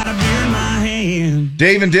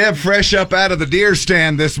Dave and Deb fresh up out of the deer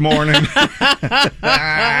stand this morning.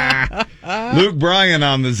 Luke Bryan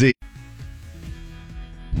on the Z.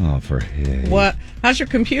 Oh, for hey. What? How's your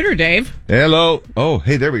computer, Dave? Hello. Oh,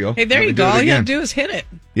 hey, there we go. Hey, there you go. All you have to do is hit it.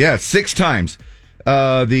 Yeah, 6 times.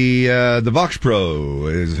 The Vox Pro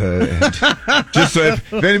is just so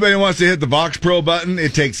if anybody wants to hit the Vox Pro button,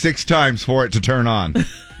 it takes 6 times for it to turn on.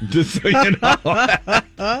 Just so you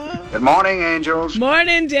know. Good morning, angels.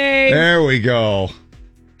 Morning, Dave. There we go.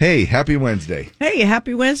 Hey, happy Wednesday. Hey,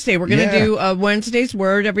 happy Wednesday. We're going to do Wednesday's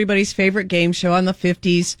Word, everybody's favorite game show on the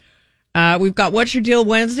 50s. We've got What's Your Deal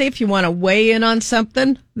Wednesday if you want to weigh in on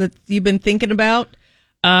something that you've been thinking about.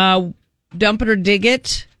 Dump it or dig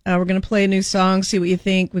it. We're going to play a new song, see what you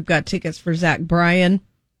think. We've got tickets for Zach Bryan,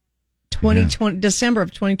 December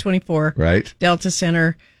of 2024. Right. Delta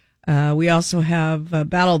Center. We also have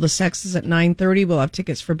Battle of the Sexes at 9:30. We'll have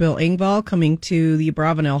tickets for Bill Engvall coming to the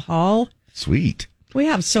Bravenel Hall. Sweet. We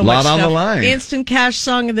have so much stuff. On the line. Instant Cash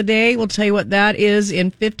Song of the Day. We'll tell you what that is in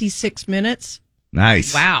 56 minutes.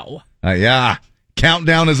 Nice. Wow. Yeah.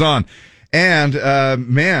 Countdown is on. And,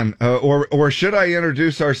 or should I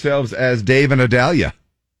introduce ourselves as Dave and Adalia?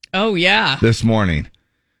 Oh, yeah. This morning.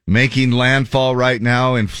 Making landfall right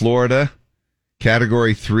now in Florida.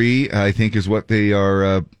 Category 3, I think, is what they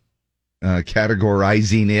are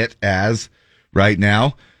categorizing it as right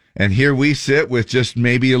now. And here we sit with just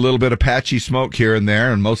maybe a little bit of patchy smoke here and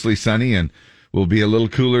there and mostly sunny, and will be a little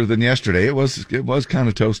cooler than yesterday. It was kind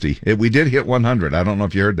of toasty. We did hit 100. I don't know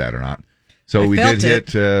if you heard that or not. So we did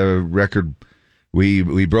hit record.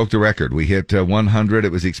 We broke the record. We hit 100.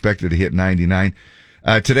 It was expected to hit 99.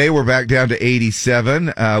 Today we're back down to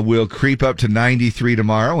 87. We'll creep up to 93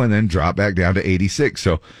 tomorrow and then drop back down to 86.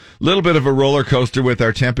 So a little bit of a roller coaster with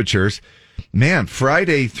our temperatures. Man,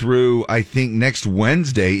 Friday through, I think, next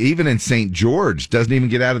Wednesday, even in St. George, doesn't even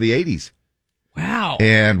get out of the 80s. Wow.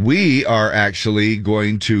 And we are actually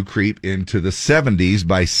going to creep into the 70s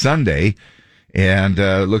by Sunday. And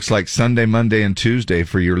looks like Sunday, Monday, and Tuesday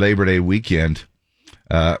for your Labor Day weekend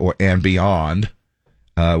and beyond.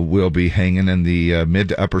 We'll be hanging in the mid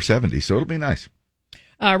to upper 70s, so it'll be nice.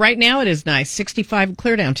 Right now it is nice. 65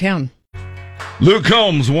 clear downtown. Luke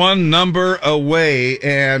Combs, one number away,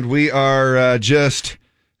 and we are just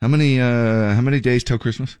how many days till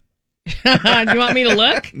Christmas? Do you want me to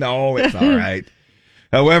look? No, it's all right.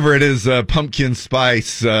 However, it is pumpkin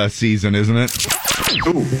spice season, isn't it?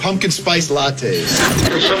 Ooh, pumpkin spice lattes.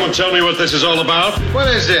 Can someone tell me what this is all about? What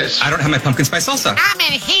is this? I don't have my pumpkin spice salsa. I'm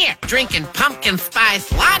in here drinking pumpkin spice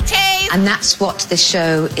lattes. And that's what this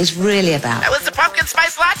show is really about. That was the pumpkin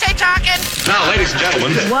spice latte talking. Now, ladies and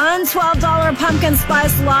gentlemen. One $12 pumpkin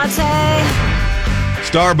spice latte.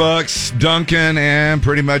 Starbucks, Dunkin', and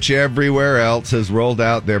pretty much everywhere else has rolled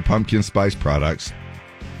out their pumpkin spice products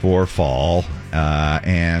for fall,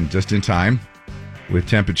 and just in time with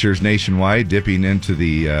temperatures nationwide dipping into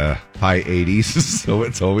the high 80s. So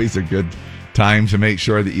it's always a good time to make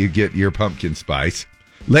sure that you get your pumpkin spice.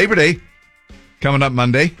 Labor Day coming up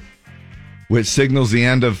Monday, which signals the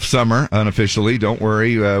end of summer unofficially. Don't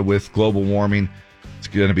worry, with global warming, it's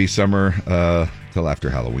going to be summer till after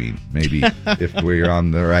Halloween, maybe, if we're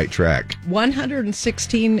on the right track.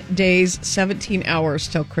 116 days, 17 hours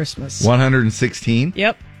till Christmas. 116?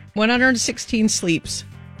 Yep. 116 sleeps.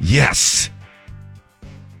 Yes.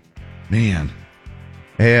 Man.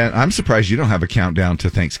 And I'm surprised you don't have a countdown to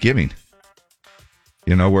Thanksgiving.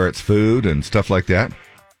 You know, where it's food and stuff like that.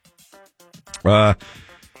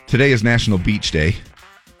 Today is National Beach Day.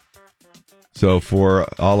 So for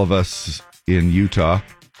all of us in Utah,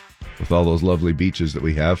 with all those lovely beaches that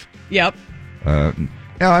we have. Yep. Now,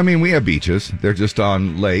 I mean, we have beaches. They're just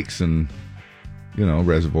on lakes and,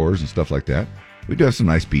 reservoirs and stuff like that. We do have some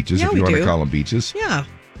nice beaches, if you want to call them beaches. Yeah.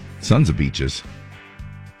 Sons of beaches.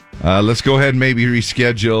 Let's go ahead and maybe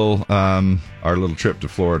reschedule our little trip to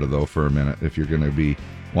Florida, though, for a minute, if you're going to be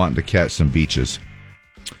wanting to catch some beaches.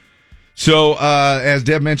 So, as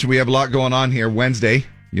Deb mentioned, we have a lot going on here Wednesday.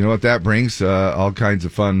 You know what that brings? All kinds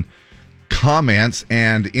of fun comments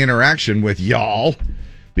and interaction with y'all,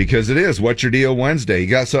 because it is What's Your Deal Wednesday. You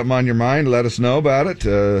got something on your mind? Let us know about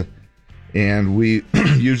it. And we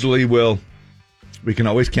usually we can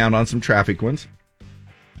always count on some traffic ones.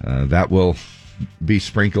 That will be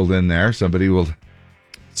sprinkled in there. Somebody will,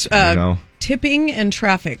 tipping and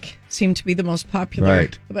traffic seem to be the most popular.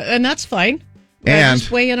 Right. And that's fine. And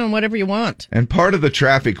just weigh in on whatever you want. And part of the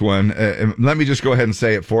traffic one, let me just go ahead and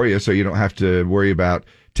say it for you so you don't have to worry about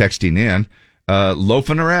texting in.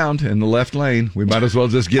 Loafing around in the left lane. We might as well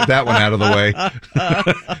just get that one out of the way.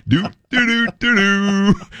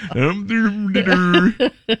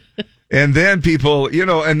 And then people,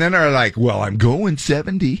 and then are like, well, I'm going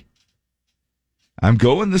 70. I'm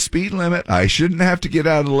going the speed limit. I shouldn't have to get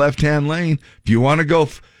out of the left-hand lane. If you want to go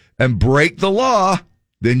and break the law,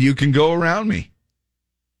 then you can go around me.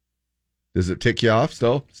 Does it tick you off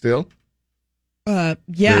still? Yeah.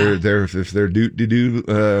 If they're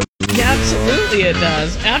Yeah, absolutely it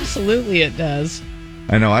does. Absolutely it does.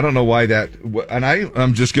 I know. I don't know why that. And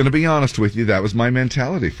I'm just going to be honest with you. That was my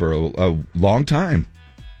mentality for a long time.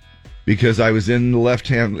 Because I was in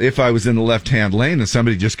the if I was in the left-hand lane and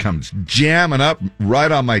somebody just comes jamming up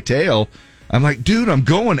right on my tail, I'm like, dude, I'm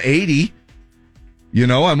going 80.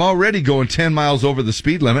 I'm already going 10 miles over the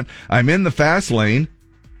speed limit. I'm in the fast lane.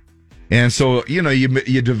 And so,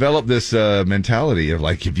 you develop this mentality of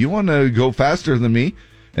like, if you want to go faster than me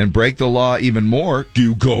and break the law even more,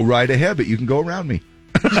 you go right ahead, but you can go around me.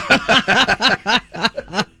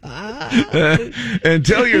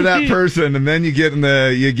 Until you're that person, and then you get in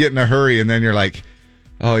a hurry, and then you're like,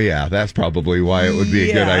 oh yeah, that's probably why it would be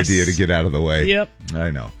a good idea to get out of the way. Yep,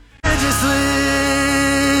 I know.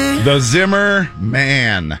 The Zimmer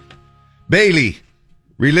Man, Bailey,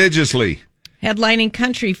 religiously headlining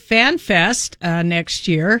Country Fan Fest next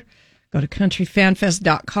year. Go to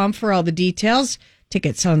countryfanfest.com for all the details.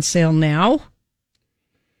 Tickets on sale now.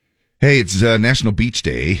 Hey, it's National Beach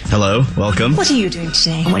Day. Hello, welcome. What are you doing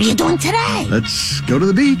today? What are you doing today? Let's go to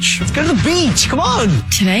the beach. Let's go to the beach. Come on.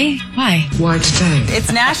 Today? Why? Why today?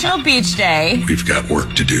 It's National Beach Day. We've got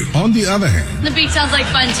work to do. On the other hand, The beach sounds like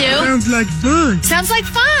fun, too. Sounds like fun. Sounds like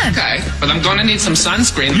fun. Okay, but I'm gonna need some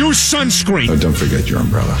sunscreen. Use sunscreen. don't forget your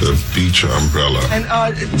umbrella. The beach umbrella. And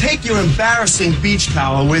take your embarrassing beach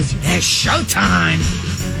towel with you. It's showtime.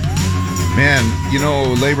 Man,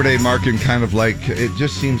 Labor Day marking kind of like, it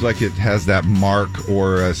just seems like it has that mark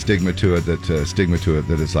or a stigma to it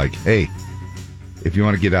that is like, hey, if you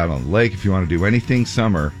want to get out on the lake, if you want to do anything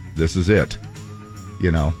summer, this is it.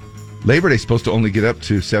 Labor Day's supposed to only get up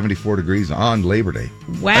to 74 degrees on Labor Day.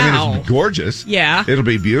 Wow. I mean, it's gorgeous. Yeah. It'll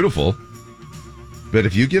be beautiful. But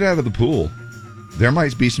if you get out of the pool, there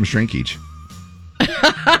might be some shrinkage.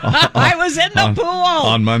 I was in the pool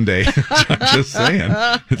on Monday. Just saying,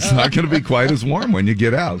 it's not going to be quite as warm when you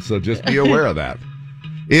get out, so just be aware of that.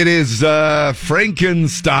 It is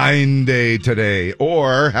Frankenstein Day today,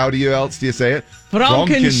 or how do you say it?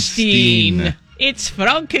 Frankenstein. It's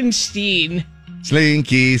Frankenstein.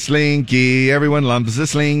 Slinky, everyone loves the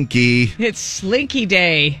Slinky. It's Slinky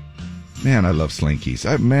Day. Man, I love Slinkies.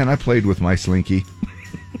 I played with my Slinky.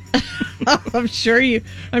 I'm sure you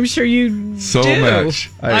so do.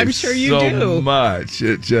 much. I'm sure you do. So much.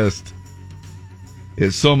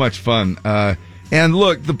 It's so much fun. And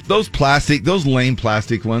look, those lame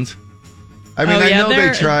plastic ones. I mean, I know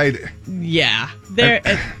they tried. Yeah, they're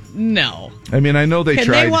no. I mean, I know they tried.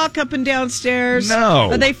 Can they walk up and down stairs?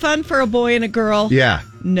 No. Are they fun for a boy and a girl? Yeah.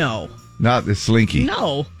 No. Not the Slinky.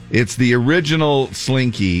 No. It's the original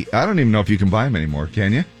Slinky. I don't even know if you can buy them anymore.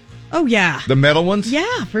 Can you? Oh yeah. The metal ones?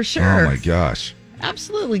 Yeah, for sure. Oh my gosh.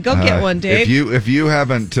 Absolutely. Go get one, Dave. If you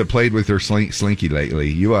haven't played with your Slinky lately,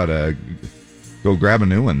 you ought to go grab a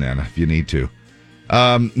new one then if you need to.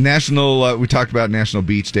 We talked about National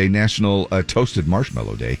Beach Day, National Toasted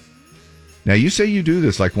Marshmallow Day. Now, you say you do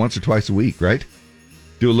this like once or twice a week, right?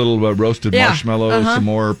 Do a little roasted marshmallow, some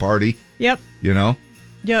more party. Yep.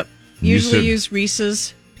 Yep. Usually use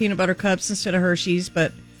Reese's peanut butter cups instead of Hershey's,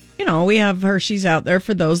 but we have Hershey's out there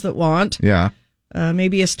for those that want. Yeah.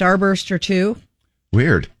 Maybe a Starburst or two.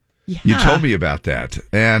 Weird. Yeah. You told me about that.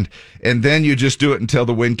 And then you just do it until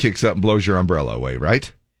the wind kicks up and blows your umbrella away,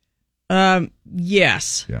 right?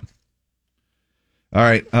 Yes. Yeah. All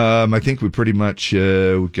right. I think we pretty much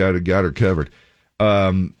got her covered.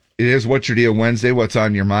 It is What's Your Deal Wednesday. What's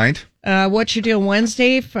on your mind? What's Your Deal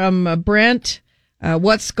Wednesday from Brent.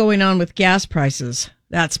 What's going on with gas prices?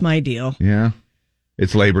 That's my deal. Yeah.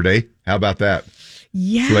 It's Labor Day. How about that?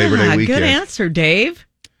 Yeah. It's Labor Day weekend. Good answer, Dave.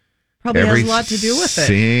 Probably has a lot to do with it.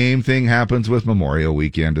 Same thing happens with Memorial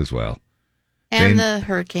Weekend as well. And the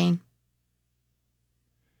hurricane.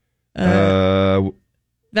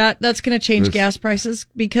 That's going to change gas prices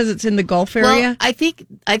because it's in the Gulf area. Well, I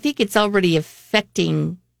think it's already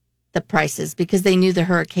affecting the prices because they knew the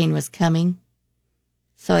hurricane was coming.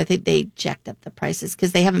 So I think they jacked up the prices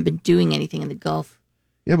because they haven't been doing anything in the Gulf.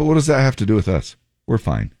 Yeah, but what does that have to do with us? We're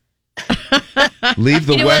fine. Leave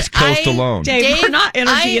the West Coast alone. Dave, we're not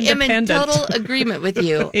energy independent. I am in total agreement with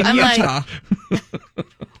you. In Utah.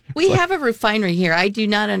 We have a refinery here. I do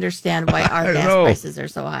not understand why our gas prices are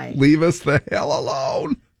so high. Leave us the hell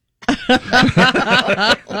alone.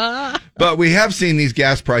 But we have seen these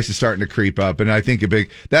gas prices starting to creep up, and I think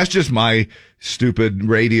that's just my stupid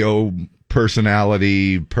radio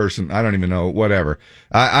personality person. I don't even know, whatever.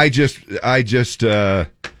 I just think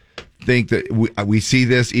that we see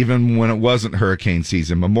this even when it wasn't hurricane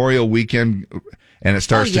season, Memorial Weekend, and it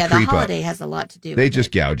starts to creep up. The holiday has a lot to do with it. They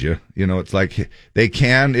just gouge you. You know, it's like they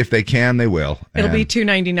can, if they can, they will. It'll be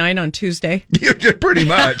 $2.99 on Tuesday. Pretty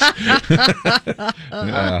much.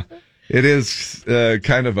 It is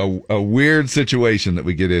kind of a weird situation that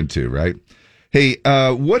we get into, right? Hey,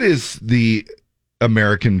 what is the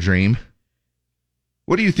American dream?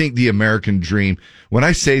 What do you think the American dream? When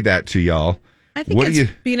I say that to y'all, I think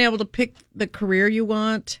it's being able to pick the career you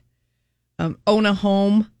want, own a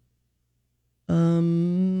home,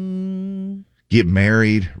 get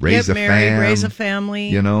married, raise a family,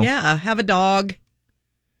 you know, have a dog.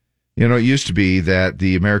 You know, it used to be that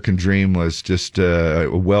the American dream was just a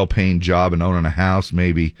well-paying job and owning a house,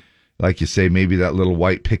 maybe, like you say, maybe that little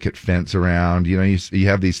white picket fence around. You know, you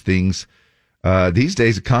have these things. These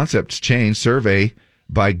days, the concept's changed. Survey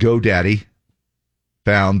by GoDaddy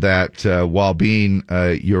found that while being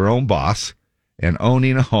your own boss and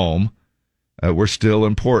owning a home were still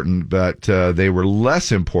important, but they were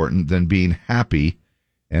less important than being happy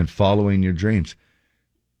and following your dreams,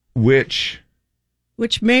 which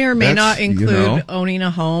may or may not include owning a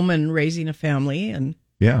home and raising a family. And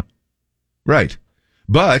yeah, right.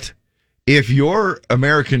 But if your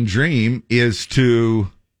American dream is to,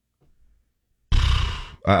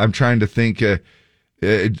 I'm trying to think,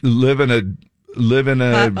 live in a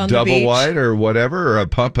double wide or whatever, or a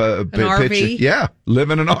pump a pitch. RV. Yeah, live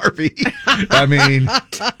in an RV. I mean,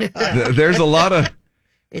 there's a lot of.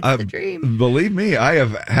 It's the dream. Believe me, I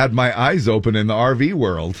have had my eyes open in the RV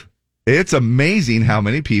world. It's amazing how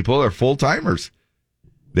many people are full timers.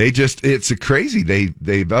 It's crazy.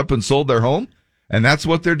 They've up and sold their home, and that's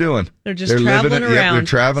what they're doing. They're traveling around. They're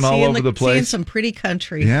traveling all over the place. Seeing some pretty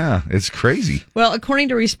country. Yeah, it's crazy. Well, according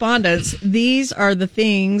to respondents, these are the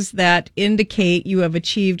things that indicate you have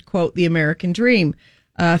achieved, quote, the American dream.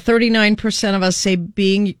 39% of us say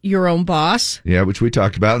being your own boss. Yeah, which we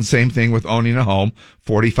talked about. And same thing with owning a home.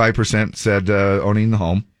 45% said owning the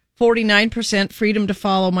home. 49% freedom to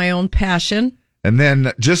follow my own passion. And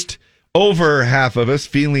then just over half of us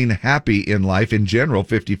feeling happy in life in general,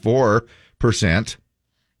 54%.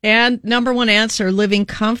 And number one answer, living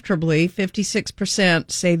comfortably.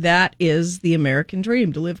 56% say that is the American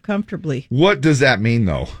dream, to live comfortably. What does that mean,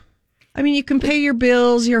 though? I mean, you can pay your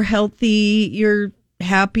bills, you're healthy, you're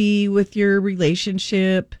happy with your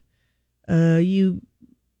relationship. You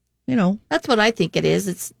know. That's what I think it is.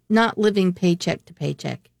 It's not living paycheck to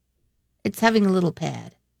paycheck. It's having a little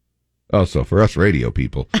pad. Oh, so for us radio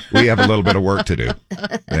people, we have a little bit of work to do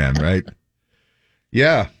then, right?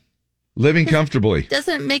 Yeah. Living comfortably.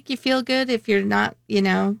 Doesn't it make you feel good if you're not,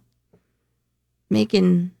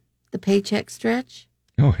 making the paycheck stretch?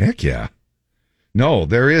 Oh, heck yeah. No,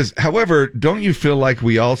 there is. However, don't you feel like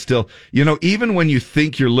we all still, even when you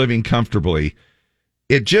think you're living comfortably,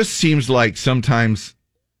 it just seems like sometimes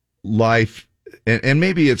life, and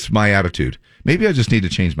maybe it's my attitude. Maybe I just need to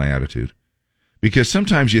change my attitude, because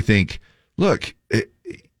sometimes you think, look,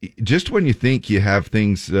 just when you think you have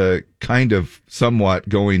things kind of somewhat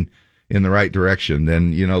going in the right direction,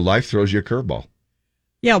 then, life throws you a curveball.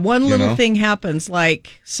 Yeah, one little thing happens,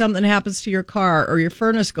 like something happens to your car or your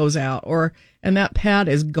furnace goes out and that pad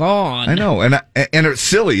is gone. I know. And it's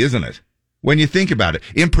silly, isn't it? When you think about it,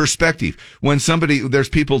 in perspective, when there's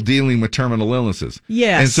people dealing with terminal illnesses.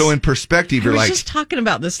 Yes. And so in perspective, you're like. I was just talking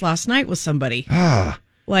about this last night with somebody.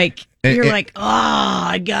 Like,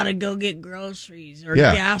 I gotta go get groceries, or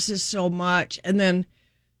gas is so much. And then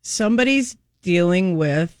somebody's dealing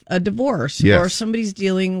with a divorce, or somebody's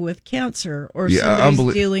dealing with cancer, or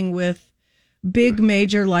somebody's dealing with big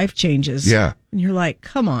major life changes. Yeah. And you're like,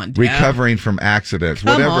 come on, Dad. Recovering from accidents,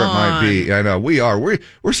 whatever it might be. I know. We're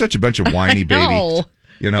such a bunch of whiny babies.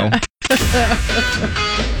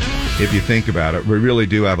 If you think about it, we really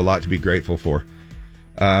do have a lot to be grateful for.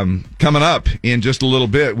 Coming up in just a little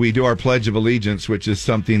bit, we do our Pledge of Allegiance, which is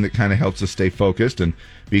something that kind of helps us stay focused and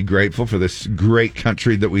be grateful for this great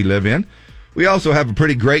country that we live in. We also have a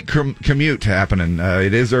pretty great commute happening.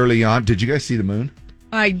 It is early on. Did you guys see the moon?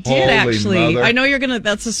 I did, actually. Mother. I know you're going to,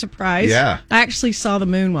 that's a surprise. Yeah. I actually saw the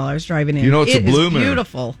moon while I was driving in. It's a blue moon. It's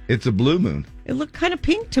beautiful. It's a blue moon. It looked kind of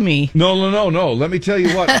pink to me. No. Let me tell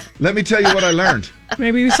you what. I learned.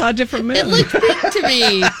 Maybe we saw a different moon. It looked pink to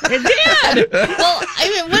me. It did. Well,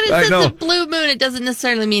 when it says a blue moon, it doesn't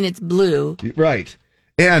necessarily mean it's blue. Right.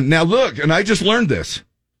 And now look, and I just learned this.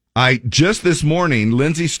 Just this morning,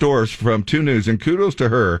 Lindsay Storrs from 2 News, and kudos to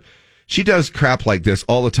her. She does crap like this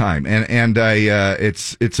all the time, and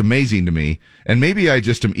it's amazing to me. And maybe I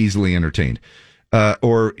just am easily entertained.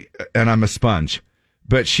 and I'm a sponge.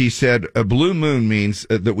 But she said a blue moon means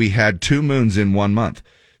that we had 2 moons in 1 month.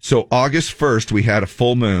 So August 1st, we had a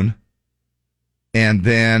full moon. And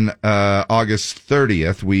then August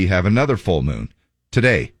 30th, we have another full moon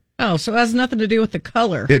today. Oh, so it has nothing to do with the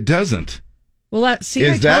color. It doesn't. Well, I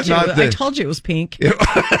told you it was pink.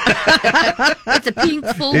 It's a pink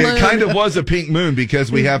full moon. It kind of was a pink moon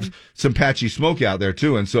because we have some patchy smoke out there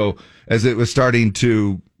too. And so as it was starting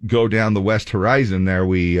to go down the west horizon there,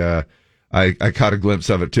 I caught a glimpse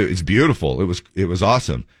of it too. It's beautiful. It was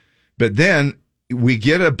awesome. But then we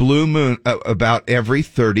get a blue moon about every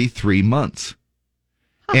 33 months.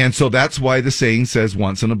 And so that's why the saying says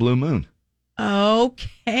once in a blue moon.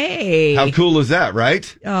 Okay. How cool is that,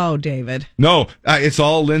 right? Oh, David. No, it's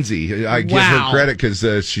all Lindsay. I give her credit because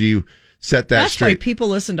she set that That's straight. why people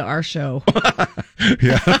listen to our show.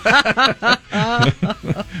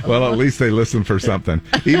 Well, at least they listen for something,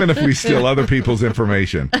 even if we steal other people's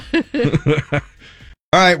information.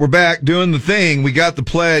 All right, we're back doing the thing. We got the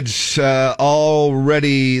pledge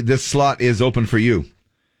already. This slot is open for you.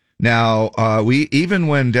 Now, even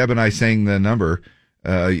when Deb and I sang the number,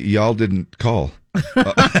 y'all didn't call.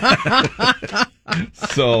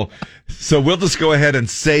 So we'll just go ahead and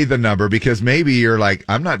say the number because maybe you're like,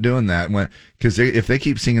 I'm not doing that. Because if they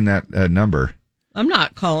keep singing that number. I'm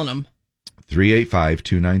not calling them.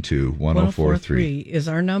 385-292-1043 is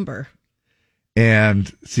our number.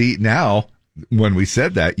 And see, now, when we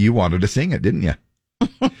said that, you wanted to sing it, didn't you?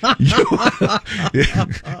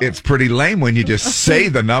 It's pretty lame when you just say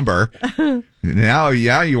the number. Now,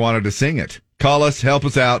 you wanted to sing it. Call us, help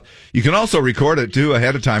us out. You can also record it too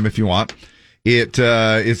ahead of time if you want.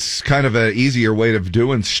 It's kind of an easier way of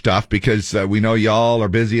doing stuff because we know y'all are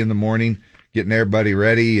busy in the morning getting everybody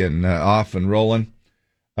ready and off and rolling.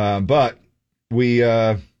 But we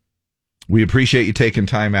appreciate you taking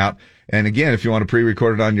time out. And again, if you want to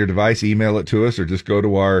pre-record it on your device, email it to us or just go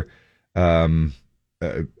to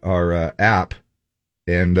our app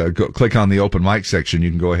and click on the open mic section.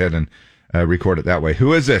 You can go ahead and record it that way.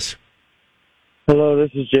 Who is this? Hello,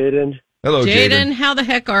 this is Jaden. Hello, Jaden. How the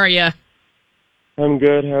heck are you? I'm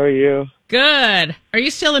good. How are you? Good. Are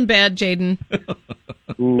you still in bed, Jaden?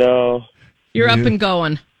 No. You're up and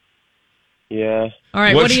going. Yeah. All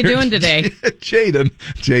right. What are you doing today?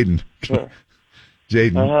 Jaden.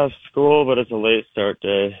 I have school, but it's a late start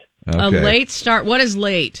day. Okay. A late start? What is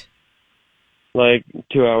late? Like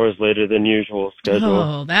 2 hours later than usual schedule.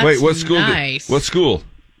 Oh, that's Wait, what school? Nice. What school?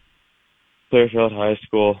 Clearfield High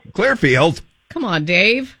School. Clearfield? Come on,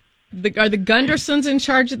 Dave. Are the Gundersons in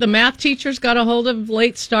charge of the math teachers got a hold of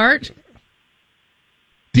late start?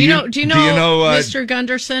 Do you know Mr.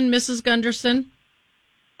 Gunderson, Mrs. Gunderson?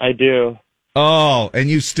 I do. Oh, and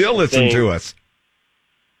you still listen to us.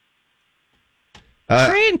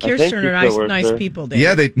 Trey and Kirsten are nice people, Dave.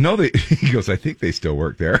 Yeah, he goes, I think they still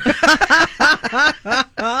work there.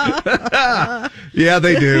 Yeah,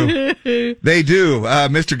 they do. They do.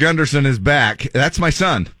 Mr. Gunderson is back. That's my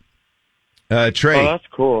son. Trey. Oh, that's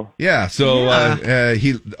cool. Yeah, so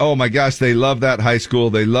oh my gosh, they love that high school.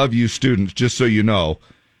 They love you students, just so you know.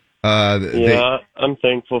 I'm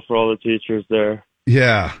thankful for all the teachers there.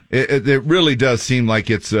 Yeah, it really does seem like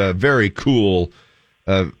it's a very cool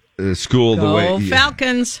school. Go the way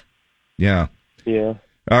Falcons. Yeah. Yeah.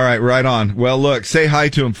 All right, right on. Well, look, say hi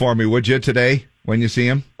to him for me, would you, today when you see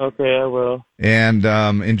him? Okay, I will. And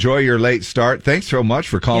enjoy your late start. Thanks so much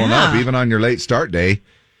for calling up, even on your late start day.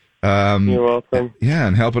 You're welcome. Yeah,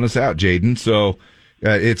 and helping us out, Jaden. So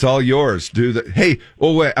it's all yours. Hey,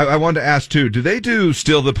 wait, I wanted to ask too. Do they do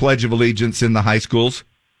still the Pledge of Allegiance in the high schools?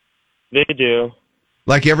 They do.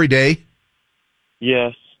 Like every day?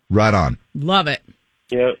 Yes. Right on. Love it.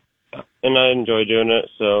 Yep. And I enjoy doing it,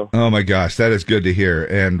 so. Oh my gosh, that is good to hear.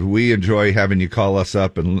 And we enjoy having you call us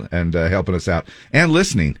up and helping us out and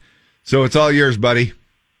listening. So it's all yours, buddy.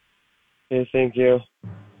 Okay, thank you.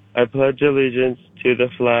 I pledge allegiance to the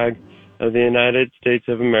flag of the United States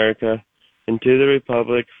of America and to the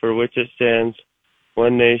republic for which it stands,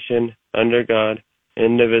 one nation, under God,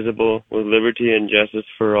 indivisible, with liberty and justice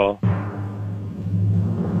for all.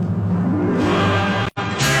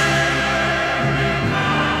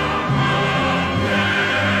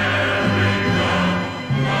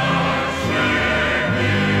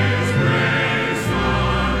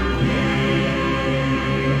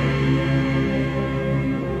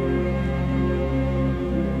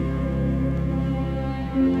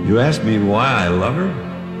 You ask me why I love her?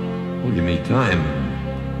 Well, give me time.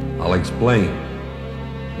 I'll explain.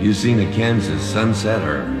 You seen a Kansas sunset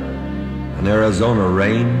or an Arizona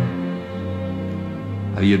rain?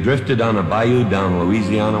 Have you drifted on a bayou down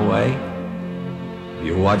Louisiana way? Have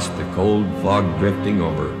you watched the cold fog drifting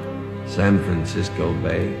over San Francisco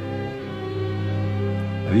Bay?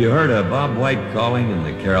 Have you heard a Bob White calling in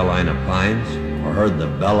the Carolina pines, or heard the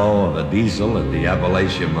bellow of a diesel at the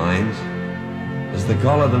Appalachia mines? Does the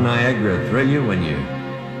call of the Niagara thrill you when you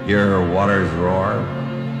hear her waters roar?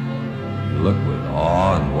 You look with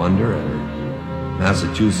awe and wonder at her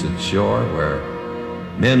Massachusetts shore, where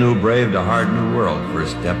men who braved a hard new world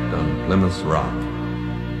first stepped on Plymouth's rock.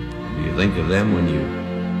 Do you think of them when you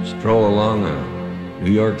stroll along a New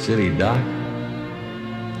York City dock?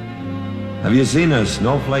 Have you seen a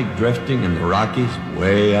snowflake drifting in the Rockies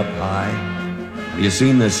way up high? Have you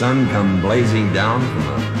seen the sun come blazing down from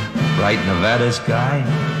a bright Nevada sky?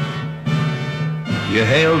 You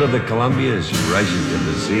hail to the Columbia as she rushes to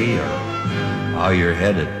the sea, or bow your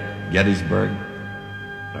head at Gettysburg,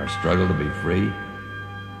 our struggle to be free?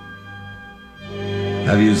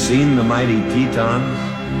 Have you seen the mighty Tetons?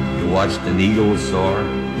 You watched an eagle soar?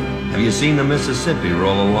 Have you seen the Mississippi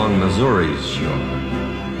roll along Missouri's shore?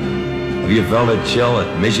 Have you felt a chill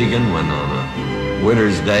at Michigan when on a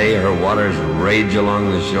winter's day her waters rage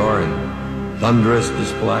along the shore in thunderous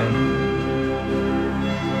display?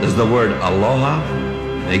 Does the word aloha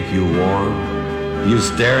make you warm? Do you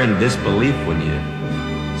stare in disbelief when you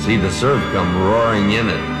see the surf come roaring in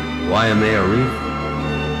at Waimea Reef?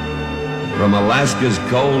 From Alaska's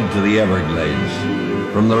cold to the Everglades,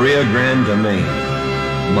 from the Rio Grande to Maine,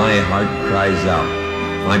 my heart cries out,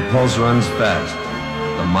 my pulse runs fast,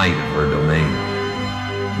 the might of her domain.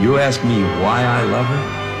 You ask me why I love her?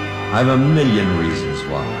 I've a million reasons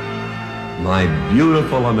why. My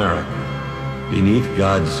beautiful America, beneath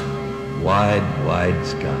God's wide, wide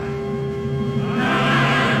sky.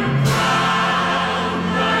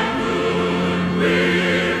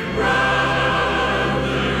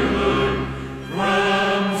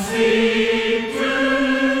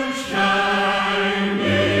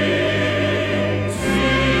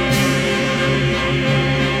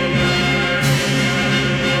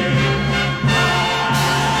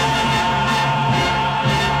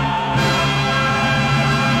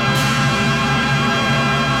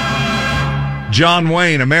 John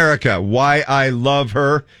Wayne, America, Why I Love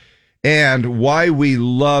Her, and why we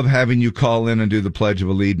love having you call in and do the Pledge of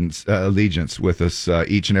Allegiance with us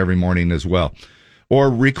each and every morning as well, or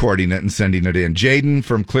recording it and sending it in. Jaden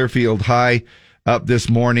from Clearfield High up this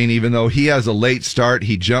morning. Even though he has a late start,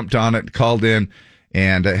 he jumped on it, called in,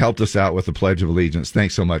 and helped us out with the Pledge of Allegiance.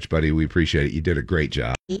 Thanks so much, buddy. We appreciate it. You did a great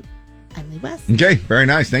job. I'm Lee West. Okay, very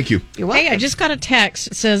nice. Thank you. You're welcome. Hey, I just got a text.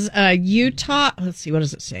 It says Utah. Let's see, what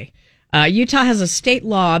does it say? Utah has a state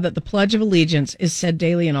law that the Pledge of Allegiance is said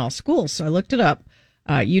daily in all schools. So I looked it up.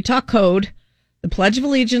 Utah Code, the Pledge of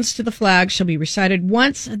Allegiance to the flag shall be recited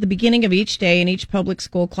once at the beginning of each day in each public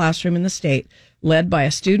school classroom in the state, led by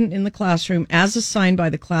a student in the classroom as assigned by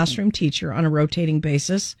the classroom teacher on a rotating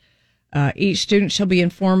basis. Each student shall be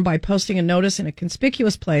informed by posting a notice in a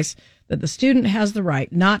conspicuous place that the student has the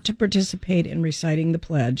right not to participate in reciting the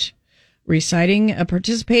pledge.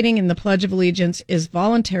 Participating in the Pledge of Allegiance is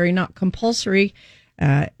voluntary, not compulsory,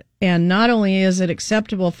 and not only is it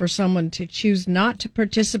acceptable for someone to choose not to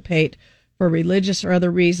participate for religious or other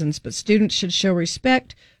reasons, but students should show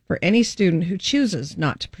respect for any student who chooses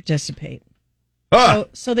not to participate.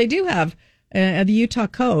 So they do have the Utah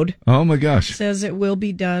Code. Oh, my gosh. Says it will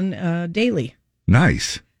be done daily.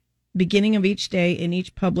 Nice. Beginning of each day in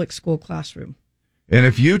each public school classroom. And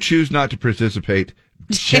if you choose not to participate,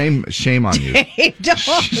 shame on you. Dave,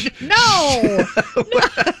 don't. No.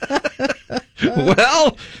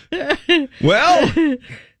 Well,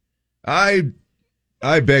 I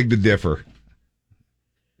beg to differ.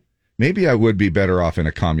 Maybe I would be better off in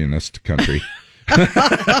a communist country.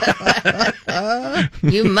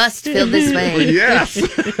 You must feel this way. Yes.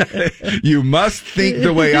 You must think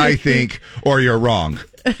the way I think, or you're wrong.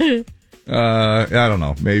 I don't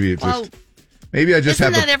know. Maybe it's just... Maybe I just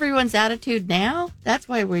Isn't have that everyone's attitude now? That's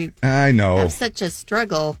why we I know. have such a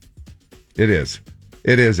struggle. It is.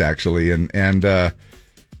 It is actually. And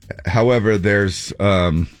however, there's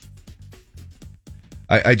I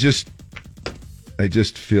just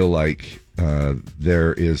feel like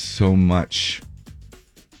there is so much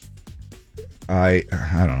I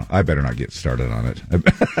don't know. I better not get started on it.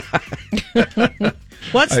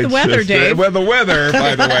 What's the weather, Dave? Well, the weather,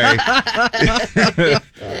 by the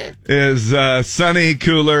way, is sunny,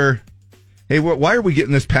 cooler. Hey, why are we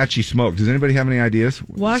getting this patchy smoke? Does anybody have any ideas?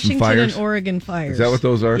 Washington and Oregon fires. Is that what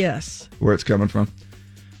those are? Yes. Where it's coming from?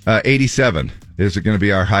 87 is going to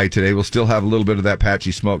be our high today. We'll still have a little bit of that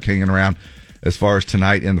patchy smoke hanging around. As far as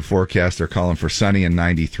tonight in the forecast, they're calling for sunny and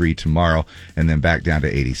 93 tomorrow, and then back down to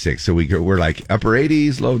 86. So we're like upper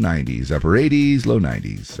 80s, low 90s, upper 80s, low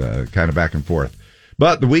 90s, kind of back and forth.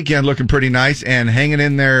 But the weekend looking pretty nice and hanging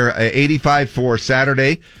in there, 85 for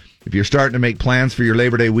Saturday. If you're starting to make plans for your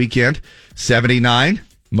Labor Day weekend, 79,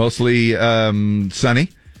 mostly sunny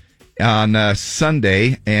on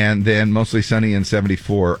Sunday, and then mostly sunny and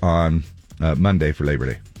 74 on Monday for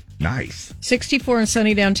Labor Day. Nice. 64 and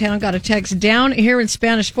sunny downtown. Got a text down here in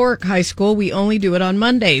Spanish Fork High School. We only do it on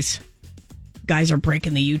Mondays. Guys are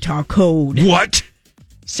breaking the Utah code. What?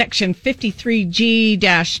 Section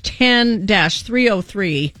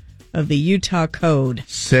 53G-10-303 of the Utah Code.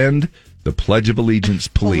 Send the Pledge of Allegiance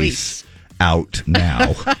police out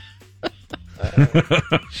now.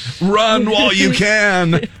 Run while you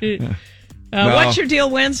can. What's your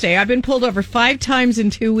deal Wednesday? I've been pulled over 5 times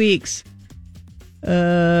in 2 weeks.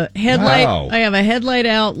 Headlight. Wow. I have a headlight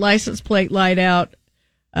out, license plate light out,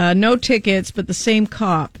 no tickets, but the same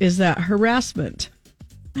cop. Is that harassment?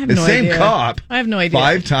 I have no idea. Same cop? I have no idea.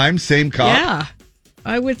 5 times, same cop? Yeah.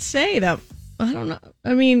 I would say that. I don't know.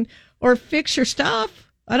 I mean, or fix your stuff.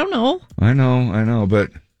 I don't know. I know.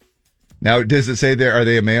 But now, does it say there, are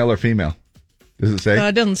they a male or female? Does it say?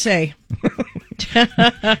 It doesn't say.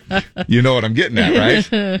 You know what I'm getting at, right?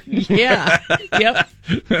 Yeah. Yep.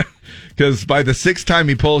 Because by the 6th time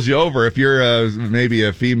he pulls you over, if you're maybe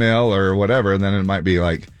a female or whatever, then it might be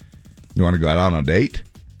like, you want to go out on a date?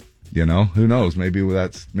 You know, who knows? Maybe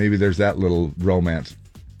there's that little romance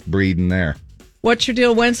breeding there. What's your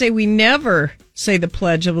deal Wednesday? We never say the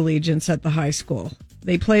Pledge of Allegiance at the high school.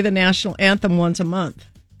 They play the national anthem once a month.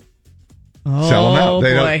 Oh, sell them out.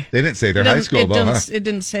 Boy. They didn't say their high school, though, huh? It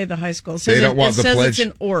didn't say the high school. It says, it says it's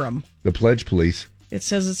in Orem. The Pledge Police. It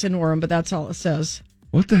says it's in Orem, but that's all it says.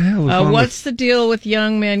 What the hell is wrong what's the deal with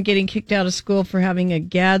young man getting kicked out of school for having a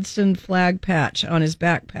Gadsden flag patch on his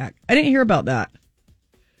backpack? I didn't hear about that.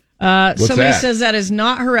 Somebody says that is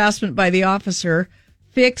not harassment by the officer.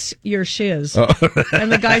 Fix your shiz. Oh.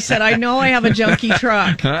 And the guy said, I know I have a junky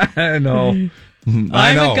truck. I know. I'm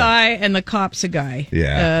a guy and the cop's a guy.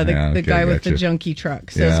 Yeah. The guy with the junky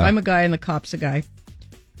truck says, I'm a guy and the cop's a guy.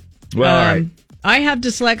 Well, all right. I have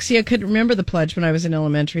dyslexia, couldn't remember the pledge when I was in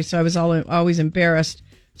elementary, so I was always embarrassed,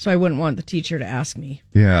 so I wouldn't want the teacher to ask me.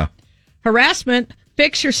 Yeah. Harassment,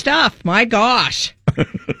 fix your stuff. My gosh.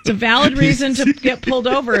 It's a valid reason to get pulled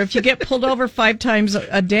over. If you get pulled over 5 times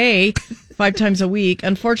a day, 5 times a week,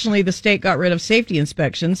 unfortunately the state got rid of safety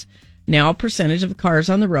inspections. Now a percentage of the cars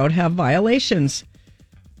on the road have violations.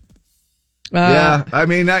 Yeah, I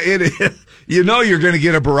mean, you're going to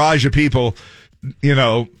get a barrage of people,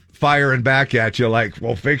 firing back at you like,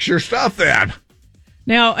 well, fix your stuff then.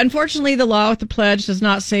 Now, unfortunately, the law with the pledge does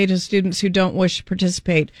not say to students who don't wish to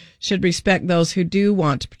participate should respect those who do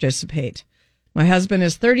want to participate. My husband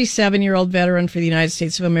is a 37-year-old veteran for the United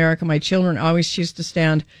States of America. My children always choose to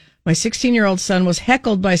stand. My 16-year-old son was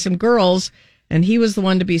heckled by some girls, and he was the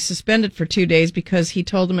one to be suspended for 2 days because he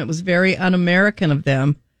told them it was very un-American of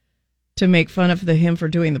them to make fun of him for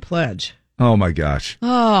doing the pledge. Oh, my gosh.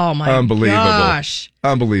 Oh, my Unbelievable. gosh.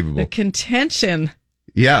 Unbelievable. The contention.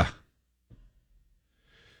 Yeah.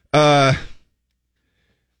 I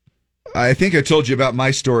think I told you about my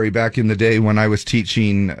story back in the day when I was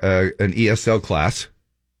teaching an ESL class.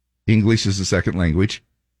 English is a second language.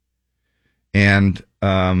 And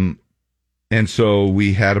so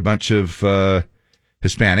we had a bunch of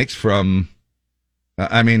Hispanics from,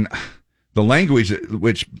 the language,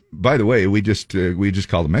 which, by the way, we just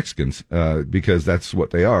call them Mexicans because that's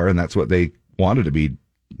what they are and that's what they wanted to be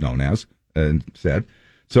known as and said.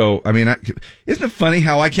 So, isn't it funny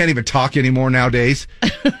how I can't even talk anymore nowadays?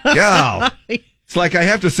 Yeah. It's like I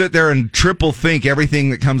have to sit there and triple think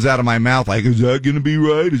everything that comes out of my mouth. Like, is that going to be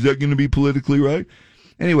right? Is that going to be politically right?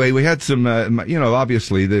 Anyway, we had some,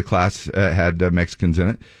 obviously the class had Mexicans in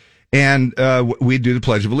it. And we'd do the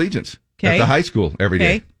Pledge of Allegiance at the high school every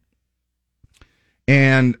day.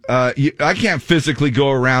 And I can't physically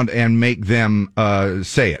go around and make them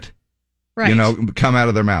say it. Right. Come out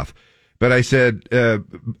of their mouth. But I said,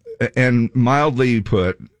 and mildly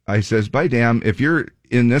put, I says, by damn, if you're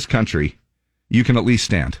in this country, you can at least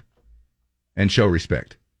stand and show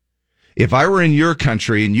respect. If I were in your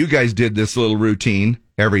country and you guys did this little routine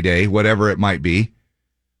every day, whatever it might be,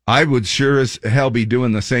 I would sure as hell be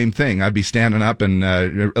doing the same thing. I'd be standing up and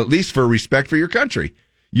at least for respect for your country.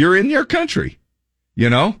 You're in your country,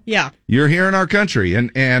 Yeah. You're here in our country.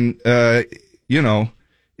 And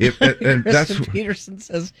that's Peterson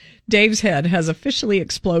says Dave's head has officially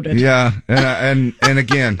exploded. Yeah, and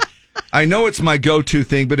again, I know it's my go-to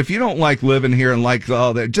thing, but if you don't like living here and like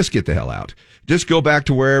all that, just get the hell out. just go back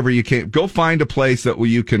to wherever you came. Go find a place that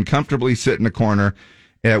you can comfortably sit in a corner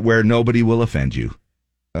where nobody will offend you.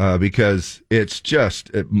 Because it's just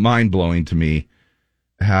mind-blowing to me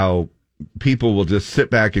how people will just sit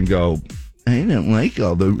back and go, I don't like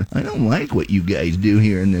what you guys do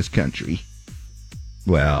here in this country.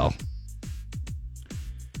 Well,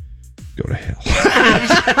 go to hell.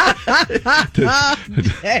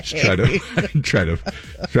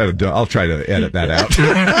 I'll try to edit that out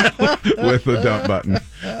with the dump button.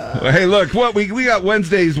 Hey, look, we got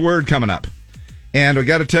Wednesday's word coming up. And we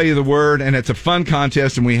got to tell you the word, and it's a fun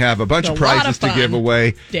contest, and we have a bunch of prizes to give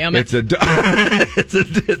away. Damn it!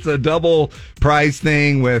 It's a double prize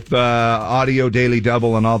thing with audio daily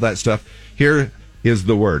double and all that stuff. Here is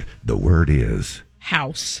the word. The word is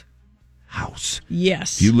house. House.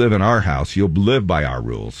 Yes. If you live in our house, you'll live by our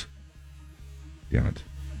rules. Damn it!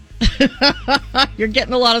 You're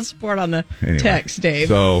getting a lot of support on the text, Dave.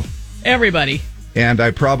 So everybody. And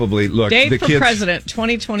I probably, look, Dave the for kids, president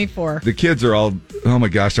 2024. The kids are all, oh my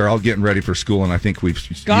gosh, they're all getting ready for school, and I think we've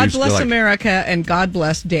God bless America and God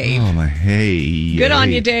bless Dave. Oh my, hey. Good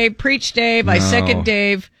on you, Dave. Preach, Dave. I second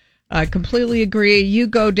Dave. I completely agree. You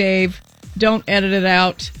go, Dave. Don't edit it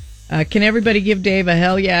out. Can everybody give Dave a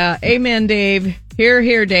hell yeah? Amen, Dave. Hear,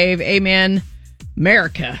 hear, Dave. Amen.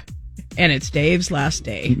 America. And it's Dave's last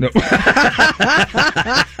day. No.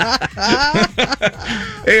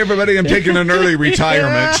 Hey, everybody, I'm taking an early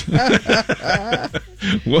retirement.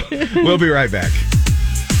 We'll be right back.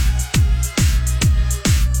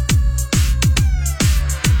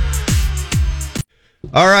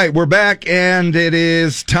 All right, we're back, and it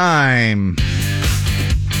is time.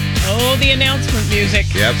 Oh, the announcement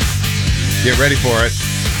music. Yep. Get ready for it.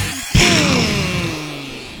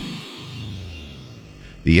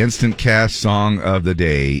 The Instant Cast song of the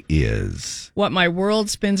day is What My World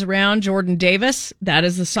Spins Around, Jordan Davis. That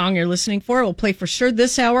is the song you're listening for. It will play for sure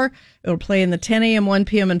this hour. It will play in the 10 a.m., 1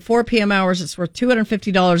 p.m., and 4 p.m. hours. It's worth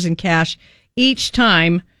 $250 in cash each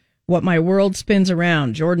time. What My World Spins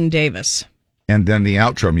Around, Jordan Davis. And then the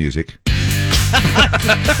outro music.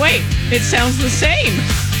 Wait, it sounds the same.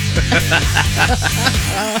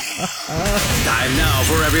 Time now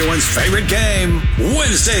for everyone's favorite game,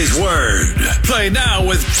 Wednesday's Word. Play now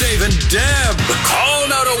with Dave and Deb. Call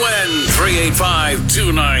now to win.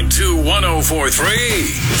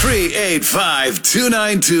 385-292-1043.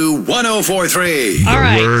 385-292-1043. All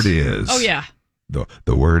right. The word is. Oh, yeah.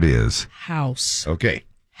 The word is. House. Okay.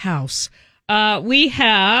 House. We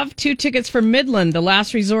have 2 tickets for Midland, the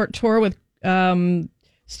Last Resort Tour with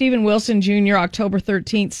Stephen Wilson Jr., October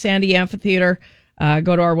 13th, Sandy Amphitheater.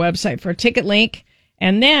 Go to our website for a ticket link.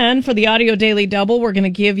 And then for the Audio Daily Double, we're going to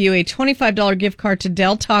give you a $25 gift card to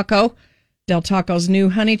Del Taco. Del Taco's new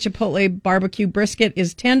honey chipotle barbecue brisket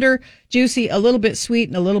is tender, juicy, a little bit sweet,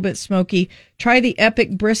 and a little bit smoky. Try the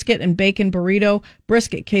epic brisket and bacon burrito,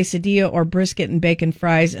 brisket quesadilla, or brisket and bacon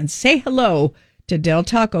fries, and say hello to Del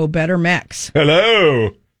Taco Better Mex.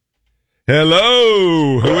 Hello.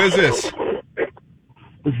 Hello. Who is this?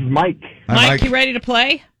 This is Mike. Hi, Mike, you ready to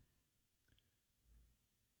play?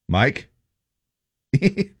 Mike?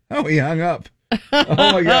 Oh, he hung up.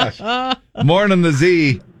 Oh, my gosh. Morning, the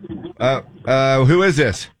Z. Who is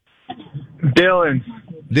this? Dylan.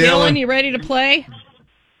 Dylan, you ready to play?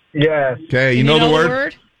 Yes. Okay, you know the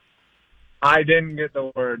word? I didn't get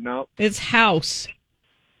the word, no. It's house.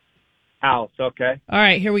 House, okay. All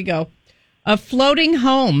right, here we go. A floating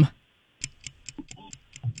home.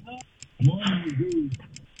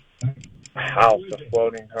 House, a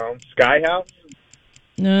floating home. Sky house?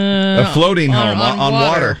 A floating home on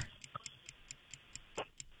water.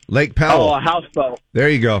 Lake Powell. Oh, a houseboat. There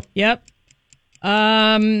you go. Yep.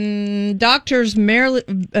 Doctors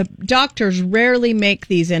rarely make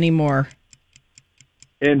these anymore.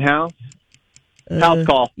 In-house? House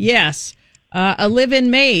call. Yes. A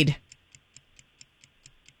live-in maid.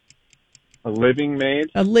 A living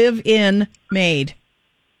maid? A live-in maid.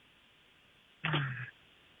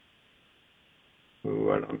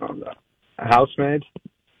 Ooh, I don't know that. A housemaid?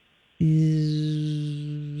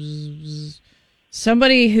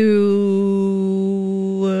 Somebody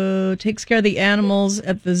who takes care of the animals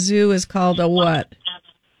at the zoo is called a what?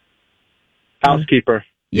 Housekeeper.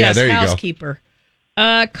 Yes, there you housekeeper.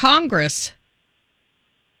 Congress.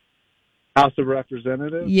 House of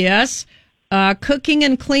Representatives? Yes. Cooking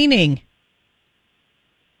and cleaning.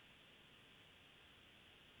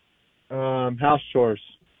 House chores.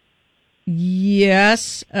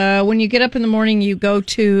 Yes. When you get up in the morning, you go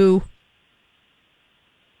to...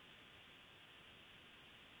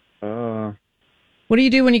 What do you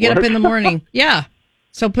do when you get up in the morning? Yeah.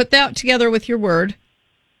 So put that together with your word.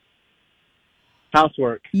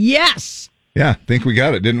 Housework. Yes. Yeah, I think we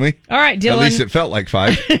got it, didn't we? All right, Dylan. At least it felt like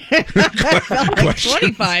 5. Felt like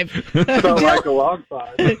 25. Felt like a long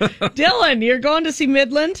time. Dylan, you're going to see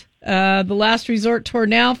Midland, the Last Resort tour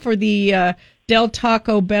now for the Del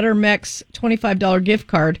Taco Better Mex $25 gift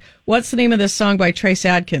card. What's the name of this song by Trace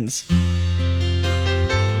Adkins?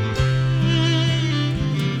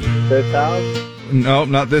 This house? No,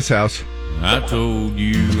 not this house. I told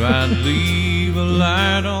you I'd leave a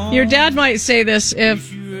light on. Your dad might say this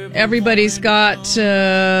if everybody's got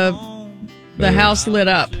the house lit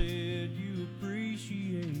up.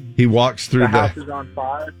 He walks through The house is on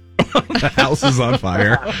fire. the house is on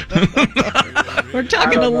fire. We're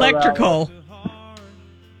talking electrical.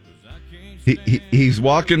 He's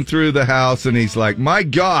walking through the house and he's like, my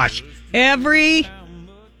gosh. Every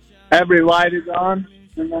light is on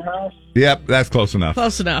in the house? Yep, that's close enough.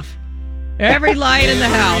 Close enough. Every light in the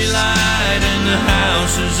house. Every light in the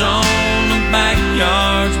house is on. The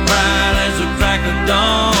backyard's bright as a crack of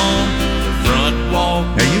dawn. The front wall.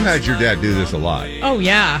 Now, you had your dad do this a lot. Oh,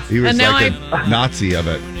 yeah. He was and now like a Nazi of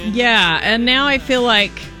it. Yeah, and now I feel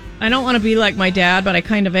like I don't want to be like my dad, but I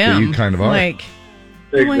kind of am. But you kind of are. Like,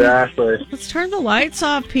 exactly. Let's turn the lights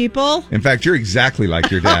off, people. In fact, you're exactly like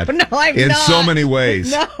your dad. No, I'm in not. so many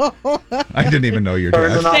ways. No. I didn't even know your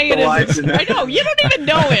dad. Say it is. I know. You don't even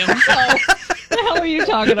know him, so what the hell are you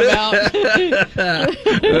talking about?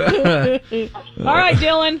 All right,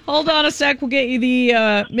 Dylan, hold on a sec. We'll get you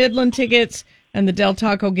the Midland tickets and the Del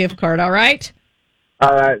Taco gift card, all right?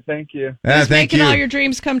 All right, thank you. Thank making you. all your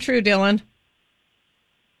dreams come true, Dylan.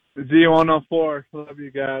 Z104. Love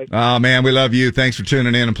you guys. Oh, man, we love you. Thanks for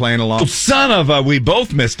tuning in and playing along. Son of a, we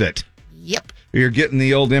both missed it. Yep. You're getting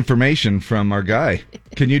the old information from our guy.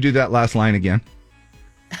 Can you do that last line again?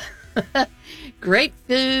 Great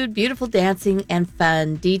food, beautiful dancing, and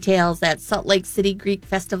fun. Details at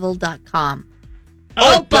SaltLakeCityGreekFestival.com.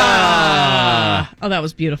 Opa! Oh, that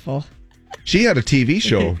was beautiful. She had a TV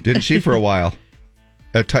show, didn't she, for a while?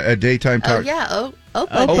 A daytime talk. Oh, yeah.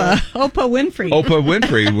 Oprah Winfrey. Oprah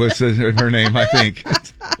Winfrey was her name, I think.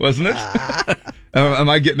 Wasn't it? Am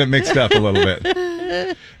I getting it mixed up a little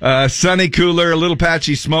bit? Sunny, cooler, a little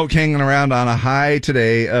patchy smoke hanging around on a high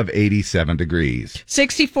today of 87 degrees.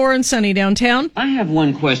 64 and sunny downtown. I have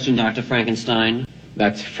one question, Dr. Frankenstein.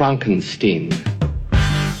 That's Frankenstein.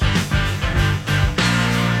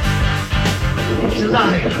 It's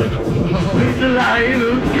alive. It's alive. It's alive.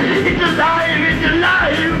 It's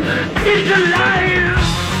alive. It's alive.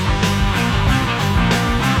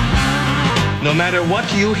 No matter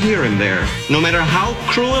what you hear in there, no matter how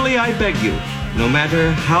cruelly I beg you, no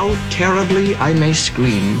matter how terribly I may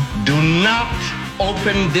scream, do not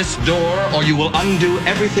open this door or you will undo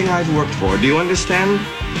everything I've worked for. Do you understand?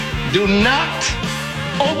 Do not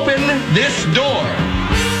open this door.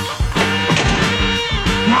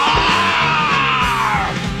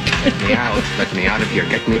 Get me out. Let me out of here.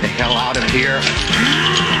 Get me the hell out of here.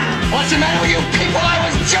 What's the matter with you people? I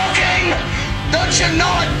was joking. Don't you know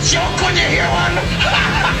a joke when you hear one?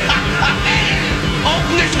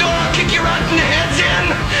 Open this door, I'll kick your rotten heads in.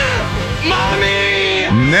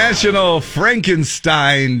 Mommy! National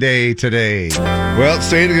Frankenstein Day today. Well,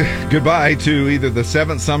 say goodbye to either the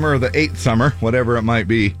 7th summer or the 8th summer, whatever it might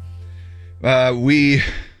be. There's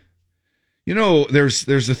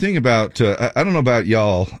a thing about, I don't know about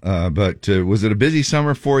y'all, but was it a busy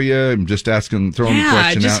summer for you? I'm just throwing the question out.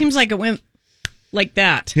 Yeah, it just seems like it went like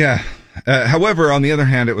that. Yeah. However, on the other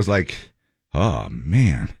hand, it was like, oh,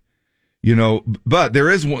 man. But there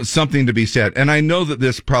is something to be said. And I know that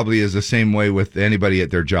this probably is the same way with anybody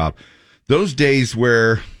at their job. Those days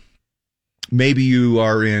where maybe you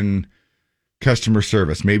are in customer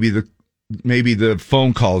service, maybe the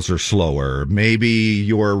phone calls are slower, maybe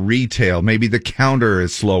your retail, maybe the counter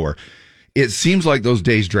is slower. It seems like those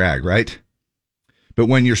days drag, right? But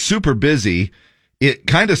when you're super busy, it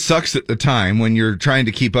kind of sucks at the time when you're trying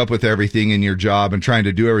to keep up with everything in your job and trying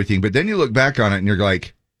to do everything. But then you look back on it and you're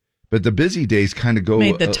like, but the busy days kind of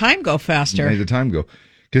made the time go faster. Made the time go.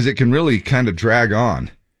 Because it can really kind of drag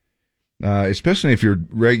on. Especially if you're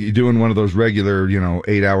doing one of those regular,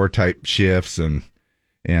 8-hour type shifts and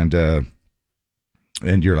you're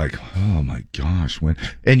like, oh my gosh,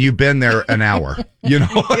 and you've been there an hour, and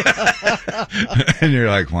you're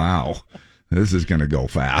like, wow, this is going to go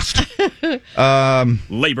fast.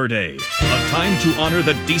 Labor Day, a time to honor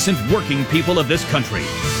the decent working people of this country.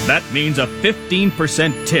 That means a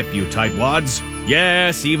 15% tip, you tightwads.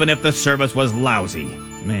 Yes, even if the service was lousy.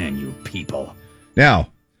 Man, you people.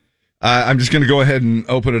 Now, I'm just going to go ahead and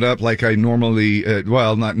open it up like I normally,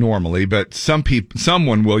 not normally, but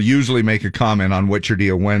someone will usually make a comment on What's Your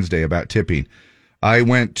Deal Wednesday about tipping. I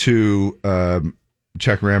went to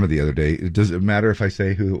Chuck-a-Rama the other day. Does it matter if I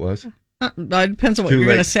say who it was? It depends on what you're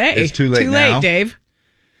going to say. It's too late now. Dave.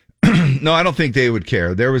 No, I don't think they would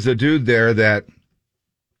care. There was a dude there that,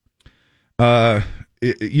 have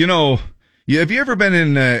you ever been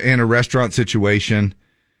in a restaurant situation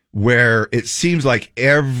where it seems like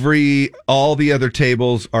all the other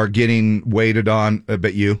tables are getting waited on,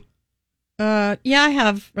 but you? Yeah, I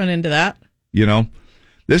have run into that.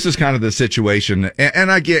 This is kind of the situation,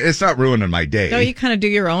 and I get it's not ruining my day. No, you kind of do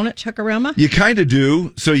your own at Chuck-a-Rama? You kind of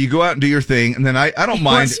do. So you go out and do your thing, and then I don't You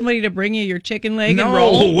mind. want somebody to bring you your chicken leg and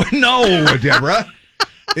roll? No, Deborah.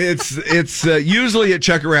 It's usually at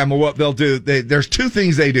Chuck-a-Rama what they'll do. There's two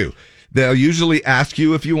things they do. They'll usually ask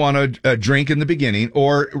you if you want a drink in the beginning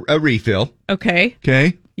or a refill. Okay.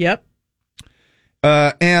 Okay. Yep.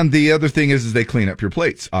 And the other thing is they clean up your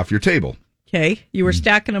plates off your table. Okay. You were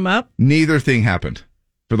stacking them up? Neither thing happened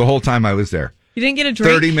for the whole time I was there. You didn't get a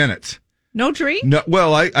drink? 30 minutes. No drink? No.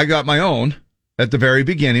 Well, I got my own at the very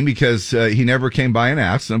beginning because he never came by and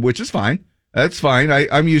asked, which is fine. That's fine.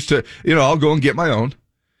 I'm used to, I'll go and get my own.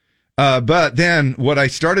 But then what I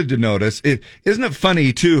started to notice, isn't it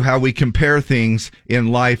funny too how we compare things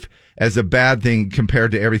in life as a bad thing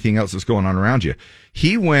compared to everything else that's going on around you?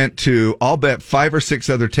 He went to, I'll bet 5 or 6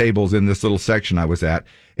 other tables in this little section I was at,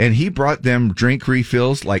 and he brought them drink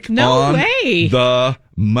refills on the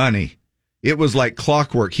money. It was like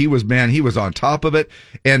clockwork. He was on top of it,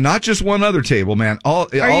 and not just one other table, man. Are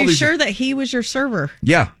you sure that he was your server?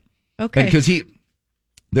 Yeah. Okay. Because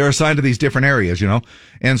they're assigned to these different areas,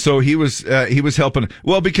 and so he was helping.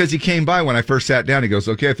 Well, because he came by when I first sat down. He goes,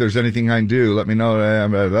 "Okay, if there's anything I can do, let me know."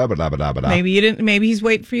 Maybe you didn't. Maybe he's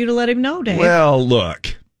waiting for you to let him know, Dave. Well,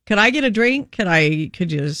 look. Could I get a drink? Could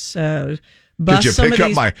you just bust some of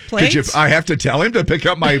these plates? I have to tell him to pick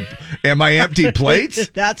up my empty plates?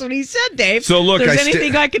 That's what he said, Dave. So look, if there's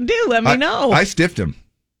anything I can do, let me know. I stiffed him.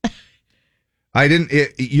 I didn't,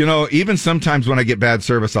 even sometimes when I get bad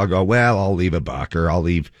service, I'll go, well, I'll leave $1 or I'll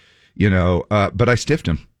leave, but I stiffed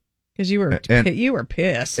him. Because you were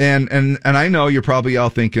pissed. And I know you're probably all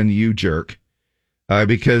thinking, you jerk,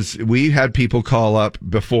 because we had people call up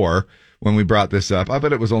before when we brought this up. I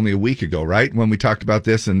bet it was only a week ago, right? When we talked about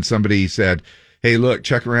this and somebody said, hey, look,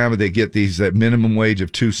 Chuck-a-Rama, they get these at minimum wage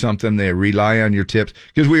of $2 something. They rely on your tips.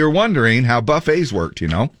 Because we were wondering how buffets worked,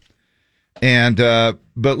 And,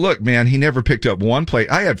 but look, man, he never picked up one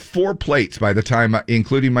plate. I had 4 plates by the time,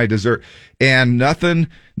 including my dessert, and nothing,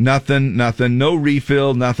 no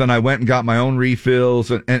refill, nothing. I went and got my own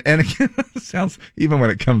refills, and again, it sounds, even when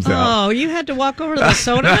it comes out. Oh, you had to walk over to the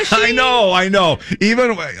soda machine? I know.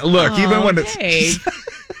 Even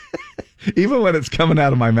when it's coming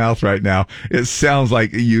out of my mouth right now, it sounds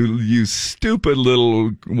like you stupid little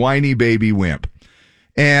whiny baby wimp.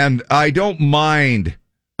 And I don't mind,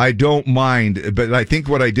 but I think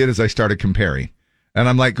what I did is I started comparing, and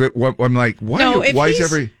I'm like, what? No,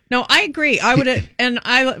 I agree. I would have, and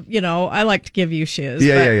I like to give you shiz.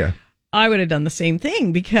 Yeah. I would have done the same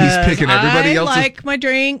thing because he's picking everybody else's. Like my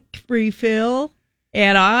drink refill,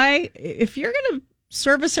 and if you're going to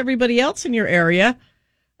service everybody else in your area,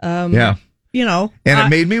 yeah, and it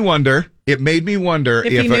made me wonder. If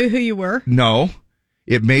he knew who you were. No,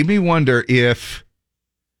 it made me wonder if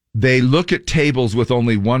they look at tables with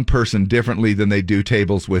only one person differently than they do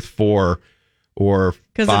tables with 4 or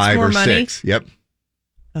 5 or 6. Yep.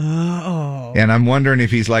 Oh. And I'm wondering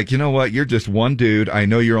if he's like, you know what? You're just one dude. I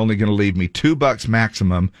know you're only going to leave me $2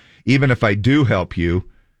 maximum, even if I do help you.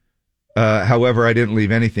 However, I didn't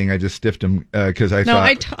leave anything. I just stiffed him because I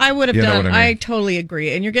thought. No, I would have done. I totally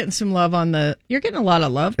agree. And you're getting some love you're getting a lot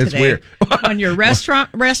of love today. It's weird. On your restaurant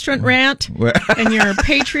rant and your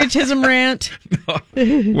patriotism rant.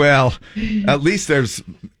 Well, at least there's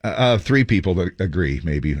 3 people that agree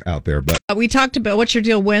maybe out there. But we talked about What's Your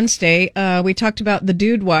Deal Wednesday. We talked about the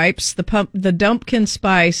dude wipes, the Dumpkin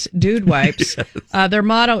Spice dude wipes. Yes. Their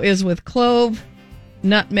motto is with clove,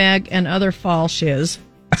 nutmeg, and other fall shiz.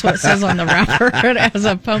 That's what it says on the wrapper. It has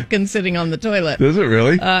a pumpkin sitting on the toilet. Does it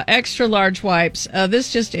really? Extra large wipes.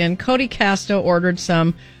 This just in. Cody Casto ordered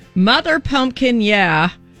some Mother Pumpkin,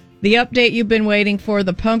 yeah. The update you've been waiting for.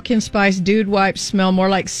 The pumpkin spice dude wipes smell more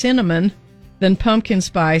like cinnamon than pumpkin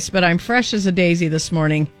spice, but I'm fresh as a daisy this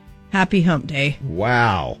morning. Happy hump day.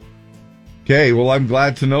 Wow. Okay, well, I'm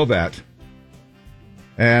glad to know that.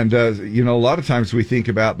 And, a lot of times we think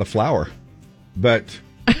about the flour, but,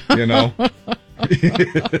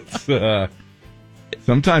 it's,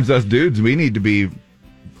 sometimes us dudes, we need to be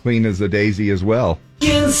clean as a daisy as well.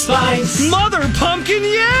 Pumpkin spice. Mother Pumpkin,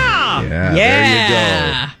 yeah! Yeah,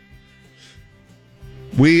 there you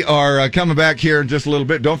go. We are coming back here in just a little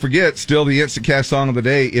bit. Don't forget, still the Instacast song of the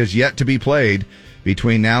day is yet to be played.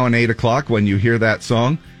 between now and 8 o'clock, when you hear that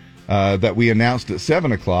song that we announced at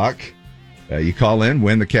 7 o'clock, you call in,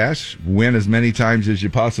 win the cash, win as many times as you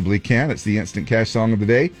possibly can. It's the Instant Cash Song of the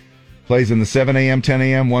Day. Plays in the 7 a.m., 10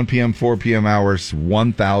 a.m., 1 p.m., 4 p.m. hours,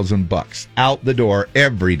 $1,000 out the door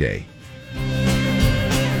every day.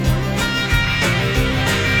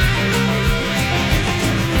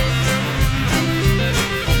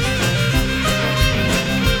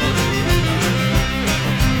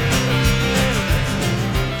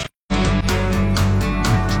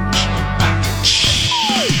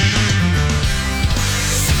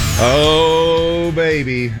 Oh,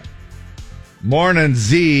 baby. Morning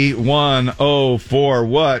Z104.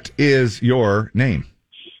 What is your name?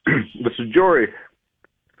 This is Jory.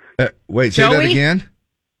 Wait, say that again?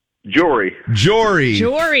 Jory. Jory,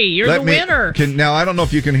 you're the winner. Now, I don't know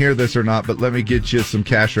if you can hear this or not, but let me get you some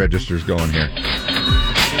cash registers going here.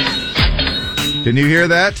 Can you hear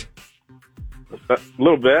that? A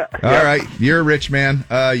little bit. All right. You're a rich man.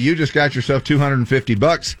 You just got yourself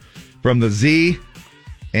 $250 from the Z.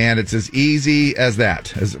 And it's as easy as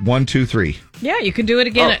that, as 1, 2, 3. Yeah, you can do it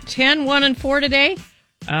again at 10, 1, and 4 today.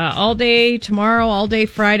 All day tomorrow, all day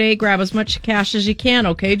Friday. Grab as much cash as you can,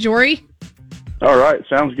 okay, Jory? All right,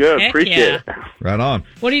 sounds good. Heck Appreciate it. Right on.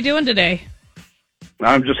 What are you doing today?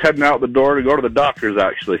 I'm just heading out the door to go to the doctor's,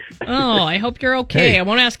 actually. Oh, I hope you're okay. Hey. I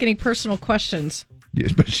won't ask any personal questions.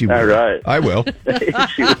 Yes, but she will. All right. I will.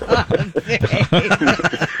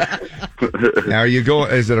 Now, are you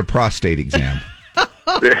going? Is it a prostate exam?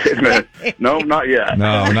 No, not yet.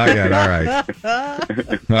 No, not yet. All right.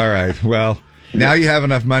 All right. Well, now you have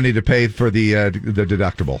enough money to pay for the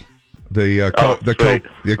deductible, the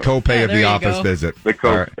copay of the office visit.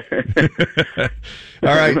 All right.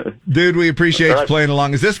 All right, dude. We appreciate you playing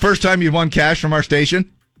along. Is this first time you've won cash from our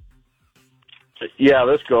station? Yeah,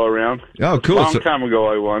 let's go around. Oh, cool. A long time ago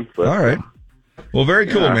I won. But, all right. Well, very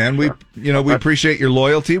cool, man. We appreciate your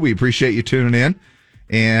loyalty. We appreciate you tuning in,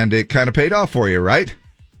 and it kind of paid off for you, right?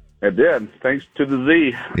 It did, thanks to the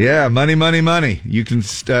Z. Yeah, money, money, money. You can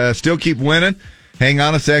still keep winning. Hang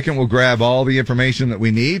on a second. We'll grab all the information that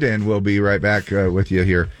we need, and we'll be right back with you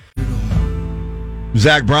here.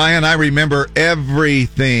 Zach Bryan, I remember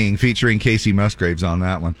everything, featuring Casey Musgraves on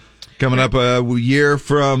that one. Coming up a year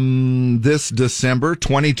from this December,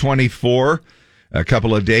 2024. A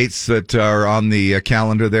couple of dates that are on the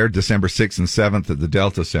calendar there, December 6th and 7th at the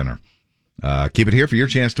Delta Center. Keep it here for your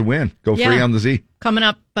chance to win. Go free on the Z. Coming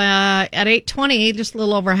up at 8:20, just a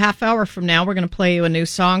little over a half hour from now, we're going to play you a new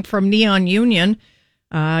song from Neon Union.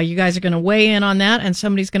 You guys are going to weigh in on that, and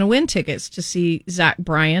somebody's going to win tickets to see Zach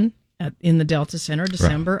Bryan in the Delta Center,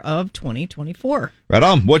 December of 2024. Right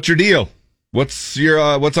on. What's your deal? What's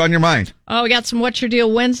on your mind? Oh, we got some What's Your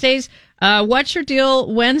Deal Wednesdays. What's Your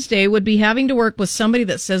Deal Wednesday would be having to work with somebody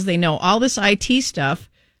that says they know all this IT stuff,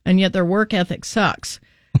 and yet their work ethic sucks.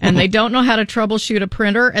 And they don't know how to troubleshoot a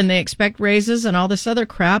printer, and they expect raises and all this other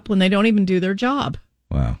crap when they don't even do their job.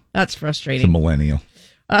 Wow. That's It's frustrating. a millennial.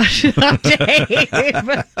 Dave,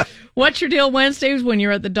 What's Your Deal Wednesdays when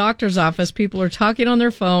you're at the doctor's office? People are talking on their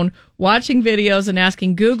phone, watching videos, and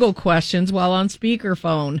asking Google questions while on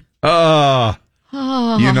speakerphone.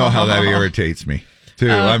 You know how that irritates me, too.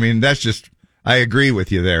 I mean, that's just, I agree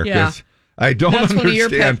with you there. Yeah. I don't That's understand. one of your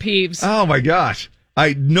pet peeves. Oh, my gosh.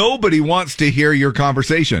 Nobody wants to hear your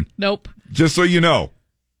conversation. Nope. Just so you know.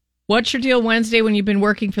 What's Your Deal Wednesday when you've been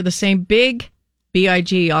working for the same big,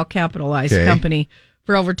 BIG, all capitalized company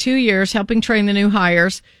for over 2 years, helping train the new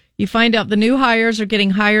hires? You find out the new hires are getting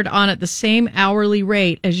hired on at the same hourly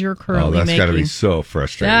rate as you're currently making. Oh, that's got to be so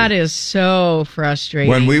frustrating. That is so frustrating.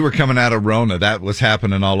 When we were coming out of Rona, that was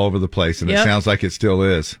happening all over the place, and it sounds like it still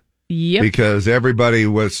is. Yep. Because everybody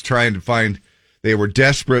was trying to find, they were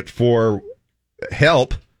desperate for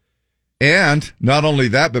help. And not only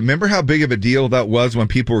that, but remember how big of a deal that was when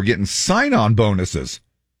people were getting sign-on bonuses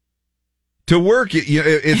to work.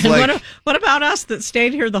 It's like, what about us that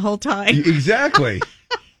stayed here the whole time? Exactly.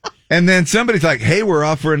 And then somebody's like, hey, we're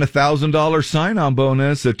offering a $1,000 sign-on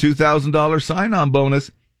bonus, a $2,000 sign-on bonus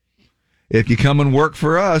if you come and work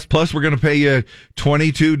for us. Plus, we're going to pay you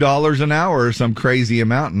 $22 an hour or some crazy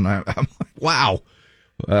amount. And I'm like, wow.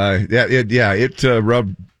 It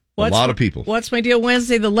rubbed a lot of people. What's My Deal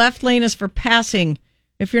Wednesday? The left lane is for passing.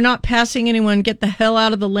 If you're not passing anyone, get the hell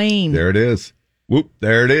out of the lane. There it is. Whoop,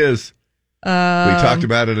 there it is. We talked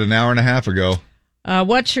about it an hour and a half ago.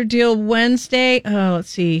 What's Your Deal Wednesday? Let's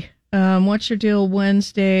see. What's Your Deal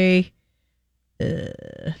Wednesday?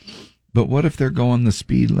 But what if they're going the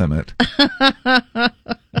speed limit? All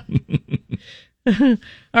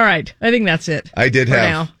right. I think that's it. I did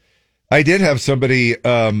have somebody,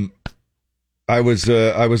 I was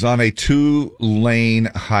on a 2-lane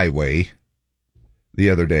highway the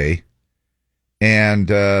other day, and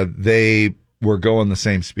they were going the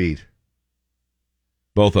same speed.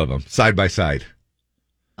 Both of them, side by side.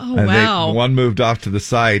 Oh, and wow. One moved off to the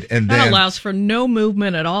side, and that then allows for no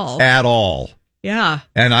movement at all. At all. Yeah.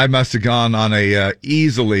 And I must have gone on a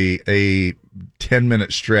easily a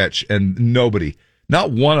 10-minute stretch, and nobody,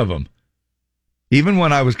 not one of them, even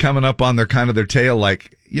when I was coming up on their tail,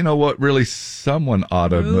 like, you know what, really, someone ought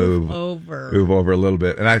to move over a little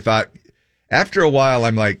bit. And I thought, after a while,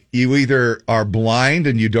 I'm like, you either are blind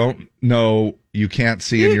and you don't know, you can't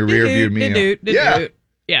see in your rear view mirror.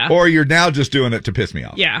 Yeah. Or you're now just doing it to piss me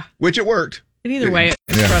off. Yeah. Which it worked. And either way,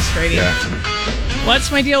 it's frustrating. Yeah. What's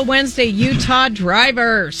my deal Wednesday? Utah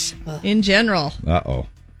drivers in general. Uh-oh.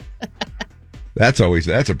 That's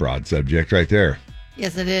a broad subject right there.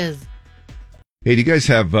 Yes, it is. Hey, do you guys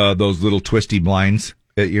have those little twisty blinds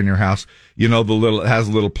in your house? You know, it has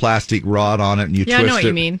a little plastic rod on it, and you twist it. Yeah, I know what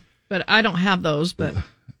you mean, but I don't have those. But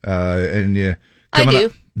I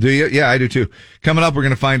do. Do you? Yeah, I do too. Coming up, we're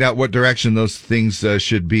going to find out what direction those things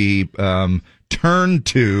should be turned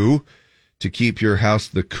to keep your house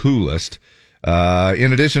the coolest.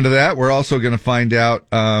 In addition to that, we're also going to find out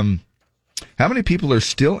how many people are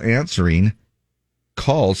still answering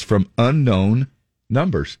calls from unknown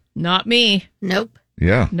numbers. Not me. Nope.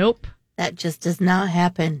 Yeah. Nope. That just does not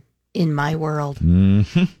happen in my world.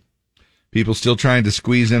 Mm-hmm. People still trying to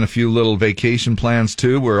squeeze in a few little vacation plans,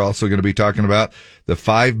 too. We're also going to be talking about the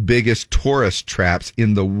 5 biggest tourist traps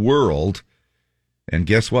in the world. And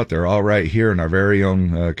guess what? They're all right here in our very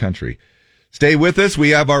own country. Stay with us. We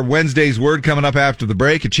have our Wednesday's word coming up after the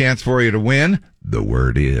break. A chance for you to win. The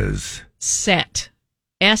word is... set.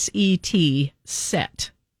 S-E-T.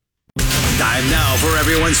 Set. Time now for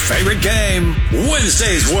everyone's favorite game,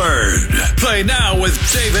 Wednesday's Word. Play now with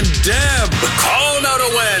Dave and Deb. Call now to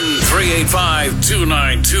win.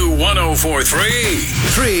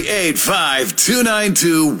 385-292-1043.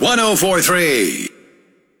 385-292-1043.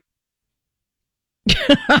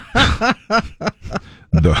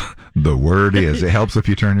 The word is, it helps if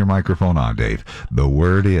you turn your microphone on, Dave. The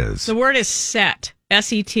word is set.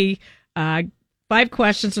 S-E-T. 5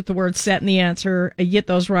 questions with the word set in the answer. You get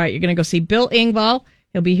those right, you're going to go see Bill Engvall.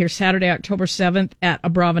 He'll be here Saturday, October 7th at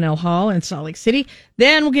Abravanel Hall in Salt Lake City.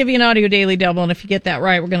 Then we'll give you an audio daily double, and if you get that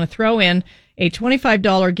right, we're going to throw in a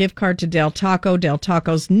 $25 gift card to Del Taco. Del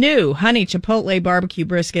Taco's new honey chipotle barbecue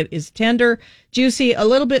brisket is tender, juicy, a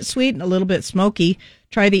little bit sweet, and a little bit smoky.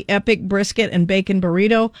 Try the epic brisket and bacon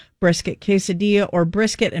burrito, brisket quesadilla, or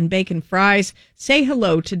brisket and bacon fries. Say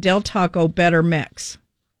hello to Del Taco Better Mex.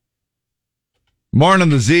 Morning,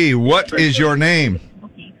 the Z. What is your name?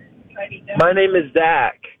 My name is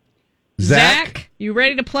Zach. Zach, you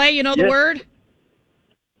ready to play? You know the word?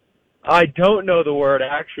 I don't know the word,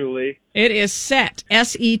 actually. It is set.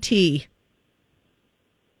 S-E-T.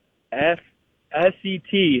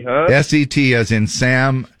 S-E-T, huh? S-E-T as in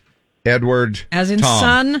Sam, Edward, as in Tom.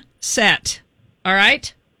 sunset. All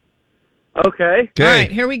right? Okay. All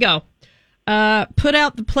right, here we go. Put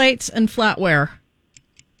out the plates and flatware.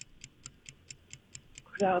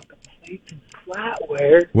 Put out the plates and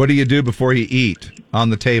flatware. What do you do before you eat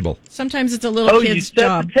on the table? Sometimes it's a little kid's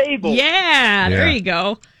job. You set the table. Yeah, there you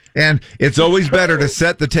go. And it's always better to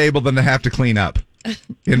set the table than to have to clean up,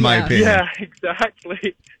 in my opinion. Yeah,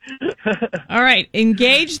 exactly. All right,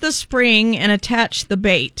 engage the spring and attach the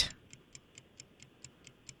bait.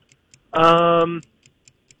 Let's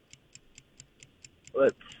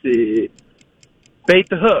see. Bait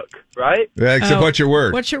the hook, right? Yeah, except what's your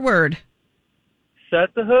word? What's your word?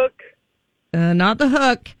 Set the hook? Not the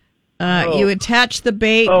hook. You attach the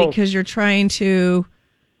bait because you're trying to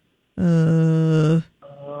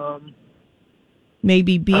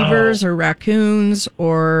maybe beavers or raccoons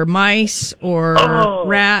or mice or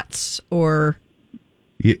rats or...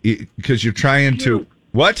 Because you're trying to...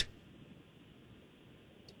 What?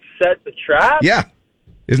 Set the trap? Yeah.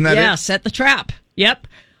 Isn't that it? Yeah, set the trap. Yep.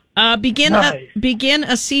 Begin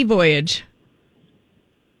a sea voyage.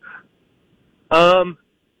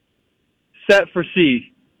 Set for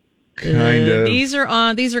sea. Kind of. These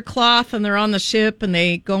are cloth and they're on the ship and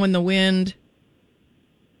they go in the wind.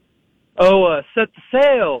 Set the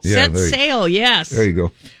sail. Yeah, set sail, yes. There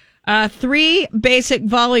you go. 3 basic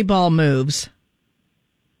volleyball moves.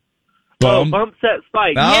 Bump, set,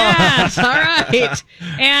 spike. Yes, all right.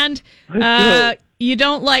 And you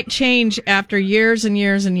don't like change after years and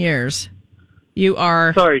years and years. You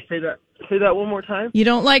are... Sorry, say that one more time. You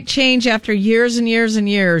don't like change after years and years and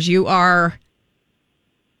years. You are...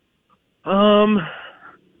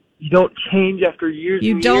 you don't change after years.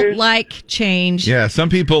 You and don't years. like change. Yeah, some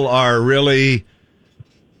people are really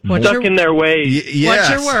Stuck in their ways. What's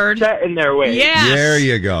your word? Set in their ways. Yes. There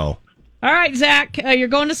you go. All right, Zach, you're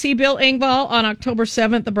going to see Bill Engvall on October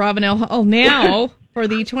 7th, the Bravenel Hall. Now, for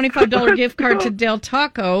the $25 gift card to Del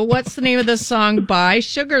Taco, what's the name of the song by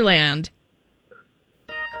Sugarland?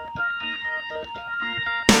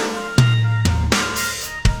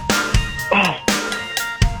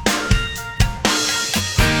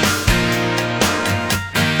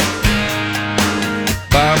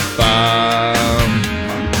 Bum, bum.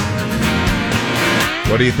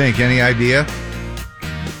 What do you think? Any idea?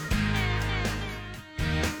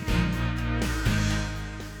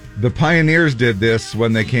 The Pioneers did this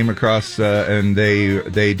when they came across, and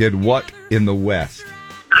they did What in the West.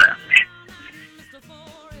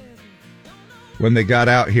 When they got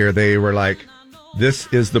out here, they were like,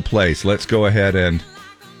 this is the place. Let's go ahead and...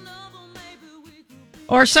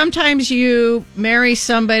 Or sometimes you marry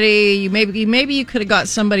somebody, you maybe you could have got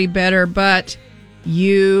somebody better, but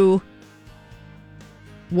you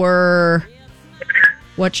were...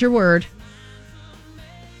 What's your word?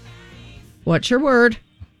 What's your word?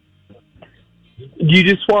 Do you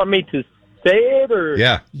just want me to say it, or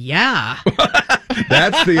Yeah. Yeah.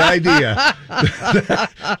 That's the idea.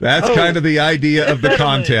 That's kind of the idea of the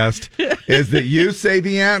contest, is that you say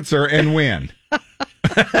the answer and win.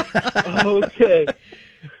 Okay.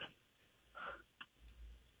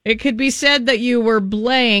 It could be said that you were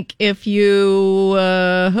blank if you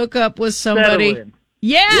hook up with somebody. Settling.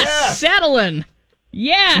 Yes, settling.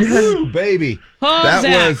 Yes. Woo, baby. Oh, that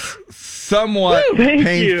Zach. was somewhat Thank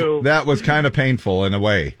painful. you. That was kind of painful in a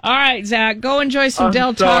way. All right, Zach, go enjoy some I'm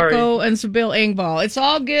Del sorry. Taco and some Bill Engvall. It's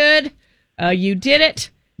all good. You did it.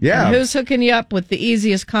 Yeah. And who's hooking you up with the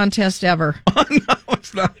easiest contest ever? No,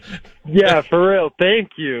 it's not. Yeah, for real.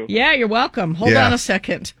 Thank you. Yeah, you're welcome. Hold Yeah. on a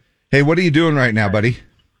second. Hey, what are you doing right now, buddy?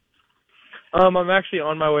 I'm actually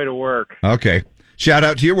on my way to work. Okay. Shout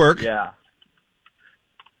out to your work. Yeah.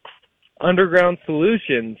 Underground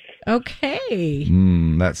Solutions. Okay.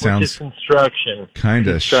 That Which is sounds construction. kind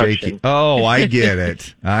of shaky. Oh, I get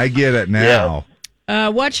it. I get it now.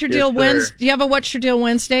 What's your Yes, deal sir. Wednesday? Do you have a What's Your Deal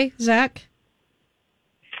Wednesday, Zach?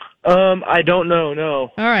 I don't know.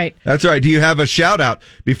 No. All right. That's all right. Do you have a shout out?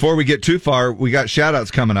 Before we get too far, we got shout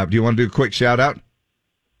outs coming up. Do you want to do a quick shout out?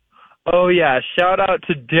 Oh yeah! Shout out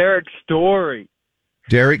to Derek Story.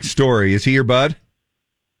 Derek Story. Is he your bud?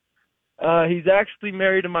 He's actually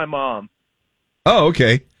married to my mom. Oh,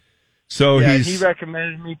 okay. So yeah, he's... he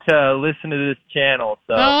recommended me to listen to this channel.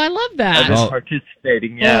 So Oh, I love that. I've been Oh.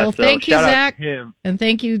 participating. Yeah. Well, so thank you, shout out Zach. to him. And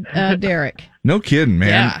thank you, Derek. No kidding, man.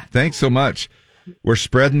 Yeah. Thanks so much. We're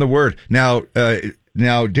spreading the word. Now,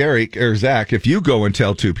 Derek or Zach, if you go and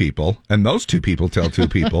tell two people, and those two people tell two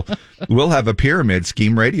people, we'll have a pyramid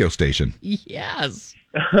scheme radio station. Yes.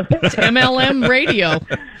 It's MLM radio.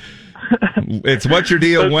 It's What's Your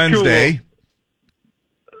Deal That's Wednesday. cool.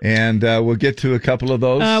 And we'll get to a couple of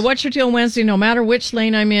those. What's your deal Wednesday? No matter which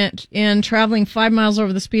lane I'm in, traveling 5 miles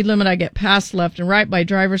over the speed limit, I get passed left and right by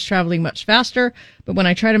drivers traveling much faster. But when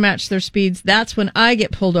I try to match their speeds, that's when I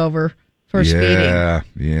get pulled over for speeding.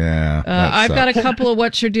 Yeah. I've got a couple of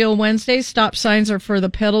What's Your Deal Wednesdays. Stop signs are for the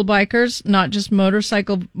pedal bikers, not just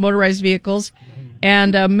motorized vehicles.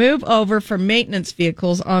 And move over for maintenance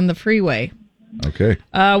vehicles on the freeway. Okay.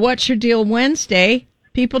 What's Your Deal Wednesday?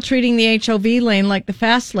 People treating the HOV lane like the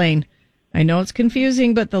fast lane. I know it's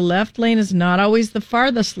confusing, but the left lane is not always the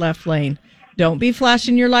farthest left lane. Don't be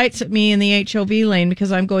flashing your lights at me in the HOV lane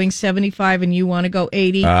because I'm going 75 and you want to go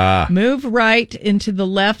 80. Move right into the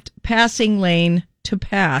left passing lane to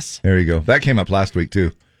pass. There you go. That came up last week,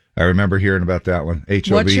 too. I remember hearing about that one.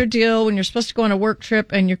 HOV. What's your deal when you're supposed to go on a work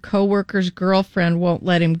trip and your coworker's girlfriend won't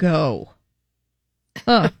let him go?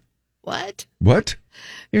 Huh. What? What?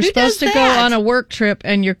 You're Who supposed to does go that? on a work trip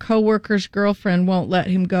and your coworker's girlfriend won't let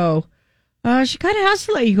him go. She kind of has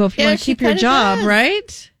to let you go if you Yeah, want to she keep your kinda job, does.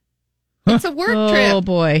 right? It's a work Oh, trip.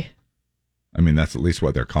 boy. I mean, that's at least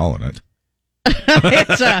what they're calling it.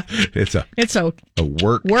 It's a a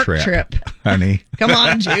work trip. Honey. Come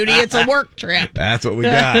on, Judy. It's a work trip. That's what we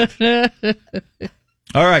got.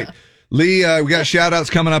 All right. Lee, we got shout outs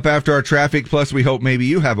coming up after our traffic. Plus, we hope maybe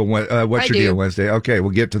you have a What's I Your do. Deal Wednesday. Okay,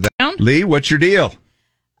 we'll get to that. Lee, what's your deal?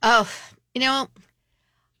 Oh,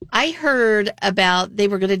 I heard about they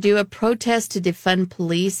were going to do a protest to defund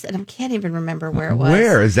police, and I can't even remember where it was.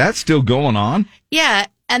 Where? Is that still going on? Yeah,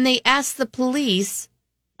 and they asked the police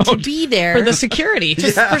to be there For the security.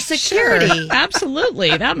 for security. Sure.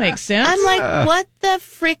 Absolutely. That makes sense. I'm like, what the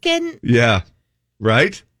frickin'? Yeah.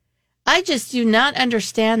 Right? I just do not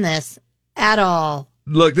understand this at all.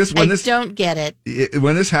 look, I don't get it.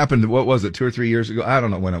 When this happened, what was it, 2 or 3 years ago? I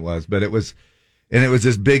don't know when it was, but it was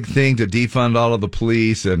this big thing to defund all of the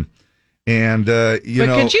police and But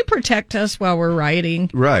could you protect us while we're rioting?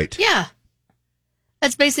 Right. Yeah.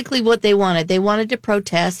 That's basically what they wanted. They wanted to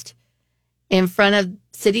protest in front of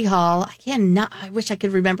City Hall. I wish I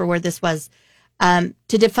could remember where this was, to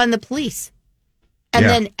defund the police. And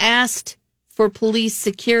then asked for police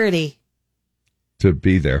security. To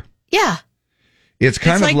be there. Yeah. It's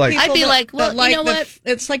kind of like... I'd be like, well, you know what?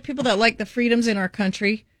 It's like people that like the freedoms in our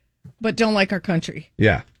country, but don't like our country.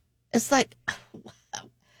 Yeah. It's like,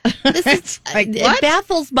 this is, it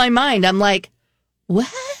baffles my mind. I'm like, what?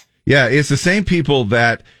 Yeah, it's the same people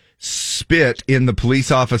that spit in the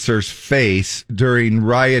police officer's face during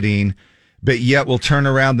rioting, but yet will turn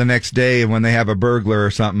around the next day and when they have a burglar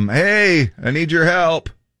or something, hey, I need your help.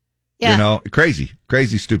 Yeah. You know, crazy,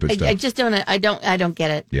 stupid stuff. I just don't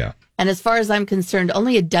get it. Yeah. And as far as I'm concerned,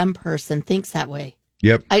 only a dumb person thinks that way.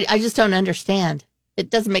 Yep. I just don't understand. It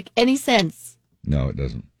doesn't make any sense. No, it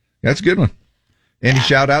doesn't. That's a good one. Any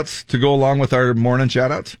shout outs to go along with our morning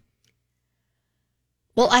shout outs?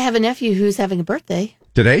 Well, I have a nephew who's having a birthday.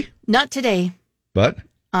 Today? Not today. But?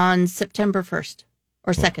 On September 1st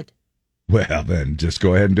or 2nd. Well, then just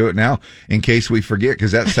go ahead and do it now in case we forget,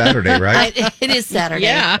 because that's Saturday, right? It is Saturday.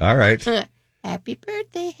 Yeah. All right. Happy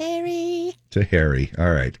birthday, Harry. To Harry.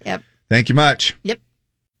 All right. Yep. Thank you much. Yep.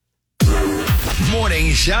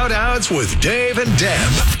 Morning shout-outs with Dave and Deb.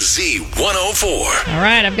 Z104. All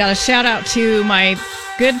right, I've got a shout out to my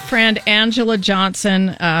good friend Angela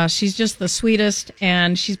Johnson. She's just the sweetest,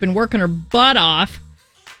 and she's been working her butt off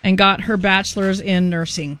and got her bachelor's in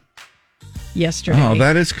nursing yesterday. Oh,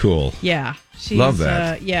 that is cool. Yeah. Love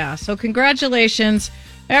that. Yeah, so congratulations.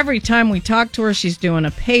 Every time we talk to her, she's doing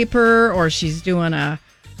a paper or she's doing a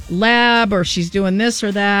lab or she's doing this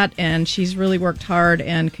or that, and she's really worked hard,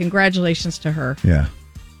 and congratulations to her. Yeah.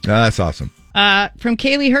 That's awesome. From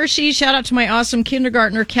Kaylee Hershey, shout out to my awesome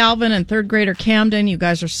kindergartner Calvin and third grader Camden. You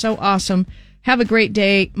guys are so awesome. Have a great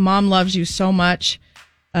day. Mom loves you so much.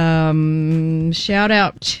 Shout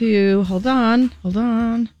out to hold on.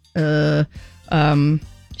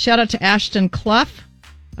 Shout out to Ashton Clough.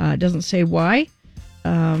 Doesn't say why.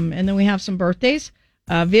 And then we have some birthdays.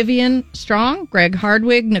 Vivian Strong, Greg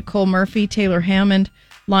Hardwig, Nicole Murphy, Taylor Hammond,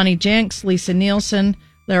 Lonnie Jenks, Lisa Nielsen,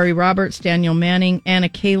 Larry Roberts, Daniel Manning, Anna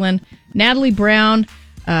Kalin, Natalie Brown.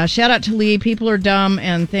 Shout out to Lee. People are dumb,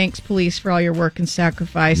 and thanks, police, for all your work and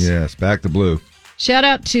sacrifice. Yes, back to blue. Shout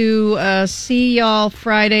out to See Y'all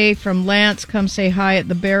Friday from Lance. Come say hi at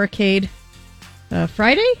the Barricade.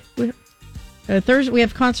 Friday? Thursday. We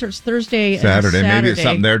have concerts Thursday and Saturday. Maybe it's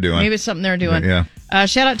something they're doing. Yeah.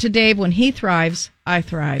 Shout out to Dave. When he thrives, I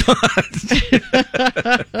thrive.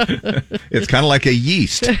 It's kind of like a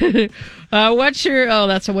yeast. What's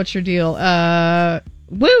your deal?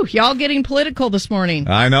 Woo! Y'all getting political this morning.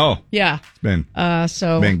 I know. Yeah. It's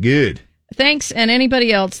been good. Thanks, and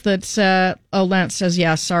anybody else that's Lance says,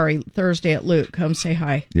 yeah, sorry, Thursday at Luke, come say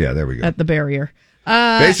hi. Yeah, there we go. At the barrier.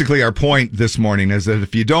 Basically, our point this morning is that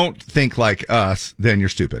if you don't think like us, then you're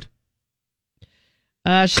stupid.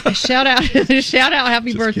 Shout out,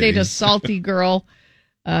 happy birthday to Salty Girl.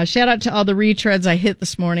 Shout out to all the retreads I hit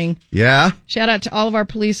this morning. Yeah. Shout out to all of our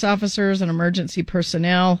police officers and emergency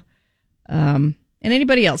personnel. And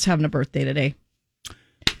anybody else having a birthday today.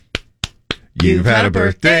 You've had a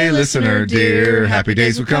birthday, listener dear. Happy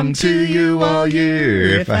days will come to you all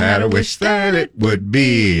year. If I had a wish that it would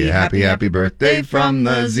be happy birthday from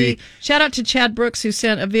the Z. Shout out to Chad Brooks, who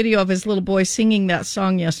sent a video of his little boy singing that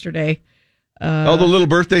song yesterday. The little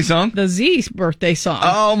birthday song? The Z birthday song.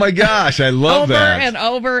 Oh my gosh, I love that. Over and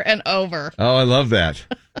over and over. Oh, I love that.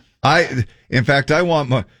 In fact, I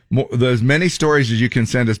want as many stories as you can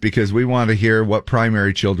send us, because we want to hear what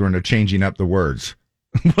primary children are changing up the words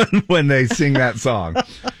when they sing that song.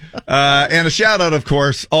 And a shout out, of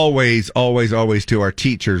course, always to our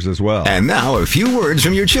teachers as well. And now a few words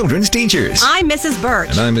from your children's teachers. I'm Mrs. Birch.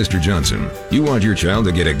 And I'm Mr. Johnson. You want your child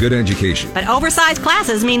to get a good education. But oversized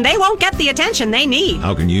classes mean they won't get the attention they need.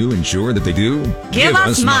 How can you ensure that they do? Give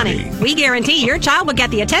us money. We guarantee your child will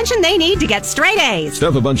get the attention they need to get straight A's.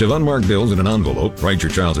 Stuff a bunch of unmarked bills in an envelope, write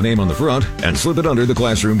your child's name on the front, and slip it under the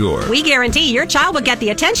classroom door. We guarantee your child will get the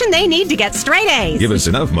attention they need to get straight A's. Give us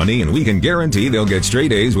enough money and we can guarantee they'll get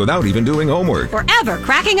straight A's without even doing homework. Forever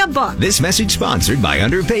cracking a book. This message sponsored by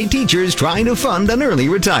underpaid teachers trying to fund an early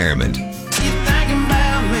retirement.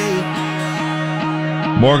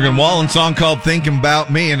 Morgan Wallen song called Thinking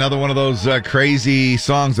About Me, another one of those crazy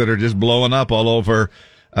songs that are just blowing up all over.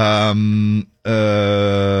 What's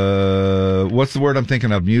the word I'm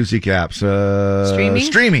thinking of? Music apps. Streaming?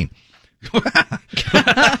 Streaming.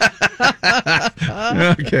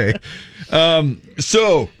 Okay.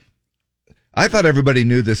 So I thought everybody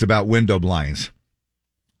knew this about window blinds.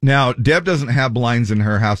 Now, Deb doesn't have blinds in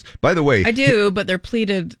her house. By the way, I do, but they're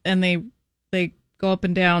pleated and they go up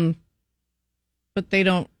and down. But they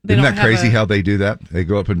don't. Isn't that crazy how they do that? They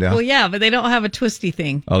go up and down. Well, yeah, but they don't have a twisty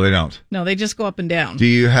thing. Oh, they don't. No, they just go up and down. Do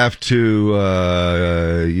you have to?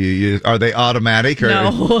 Are they automatic? Or?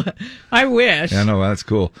 No, I wish. Yeah, no, that's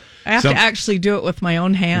cool. I have to actually do it with my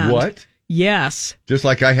own hand. What? Yes. Just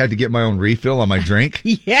like I had to get my own refill on my drink.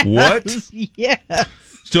 Yes. What? Yes.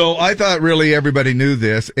 So I thought really everybody knew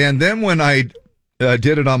this, and then when I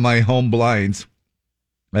did it on my home blinds,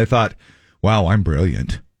 I thought, "Wow, I'm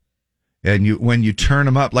brilliant." And when you turn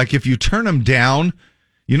them up, like if you turn them down,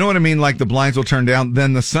 you know what I mean? Like the blinds will turn down,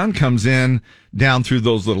 then the sun comes in down through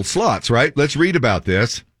those little slots, right? Let's read about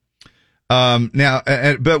this. Now,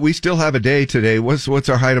 but we still have a day today. What's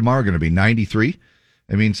our high tomorrow going to be? 93?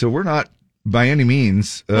 I mean, so we're not by any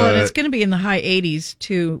means. Well, it's going to be in the high 80s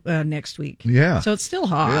too next week. Yeah. So it's still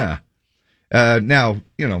hot. Yeah. Now,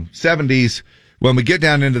 70s. When we get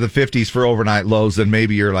down into the 50s for overnight lows, then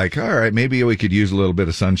maybe you're like, all right, maybe we could use a little bit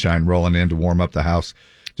of sunshine rolling in to warm up the house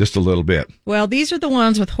just a little bit. Well, these are the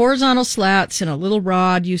ones with horizontal slats and a little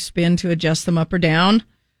rod you spin to adjust them up or down.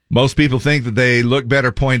 Most people think that they look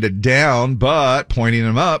better pointed down, but pointing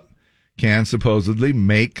them up can supposedly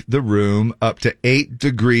make the room up to 8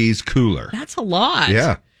 degrees cooler. That's a lot.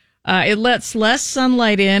 Yeah. It lets less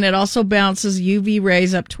sunlight in. It also bounces UV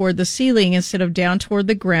rays up toward the ceiling instead of down toward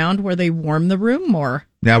the ground where they warm the room more.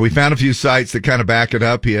 Now, we found a few sites that kind of back it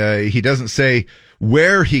up. He doesn't say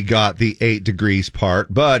where he got the 8 degrees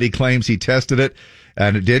part, but he claims he tested it,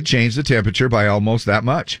 and it did change the temperature by almost that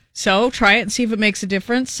much. So try it and see if it makes a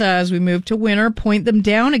difference. As we move to winter, point them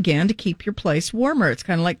down again to keep your place warmer. It's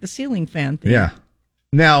kind of like the ceiling fan thing. Yeah.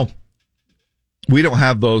 Now, we don't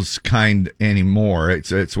have those kind anymore.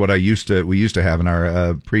 It's what we used to have in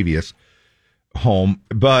our previous home,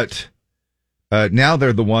 but now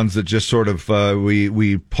they're the ones that just sort of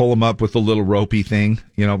we pull them up with a little ropey thing,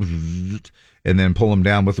 and then pull them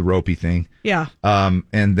down with the ropey thing. Yeah. And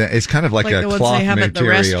it's kind of like a the cloth ones they have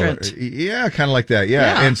material. At the restaurant. Yeah, kind of like that.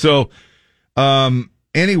 Yeah. Yeah. And so,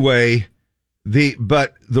 anyway.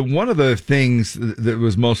 But one of the things that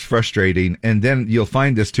was most frustrating, and then you'll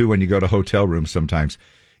find this too when you go to hotel rooms sometimes,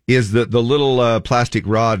 is that the little plastic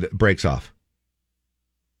rod breaks off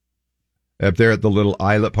up there at the little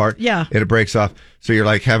eyelet part. Yeah, and it breaks off, so you're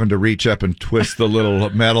like having to reach up and twist the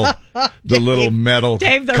little metal,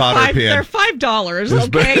 Dave, cotter pin. They're $5.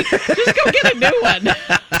 Okay, just go get a new one.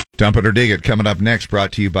 Dump It or Dig It coming up next,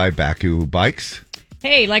 brought to you by Baku Bikes.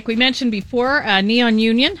 Hey, like we mentioned before, Neon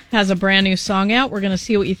Union has a brand new song out. We're going to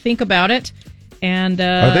see what you think about it. And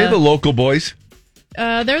are they the local boys?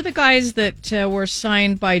 They're the guys that were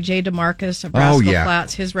signed by Jay DeMarcus of Rascal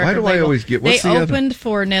Flatts, his record label. Why do I always get? What's they opened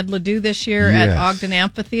for Ned Ledoux this year at Ogden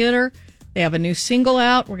Amphitheater. They have a new single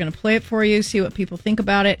out. We're going to play it for you, see what people think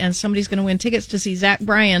about it, and somebody's going to win tickets to see Zach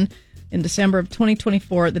Bryan in December of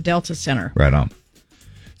 2024 at the Delta Center. Right on.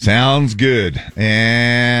 Sounds good.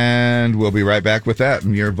 And we'll be right back with that.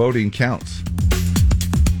 And your voting counts.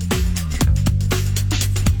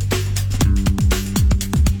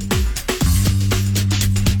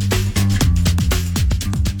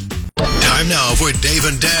 Time now for Dave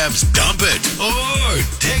and Dab's Dump It or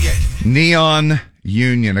Dig It. Neon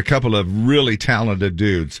Union, a couple of really talented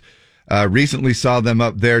dudes. Recently saw them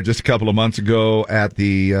up there just a couple of months ago at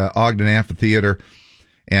the Ogden Amphitheater.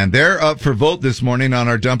 And they're up for vote this morning on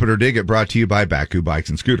our Dump It or Dig It, brought to you by Baku Bikes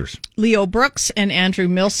and Scooters. Leo Brooks and Andrew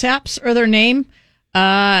Millsaps are their name.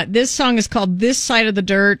 This song is called This Side of the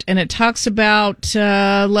Dirt, and it talks about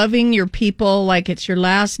loving your people like it's your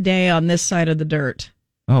last day on this side of the dirt.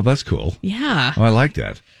 Oh, that's cool. Yeah. Oh, I like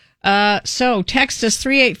that. So text us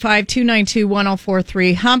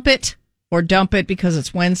 385-292-1043. Hump it or dump it because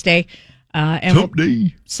it's Wednesday.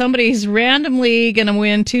 And somebody's randomly going to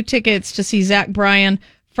win 2 tickets to see Zach Bryan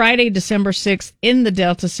Friday, December 6th in the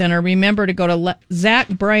Delta Center. Remember to go to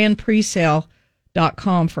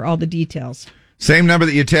ZachBryanPresale.com for all the details. Same number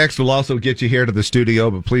that you text will also get you here to the studio,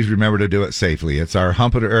 but please remember to do it safely. It's our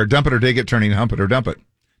Dump It or Dig It, turning Hump It or Dump It.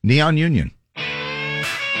 Neon Union.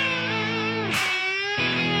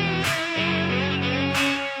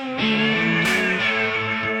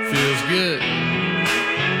 Feels good.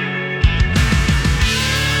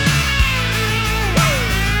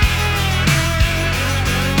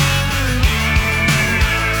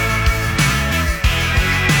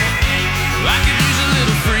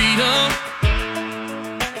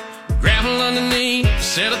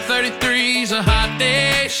 Set of 33's a hot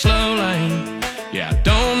day, slow lane. Yeah, I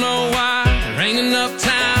don't know why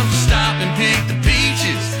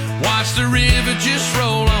watch the river just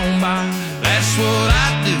roll on by. That's what I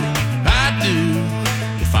do,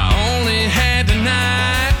 if I only had the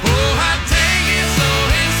night. Oh, I take it slow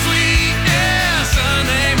and sweet, yeah,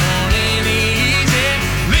 Sunday morning easy.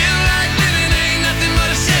 Live like living ain't nothing but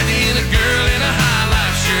a Chevy and a girl in a high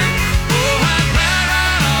life shirt. Oh, I'd ride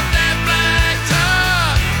right off that black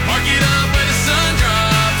top, park it up where the sun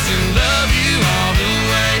drops, and love you all the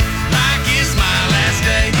way, like it's my last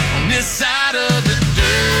day on this side of the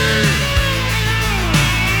dirt.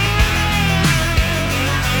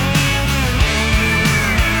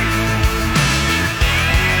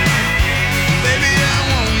 Baby, I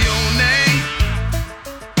want your name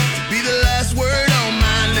to be the last word on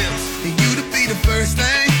my lips, and you to be the first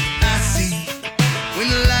thing I see when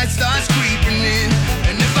the light starts creeping in.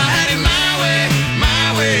 And if I had it my way,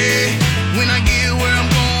 when I get where I'm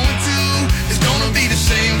going to, it's gonna be the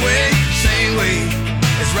same way.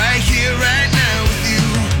 It's right here, right now with you.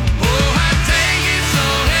 Oh, I take it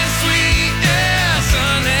slow and sweet, yeah,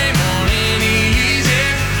 Sunday morning easy.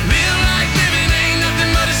 Live like living ain't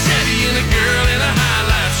nothing but a Chevy and a girl in a high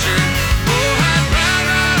life shirt. Oh, I'd ride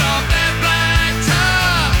right off that black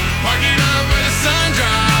top, park it up where the sun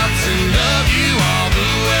drops, and love you all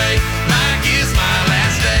the way, like it's my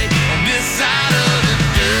last day on this side of the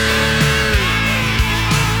dirt.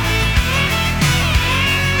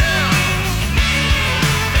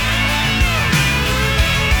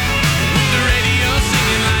 With the radio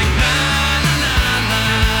singing like na na na na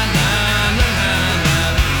na na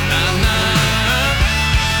na na.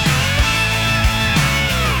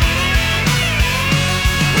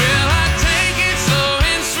 Well, I take it slow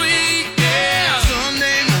and sweet, yeah,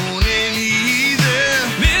 Sunday morning easy.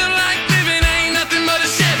 Live like living ain't nothing but a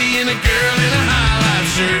Chevy and a girl in a high life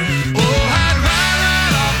shirt. Oh, I'd ride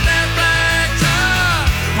right off that black top,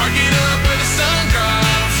 park it up where the sun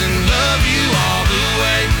drops, and love you all the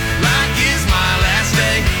way, like it's my last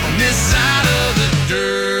day on this side of the dirt.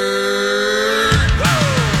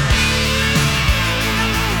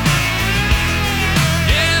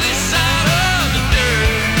 Yeah, this side of the dirt.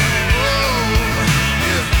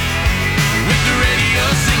 Yeah. With the radio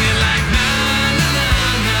singing like na na na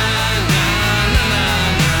na na na na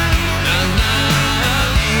na na.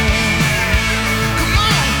 Come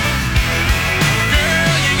on,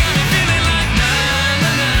 girl, you got me feeling like na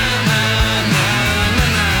na na na na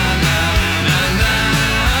na na na na.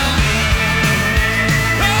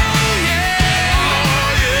 Oh yeah.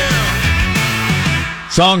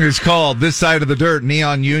 Song is called This Side of the Dirt,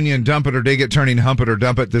 Neon Union, Dump It or Dig It, turning Hump It or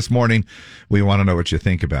Dump It this morning. We want to know what you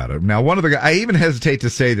think about it. Now, one of the guys, I even hesitate to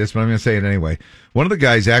say this, but I'm going to say it anyway. One of the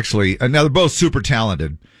guys actually, now they're both super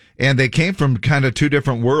talented, and they came from kind of two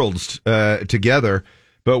different worlds together.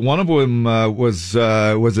 But one of them was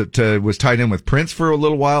tied in with Prince for a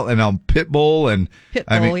little while, and on Pitbull, and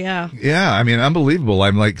Pitbull, I mean, unbelievable.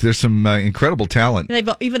 I'm like, there's some incredible talent. They've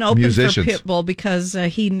even opened musicians for Pitbull because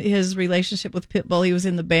his relationship with Pitbull, he was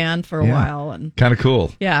in the band for a while, and kind of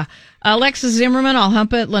cool. Yeah, Alexis Zimmerman, I'll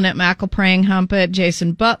hump it. Lynette McElprang, hump it.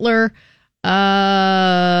 Jason Butler.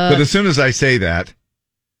 But as soon as I say that,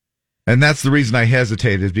 and that's the reason I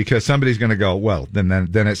hesitate, is because somebody's going to go, well, then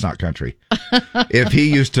it's not country. If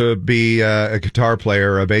he used to be a guitar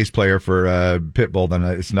player, a bass player for Pitbull, then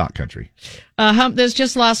it's not country. Hump this.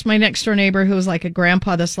 Just lost my next door neighbor who was like a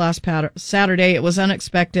grandpa this last Saturday. It was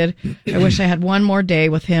unexpected. I wish I had one more day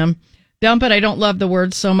with him. Dump it. I don't love the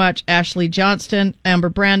words so much. Ashley Johnston, Amber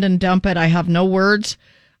Brandon, dump it. I have no words.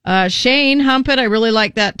 Shane, hump it. I really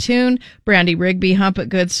like that tune. Brandy Rigby, hump it.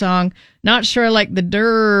 Good song. Not sure I like the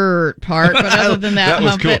dirt part, but other than that,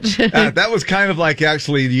 was hump cool. it. That was kind of like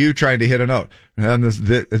actually you trying to hit a note. On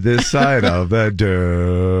this side of the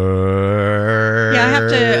dirt.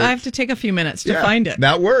 Yeah, I have to take a few minutes to find it.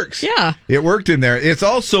 That works. Yeah. It worked in there. It's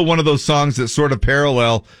also one of those songs that sort of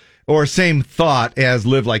parallel or same thought as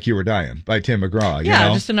Live Like You Were Dying by Tim McGraw. Yeah, you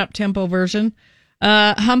know? just an up-tempo version.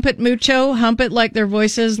 Hump it mucho, hump it like their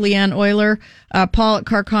voices. Leanne Euler, Paul at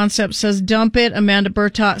Car Concept says dump it. Amanda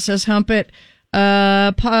Bertot says hump it.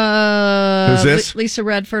 Who's this? Lisa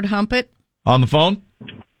Redford, hump it. On the phone?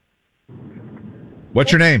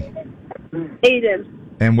 What's your name? Aiden.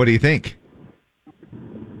 And what do you think?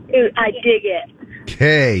 I dig it.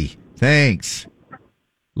 Okay, thanks.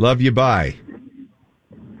 Love you, bye.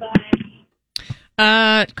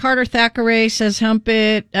 Carter Thackeray says hump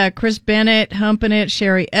it. Chris Bennett, humping it.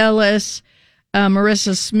 Sherry Ellis.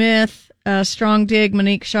 Marissa Smith, Strong Dig.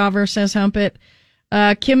 Monique Shaver says hump it.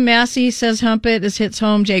 Kim Massey says hump it. This hits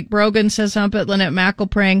home. Jake Brogan says hump it. Lynette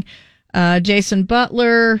McElprang. Jason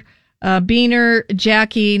Butler. Beener.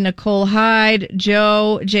 Jackie. Nicole Hyde.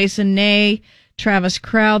 Joe. Jason Ney. Travis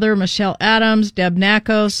Crowther. Michelle Adams. Deb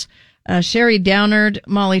Nakos. Sherry Downard,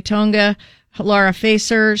 Molly Tonga, Laura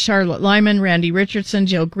Facer, Charlotte Lyman, Randy Richardson,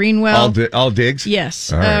 Jill Greenwell. All digs?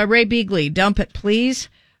 Yes. All right. Ray Beagley, Dump It, Please.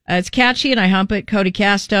 It's catchy and I hump it. Cody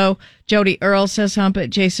Casto, Jody Earl says hump it.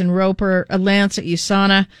 Jason Roper, Lance at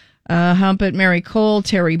USANA, hump it. Mary Cole,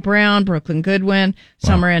 Terry Brown, Brooklyn Goodwin,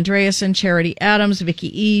 Summer Andreasen, Charity Adams, Vicky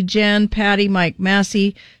E, Jen, Patty, Mike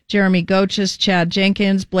Massey, Jeremy Goches, Chad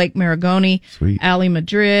Jenkins, Blake Maragoni, Allie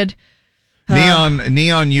Madrid.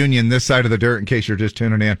 Neon Union, this side of the dirt, in case you're just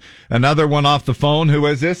tuning in. Another one off the phone. Who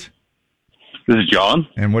is this? This is John.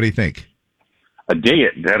 And what do you think? I dig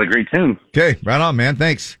it. They had a great tune. Okay, right on, man.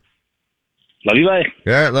 Thanks. Love you, bye.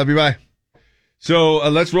 Yeah, love you, bye. So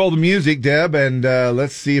let's roll the music, Deb, and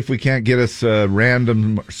let's see if we can't get us a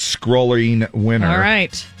random scrolling winner. All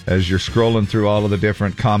right. As you're scrolling through all of the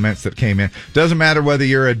different comments that came in. Doesn't matter whether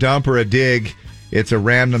you're a dump or a dig, it's a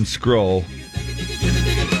random scroll.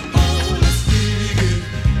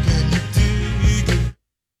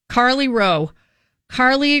 Carly Rowe.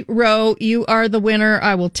 Carly Rowe, you are the winner.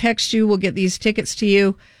 I will text you. We'll get these tickets to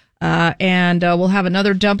you. And we'll have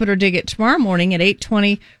another Dump It or Dig It tomorrow morning at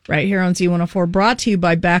 8:20 right here on Z104, brought to you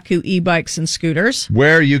by Baku e-bikes and scooters.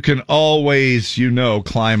 Where you can always,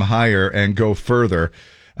 climb higher and go further,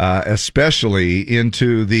 especially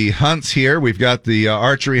into the hunts here. We've got the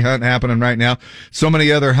archery hunt happening right now. So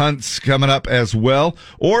many other hunts coming up as well.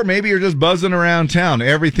 Or maybe you're just buzzing around town.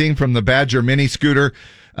 Everything from the Badger mini scooter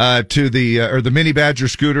to the Mini Badger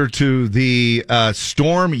scooter to the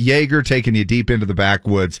Storm Jaeger, taking you deep into the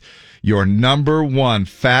backwoods. Your number one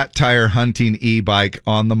fat tire hunting e-bike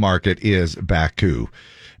on the market is Baku.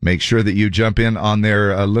 Make sure that you jump in on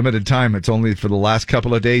their limited time. It's only for the last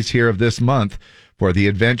couple of days here of this month for the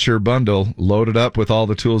Adventure Bundle, loaded up with all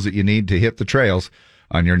the tools that you need to hit the trails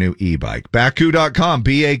on your new e-bike. Baku.com,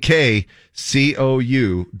 BAKCOU.com.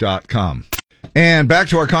 And back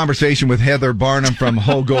to our conversation with Heather Barnum from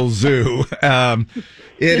Hogle Zoo.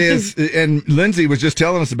 It is, and Lindsay was just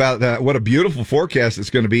telling us about that, what a beautiful forecast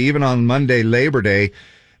it's going to be, even on Monday, Labor Day.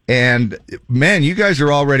 And man, you guys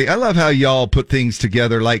are already, I love how y'all put things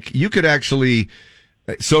together. Like you could actually,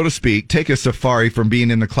 so to speak, take a safari from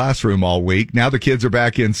being in the classroom all week. Now the kids are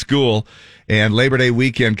back in school and Labor Day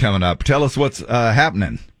weekend coming up. Tell us what's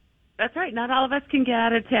happening. That's right. Not all of us can get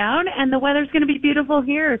out of town, and the weather's going to be beautiful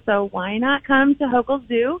here, so why not come to Hogle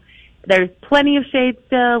Zoo? There's plenty of shade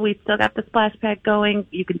still. We've still got the splash pad going.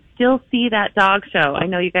 You can still see that dog show. I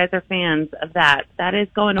know you guys are fans of that. That is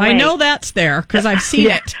going away. I know that's there because I've seen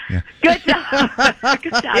it. Yeah. Good job.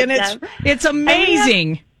 Good job, and it's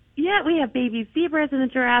amazing. We have baby zebras and a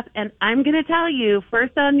giraffe, and I'm going to tell you,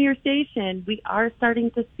 first on your station, we are starting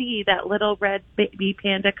to see that little red baby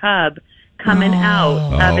panda cub coming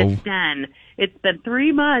out of its den. It's been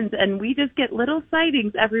 3 months, and we just get little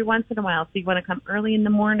sightings every once in a while. So you want to come early in the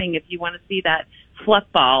morning if you want to see that fluff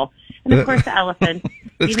ball. And, of course, the elephant.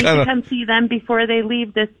 You need to come see them before they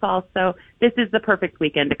leave this fall. So this is the perfect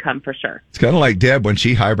weekend to come for sure. It's kind of like Deb when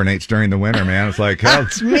she hibernates during the winter, man. It's like,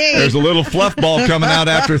 there's a little fluff ball coming out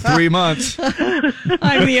after 3 months.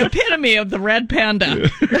 I'm the epitome of the red panda. In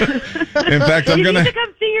fact, you need to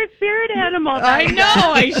come see your spirit animal. I know,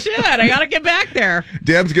 I should. I got to get back there.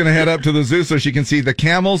 Deb's going to head up to the zoo so she can see the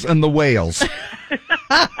camels and the whales.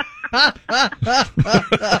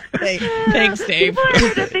 Thanks, Dave. People are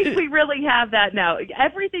going to think we really have that now.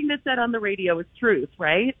 Everything that's said on the radio is truth,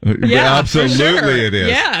 right? Yeah, absolutely sure. It is.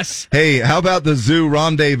 Yes. Hey, how about the zoo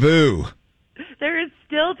rendezvous? There is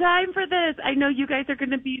still time for this. I know you guys are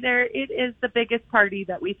going to be there. It is the biggest party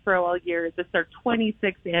that we throw all year. This is our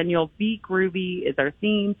 26th annual Be Groovy is our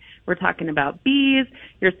theme. We're talking about bees.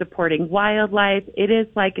 You're supporting wildlife. It is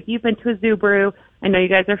like, if you've been to a zoo brew, I know you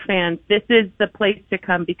guys are fans, this is the place to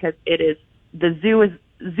come because it is, the zoo is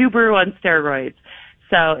zoo brew on steroids.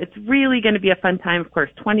 So it's really going to be a fun time. Of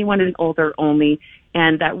course, 21 and older only,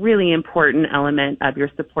 and that really important element of your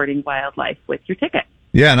supporting wildlife with your ticket.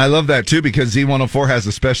 Yeah, and I love that, too, because Z104 has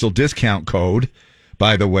a special discount code,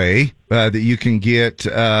 by the way, that you can get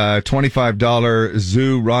 $25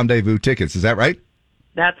 Zoo Rendezvous tickets. Is that right?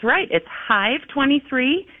 That's right. It's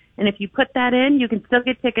Hive23, and if you put that in, you can still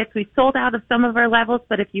get tickets. We sold out of some of our levels,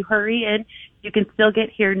 but if you hurry in, you can still get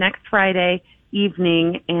here next Friday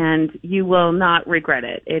evening, and you will not regret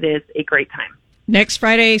it. It is a great time. Next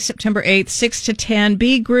Friday, September 8th, 6 to 10,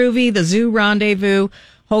 Be Groovy, the Zoo Rendezvous,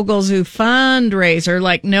 Hogle Zoo fundraiser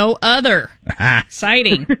like no other.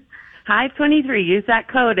 Exciting. Hive23. Use that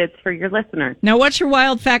code. It's for your listeners. Now, what's your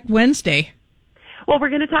Wild Fact Wednesday? Well, we're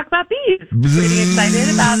going to talk about bees. Pretty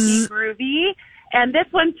excited about Be Groovy. And this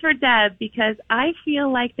one's for Deb because I feel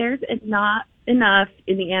like there's not enough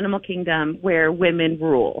in the animal kingdom where women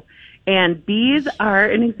rule. And bees are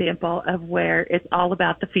an example of where it's all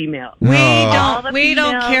about the female. We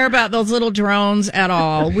don't care about those little drones at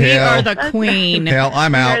all. We are the queen. Hell,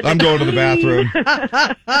 I'm out. I'm going to the bathroom.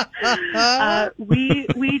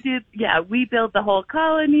 We build the whole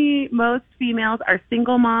colony. Most females are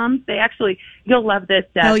single moms. They actually, you'll love this,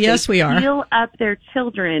 Deb. Oh, yes, we are. They seal up their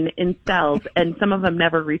children in cells, and some of them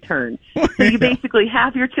never return. So you basically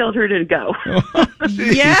have your children and go.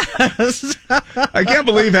 Yes. I can't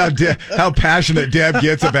believe how passionate Deb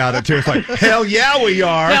gets about it, too. It's like, hell yeah, we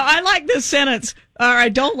are. Now, I like this sentence. All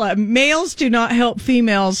right, males do not help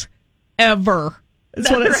females ever. That's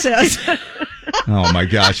what it says. Oh, my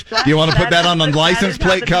gosh. Do you want to put that on the license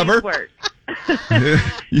plate cover?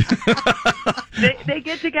 They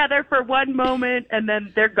get together for one moment and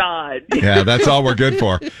then they're gone. Yeah, that's all we're good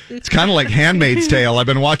for. It's kind of like Handmaid's Tale. I've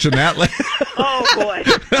been watching that lately. Oh, boy.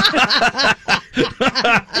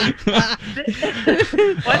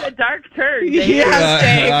 What a dark turn.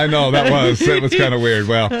 Yes, I know, it was kind of weird.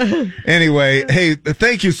 Well, anyway, hey,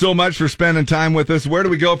 thank you so much for spending time with us. Where do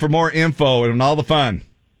we go for more info and all the fun?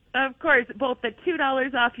 Of course, both the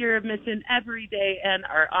 $2 off your admission every day and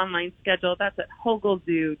our online schedule. That's at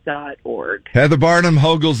hoglezoo.org. Heather Barnum,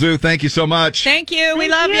 Hogle Zoo, thank you so much. Thank you. We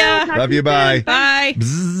love you. Love you. Bye. Bye.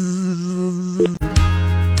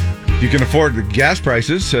 You can afford the gas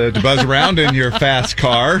prices to buzz around in your fast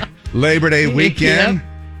car. Labor Day weekend. Yep.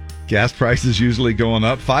 Gas prices usually going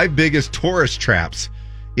up. 5 biggest tourist traps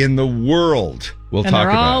in the world. We'll talk about.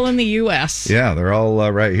 And they're all in the U.S. Yeah, they're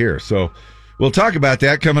all right here. So we'll talk about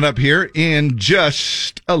that coming up here in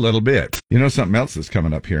just a little bit. You know, something else that's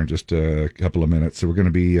coming up here in just a couple of minutes. So we're going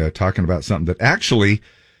to be talking about something that actually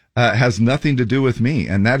has nothing to do with me,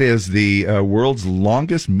 and that is the world's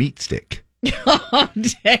longest meat stick. Oh,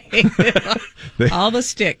 dang. All the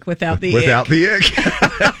stick without the without ick. the ick.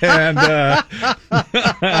 And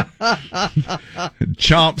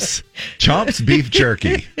Chomp's beef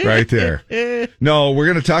jerky right there. No, we're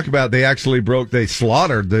going to talk about they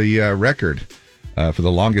slaughtered the record for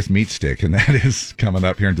the longest meat stick, and that is coming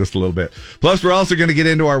up here in just a little bit. Plus, we're also going to get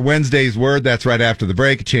into our Wednesday's Word. That's right after the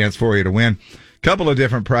break. A chance for you to win a couple of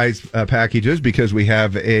different prize packages because we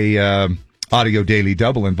have a audio daily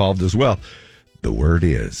double involved as well. The word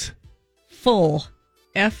is full.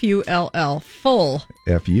 F-U-L-L. Full.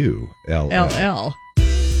 F-U-L-L. L-L.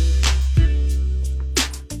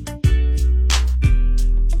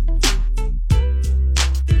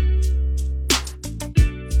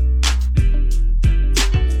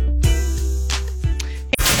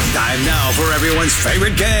 Time now for everyone's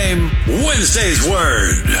favorite game, Wednesday's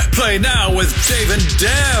Word. Play now with Dave and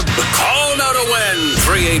Deb. Call now to win.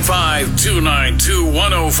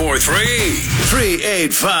 385-292-1043.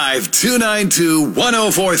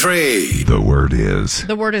 385-292-1043. The word is.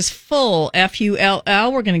 The word is full.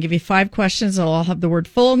 F-U-L-L. We're going to give you 5 questions. They'll all have the word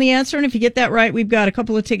full in the answer. And if you get that right, we've got a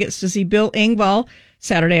couple of tickets to see Bill Engvall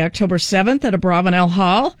Saturday, October 7th at Abravanel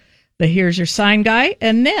Hall. The Here's Your Sign guy.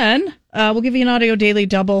 And then we'll give you an audio daily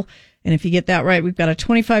double. And if you get that right, we've got a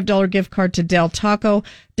 $25 gift card to Del Taco.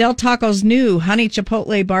 Del Taco's new honey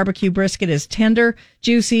chipotle barbecue brisket is tender,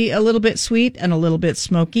 juicy, a little bit sweet, and a little bit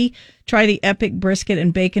smoky. Try the epic brisket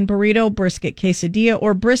and bacon burrito, brisket quesadilla,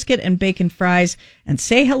 or brisket and bacon fries. And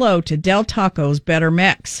say hello to Del Taco's Better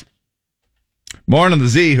Mex. Morning, the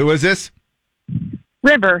Z. Who is this?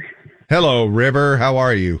 River. Hello, River. How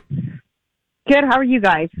are you? Good. How are you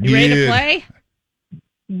guys? You ready to play?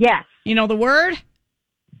 Yes. You know the word?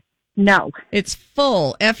 No. It's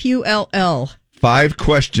full. F-U-L-L. 5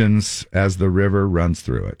 questions as the river runs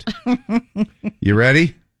through it. You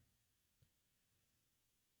ready?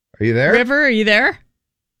 Are you there? River, are you there?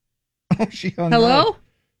 Oh, she hung Hello? up.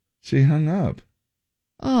 She hung up.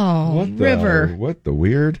 Oh, River. What the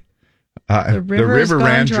weird? The river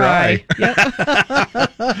ran dry. Yep.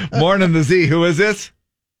 Morning, the Z. Who is this?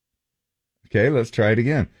 Okay, let's try it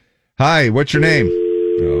again. Hi, what's your name?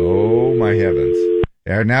 Oh, my heavens.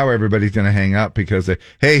 And now everybody's going to hang up because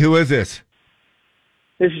hey, who is this?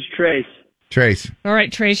 This is Trace. Trace. All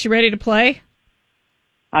right, Trace, you ready to play?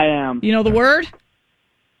 I am. You know the word?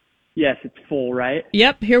 Yes, it's full, right?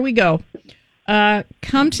 Yep, here we go.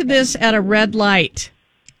 Come to this at a red light.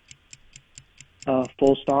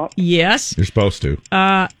 Full stop? Yes. You're supposed to.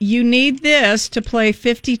 You need this to play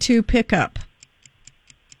 52 pickup.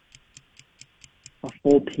 A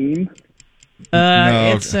full team?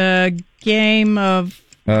 No. It's a game of...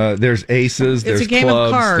 there's aces, there's a game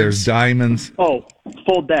clubs, of cards. there's diamonds. Oh,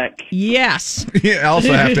 full deck. Yes. You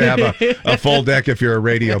also have to have a full deck if you're a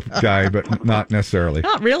radio guy, but not necessarily.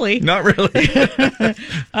 Not really. Not really.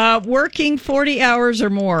 Working 40 hours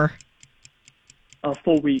or more. A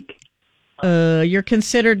full week. You're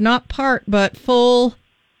considered not part, but full.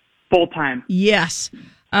 Full time. Yes.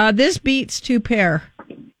 This beats two pair.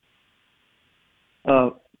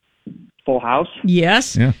 Full House.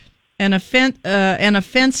 Yes. Yeah. An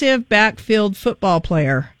offensive backfield football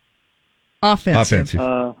player. Offensive.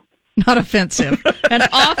 Not offensive. An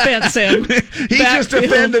offensive. He just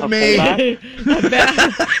offended me.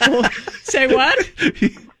 Say what?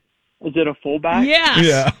 Is it a fullback?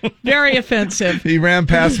 Yes. Yeah. Very offensive. He ran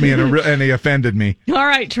past me and he offended me. All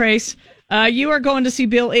right, Trace. You are going to see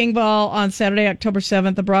Bill Engvall on Saturday, October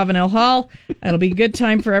 7th at Bravenel Hall. It'll be a good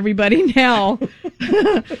time for everybody now.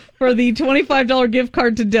 For the $25 gift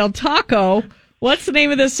card to Del Taco, what's the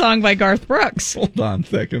name of this song by Garth Brooks? Hold on a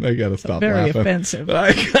second. I got to stop Very laughing. offensive.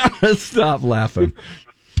 I got to stop laughing.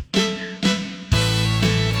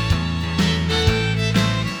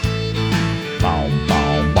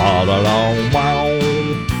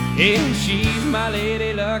 Yeah, she's my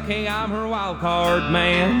lady luck. Hey, I'm her wild card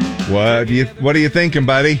man. What are you thinking,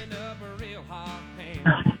 buddy?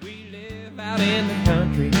 Out in the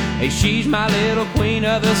country. Hey, she's my little queen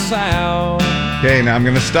of the South. Okay, now I'm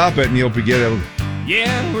going to stop it and you'll be getting.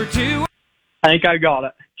 Yeah, we're two. I think I got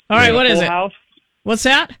it. All right, what is it? House? What's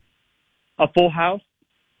that? A Full House?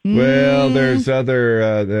 Well, there's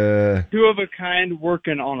other the Two of a kind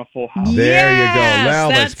working on a Full House. There you go. Now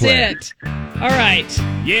let's That's play. it. All right.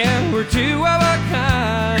 Yeah, we're two of a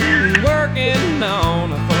kind working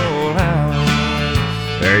on a full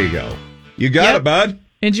house. There you go. You got it, bud.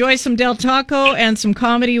 Enjoy some Del Taco and some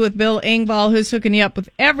comedy with Bill Engvall, who's hooking you up with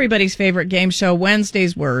everybody's favorite game show,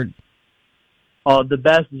 Wednesday's Word. Oh, the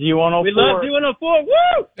best Z104. We love Z104.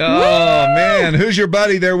 Woo! Oh, man. Who's your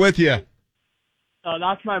buddy there with you?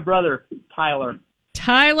 That's my brother, Tyler.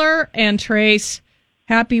 Tyler and Trace,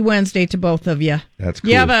 happy Wednesday to both of you. That's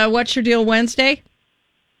cool. You have a What's Your Deal Wednesday?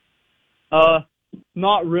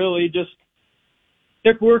 Not really. Just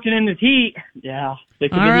stick working in the heat. Yeah.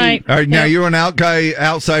 Stick in All the right. heat. All right, now you're an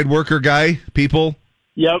outside worker guy, people?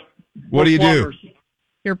 Yep. What do you do?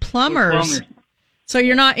 You're plumbers. So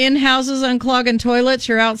you're not in houses unclogging toilets,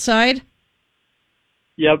 you're outside?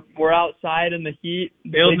 Yep. We're outside in the heat.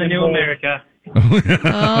 Building the new America.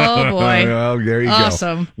 Oh, boy. Well, there you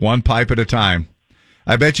Awesome. go. One pipe at a time.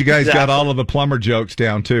 I bet you guys got Exactly. all of the plumber jokes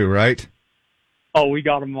down too, right? Oh, we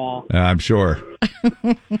got them all. I'm sure.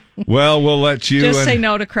 Well, we'll let you. Just say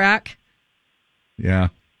no to crack. Yeah.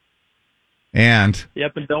 And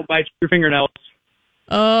Yep, and don't bite your fingernails.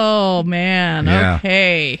 Oh, man. Yeah.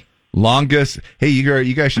 Okay. longest. Hey,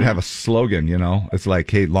 you guys should have a slogan. You know, it's like,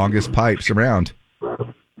 hey, longest pipes around,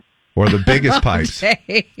 or the biggest pipes.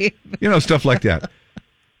 Dave. You know, stuff like that.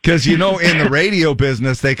 Because, you know, in the radio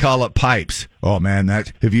business, they call it pipes. Oh, man,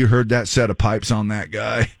 have you heard that set of pipes on that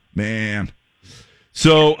guy? Man.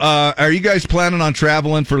 So, are you guys planning on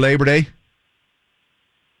traveling for Labor Day?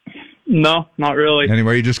 No, not really.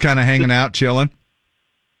 Anywhere? You just kind of hanging out, chilling?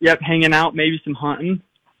 Yep, hanging out, maybe some hunting.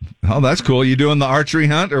 Oh, that's cool. You doing the archery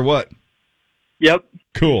hunt or what? Yep.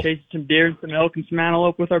 Cool. Chasing some deer and some elk and some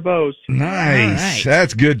antelope with our bows. Nice. Right.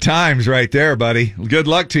 That's good times right there, buddy. Good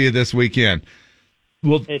luck to you this weekend.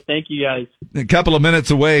 Well, hey, thank you guys. A couple of minutes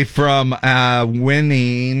away from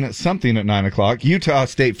winning something at 9:00, Utah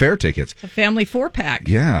State Fair tickets. A family 4-pack.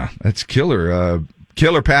 Yeah, that's killer.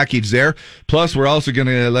 Killer package there. Plus, we're also going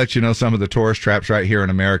to let you know some of the tourist traps right here in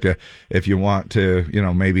America if you want to, you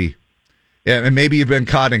know, maybe you've been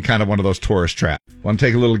caught in kind of one of those tourist traps. Want to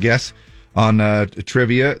take a little guess on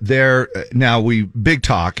trivia there? Now, big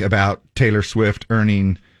talk about Taylor Swift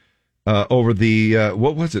earning over the,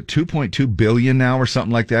 what was it, $2.2 billion now or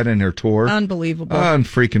something like that in her tour? Unbelievable.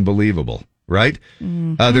 Unfreaking believable, right?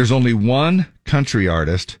 Mhm. There's only one country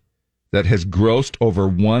artist that has grossed over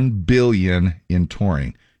 $1 billion in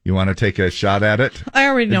touring. You want to take a shot at it? I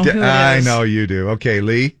already know who it is. I know you do. Okay,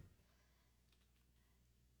 Lee?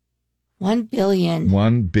 $1 billion.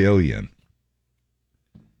 $1 billion.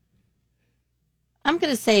 I'm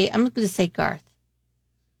gonna say Garth.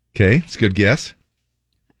 Okay, it's a good guess.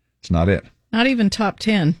 It's not it. Not even top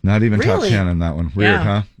 10. Not even top Really? 10 in that one. Weird, Yeah.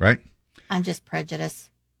 huh? Right? I'm just prejudiced.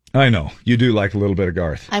 I know. You do like a little bit of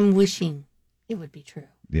Garth. I'm wishing it would be true.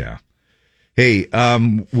 Yeah. Hey,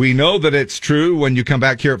 we know that it's true when you come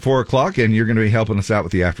back here at 4:00, and you're going to be helping us out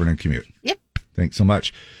with the afternoon commute. Yep. Thanks so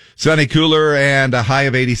much. Sunny, cooler, and a high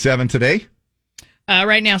of 87 today.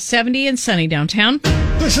 Right now, 70 and sunny downtown.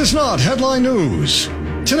 This is not headline news.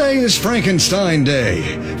 Today is Frankenstein Day.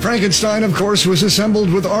 Frankenstein, of course, was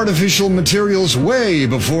assembled with artificial materials way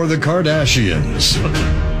before the Kardashians.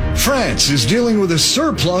 France is dealing with a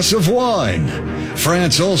surplus of wine.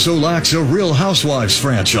 France also lacks a Real Housewives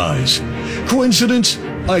franchise. Coincidence?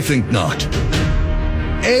 I think not.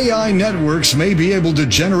 AI networks may be able to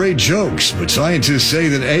generate jokes, but scientists say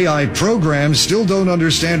that AI programs still don't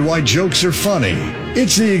understand why jokes are funny.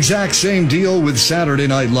 It's the exact same deal with Saturday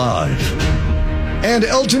Night Live. And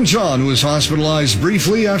Elton John was hospitalized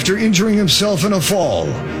briefly after injuring himself in a fall.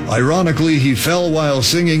 Ironically, he fell while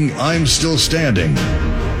singing I'm Still Standing.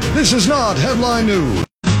 This is not Headline News.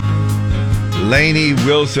 Lainey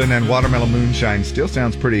Wilson and Watermelon Moonshine still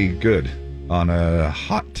sounds pretty good on a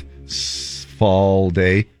hot fall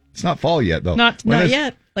day. It's not fall yet, though. Not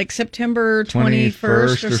yet. Like September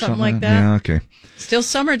 21st or something like that. Yeah, okay. Still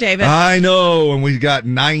summer, David. I know, and we've got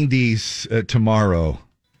 90s tomorrow.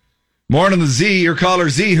 Morning, the Z. Your caller,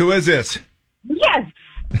 Z. Who is this? Yes.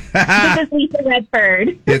 This is Lisa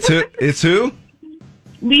Redford. It's who?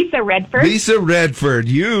 Lisa Redford. Lisa Redford.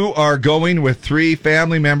 You are going with 3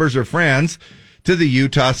 family members or friends to the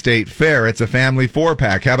Utah State Fair. It's a family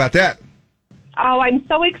 4-pack. How about that? Oh, I'm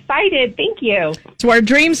so excited. Thank you. So our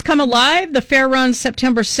dreams come alive. The fair runs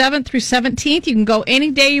September 7th through 17th. You can go any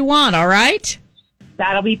day you want, all right?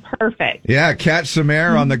 That'll be perfect. Yeah, catch some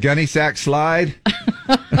air on the gunny sack slide.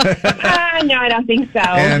 No, I don't think so.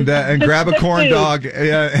 And grab a Good corn food. dog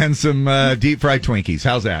and some deep fried Twinkies.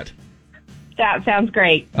 How's that? That sounds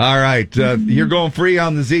great. All right. You're going free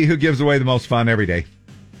on the Z. Who gives away the most fun every day?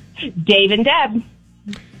 Dave and Deb.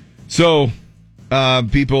 So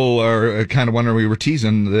people are kind of wondering, we were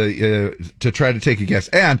teasing to try to take a guess.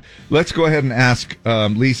 And let's go ahead and ask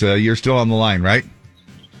Lisa. You're still on the line, right?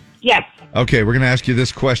 Yes. Okay, we're going to ask you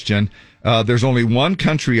this question. There's only one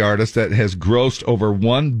country artist that has grossed over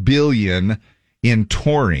 $1 billion in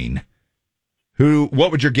touring.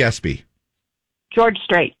 What would your guess be? George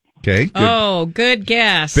Strait. Okay. Good. Oh, good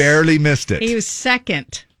guess. Barely missed it. He was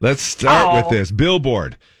second. Let's start with this.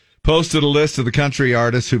 Billboard posted a list of the country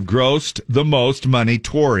artists who've grossed the most money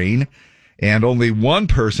touring, and only one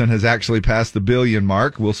person has actually passed the billion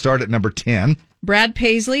mark. We'll start at number 10. Brad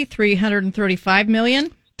Paisley, $335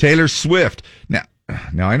 million. Taylor Swift. Now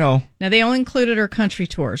I know. Now, they only included her country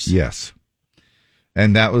tours. Yes.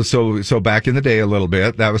 And that was so back in the day a little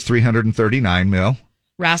bit. That was $339 million.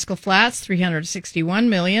 Rascal Flatts, $361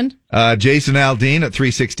 million. Jason Aldean at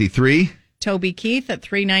 $363. Toby Keith at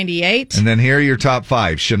 $398. And then here are your top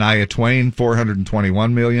 5. Shania Twain,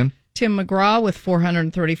 $421 million. Tim McGraw with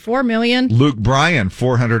 $434 million. Luke Bryan,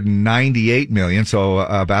 $498 million, so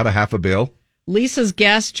about a $500 million. Lisa's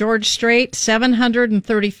guest, George Strait,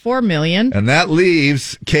 $734 million. And that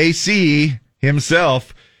leaves KC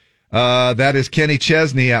himself. That is Kenny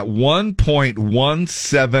Chesney at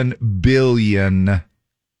 $1.17 billion.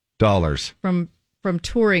 From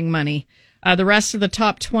touring money. The rest of the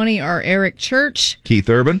top 20 are Eric Church, Keith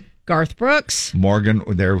Urban, Garth Brooks, Morgan.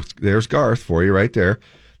 There's Garth for you right there.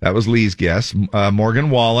 That was Lee's guess.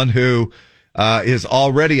 Morgan Wallen, who is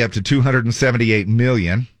already up to $278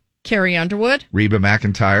 million. Carrie Underwood, Reba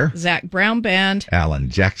McEntire, Zach Brown Band,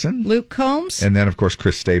 Alan Jackson, Luke Combs, and then of course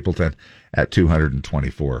Chris Stapleton at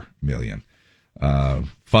 $224 million.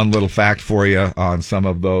 Fun little fact for you on some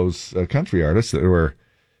of those country artists that are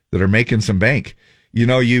making some bank. You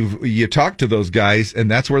know, you talk to those guys,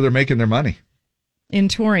 and that's where they're making their money in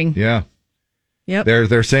touring. Yeah, yep.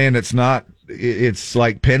 They're saying it's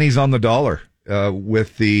like pennies on the dollar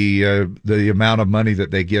with the amount of money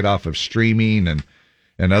that they get off of streaming and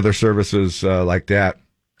other services like that.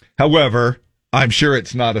 However, I'm sure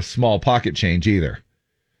it's not a small pocket change either.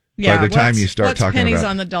 Yeah, by the time you start talking pennies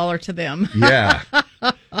about on the dollar to them. Yeah.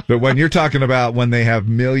 But when you're talking about when they have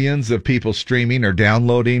millions of people streaming or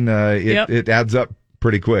downloading, it adds up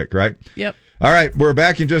pretty quick, right? Yep. All right, we're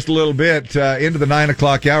back in just a little bit into the 9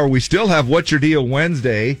 o'clock hour. We still have What's Your Deal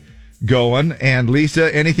Wednesday going. And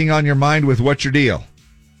Lisa, anything on your mind with What's Your Deal?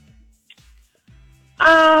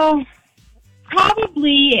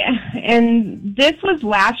 Probably, and this was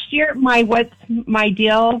last year, what's my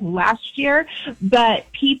deal last year, but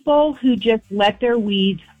people who just let their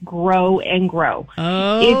weeds grow and grow.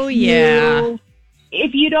 Oh,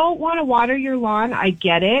 If you don't want to water your lawn, I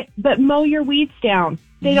get it, but mow your weeds down.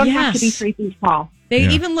 They don't have to be 3 feet tall. They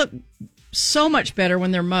even look so much better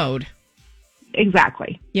when they're mowed.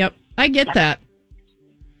 Exactly. Yep, I get that.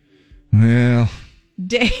 Well...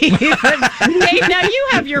 Dave, now you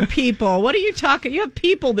have your people. What are you talking? You have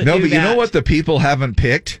people that do that. No, but you know what the people haven't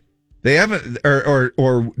picked? They haven't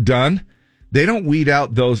or done? They don't weed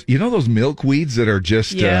out those, those milkweeds that are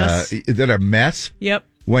just, that are a mess? Yep.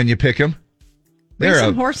 When you pick them? Bring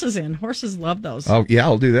some horses in. Horses love those. Oh, yeah,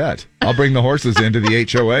 I'll do that. I'll bring the horses into the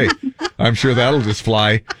HOA. I'm sure that'll just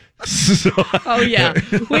fly. Oh, yeah.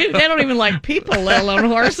 They don't even like people, let alone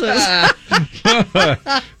horses.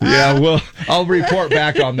 Yeah, well, I'll report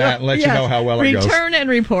back on that and let you know how well it goes. Return and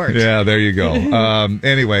report. Yeah, there you go.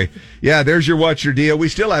 Anyway, yeah, there's your What's Your Deal. We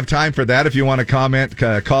still have time for that. If you want to comment,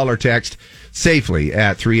 call or text safely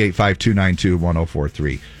at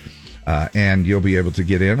 385-292-1043. And you'll be able to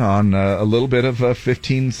get in on a little bit of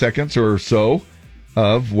 15 seconds or so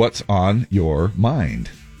of what's on your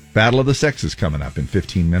mind. Battle of the Sexes coming up in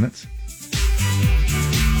 15 minutes.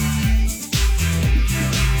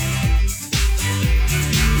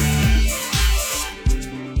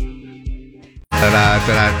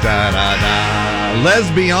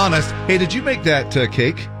 Let's be honest. Hey, did you make that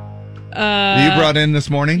cake that you brought in this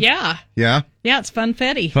morning? Yeah. Yeah? Yeah, it's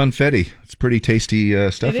funfetti. Funfetti. It's pretty tasty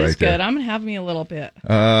stuff right there. It is good. I'm going to have me a little bit.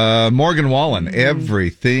 Morgan Wallen,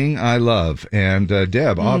 everything I love. And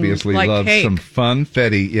Deb obviously loves cake. some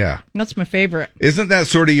funfetti. Yeah. That's my favorite. Isn't that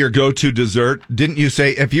sort of your go-to dessert? Didn't you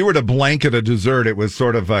say if you were to blanket a dessert, it was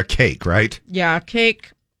sort of a cake, right? Yeah,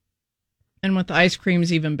 cake. And with the ice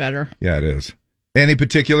cream's even better. Yeah, it is. Any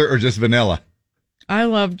particular or just vanilla? I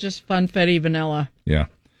love just funfetti vanilla. Yeah.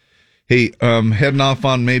 Hey, heading off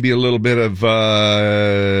on maybe a little bit of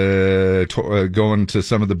going to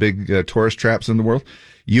some of the big tourist traps in the world.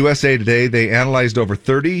 USA Today, they analyzed over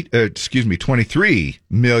 23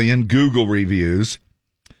 million Google reviews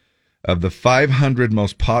of the 500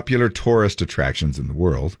 most popular tourist attractions in the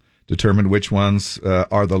world, determined which ones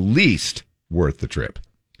are the least worth the trip.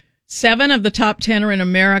 7 of the top 10 are in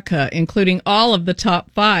America, including all of the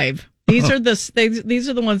top 5. These are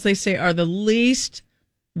the ones they say are the least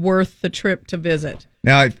worth the trip to visit.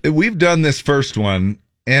 Now, we've done this first one,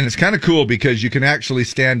 and it's kind of cool because you can actually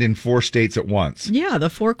stand in 4 states at once. Yeah, the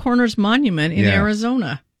Four Corners Monument in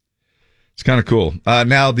Arizona. It's kind of cool.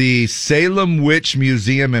 Now, the Salem Witch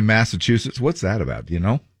Museum in Massachusetts, what's that about? Do you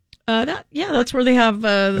know? That's where they have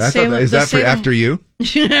the Salem. Is that for after you?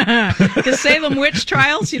 The Salem witch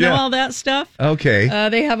trials, know all that stuff. Okay.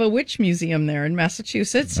 They have a witch museum there in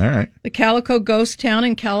Massachusetts. All right. The Calico Ghost Town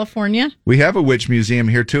in California. We have a witch museum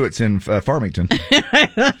here too. It's in Farmington.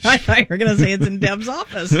 I thought you were going to say it's in Deb's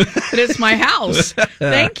office, but it's my house.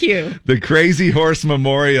 Thank you. The Crazy Horse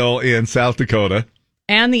Memorial in South Dakota.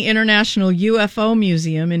 And the International UFO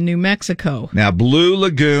Museum in New Mexico. Now, Blue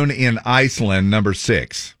Lagoon in Iceland, number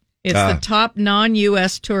 6. It's the top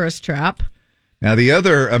non-U.S. tourist trap. Now, the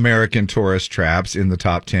other American tourist traps in the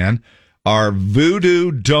top 10 are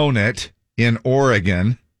Voodoo Donut in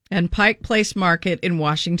Oregon. And Pike Place Market in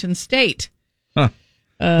Washington State. Huh.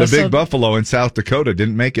 The Big Buffalo in South Dakota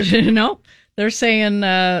didn't make it. No, they're saying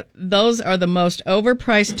those are the most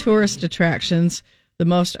overpriced tourist attractions, the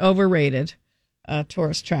most overrated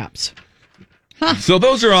tourist traps. Huh. So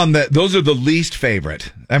those are the least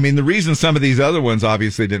favorite. I mean, the reason some of these other ones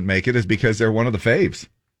obviously didn't make it is because they're one of the faves.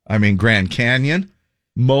 I mean, Grand Canyon,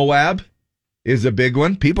 Moab is a big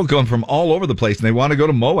one. People come from all over the place and they want to go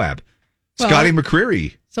to Moab. Well, Scotty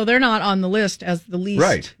McCreery. So they're not on the list as the least.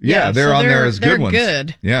 Right. Yeah, they're on there as good ones. They're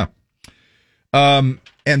good. Yeah. And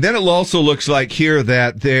then it also looks like here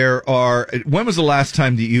that there are. When was the last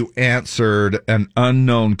time that you answered an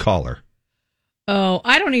unknown caller? Oh,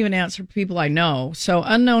 I don't even answer people I know. So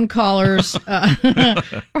unknown callers.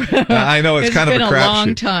 I know it's kind of a crapshoot. It's been a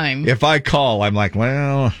long time. If I call, I'm like,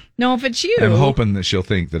 well, no. If it's you, I'm hoping that she'll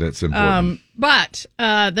think that it's important. But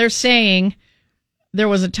they're saying there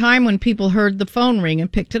was a time when people heard the phone ring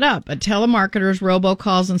and picked it up. But telemarketers,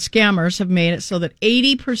 robocalls, and scammers have made it so that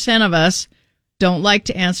 80% of us don't like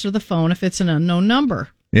to answer the phone if it's an unknown number.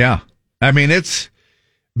 Yeah, I mean it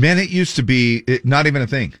used to be not even a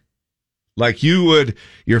thing. Like your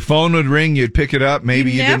phone would ring, you'd pick it up.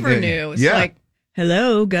 Maybe you never didn't, knew. It's like,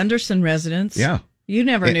 hello, Gunderson residence. Yeah. You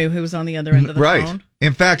never knew who was on the other end of the phone. Right.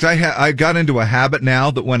 In fact, I got into a habit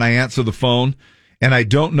now that when I answer the phone and I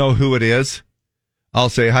don't know who it is, I'll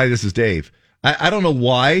say, hi, this is Dave. I don't know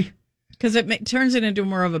why. Because it turns it into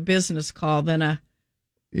more of a business call than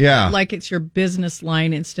like it's your business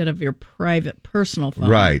line instead of your private personal phone.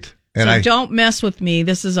 Right. And so don't mess with me.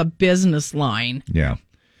 This is a business line. Yeah.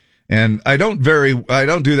 And I don't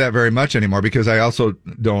do that very much anymore because I also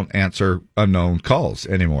don't answer unknown calls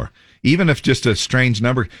anymore, even if just a strange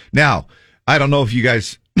number. Now, I don't know if you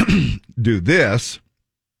guys do this,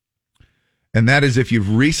 and that is if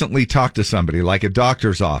you've recently talked to somebody like a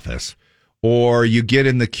doctor's office, or you get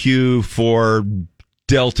in the queue for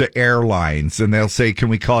Delta Airlines and they'll say, can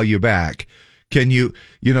we call you back? Can you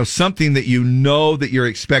something that that you're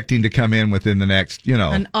expecting to come in within the next,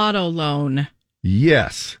 an auto loan.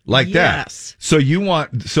 Yes, like that. So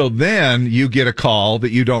then you get a call that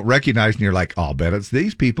you don't recognize and you're like, I'll bet it's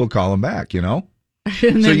these people calling back,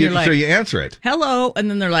 And then so you're like, you answer it. hello. And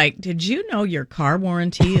then they're like, did you know your car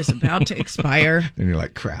warranty is about to expire? And you're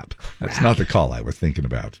like, crap. That's not the call I was thinking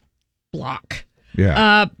about. Block.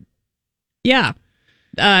 Yeah.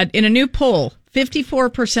 In a new poll,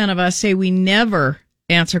 54% of us say we never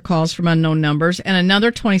answer calls from unknown numbers, and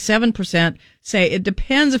another 27% say it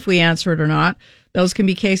depends if we answer it or not. Those can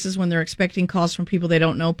be cases when they're expecting calls from people they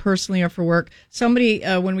don't know personally or for work. Somebody,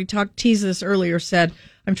 when we teased this earlier, said,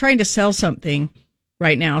 I'm trying to sell something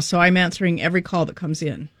right now, so I'm answering every call that comes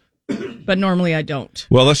in. But normally I don't.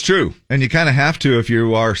 Well, that's true. And you kind of have to if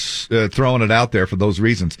you are throwing it out there for those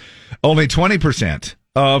reasons. Only 20%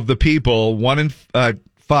 of the people, 1 in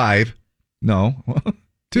 5, no,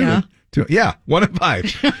 2, yeah, 1 in 5,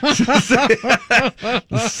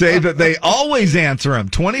 say that they always answer them.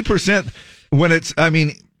 20% when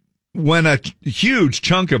a huge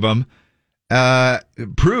chunk of them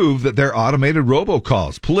prove that they're automated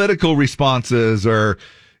robocalls, political responses, or,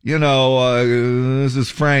 this is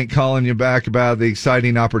Frank calling you back about the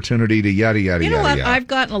exciting opportunity to yada, yada, You know yada, what yada. I've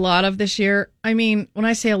gotten a lot of this year? I mean, when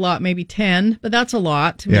I say a lot, maybe 10, but that's a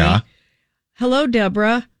lot to me. Hello,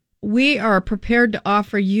 Deborah. We are prepared to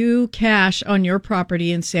offer you cash on your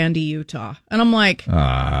property in Sandy, Utah. And I'm like,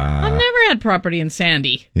 I've never had property in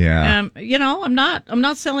Sandy. Yeah. I'm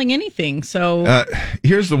not selling anything. So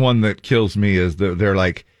here's the one that kills me is they're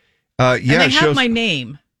like, and they have my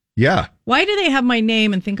name. Yeah. Why do they have my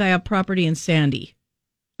name and think I have property in Sandy?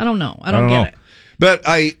 I don't know. I don't get it. But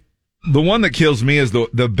the one that kills me is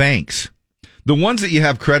the banks, the ones that you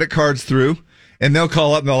have credit cards through. And they'll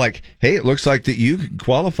call up and they're like, hey, it looks like that you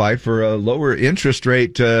qualify for a lower interest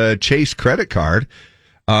rate Chase credit card.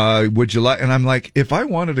 Would you like? And I'm like, if I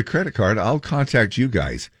wanted a credit card, I'll contact you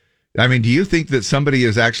guys. I mean, do you think that somebody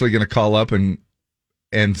is actually going to call up and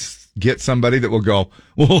get somebody that will go,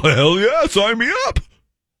 well, hell yeah, sign me up.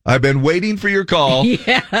 I've been waiting for your call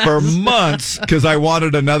for months because I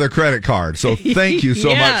wanted another credit card. So thank you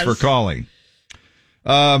so much for calling.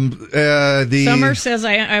 Summer says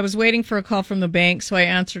I was waiting for a call from the bank, so I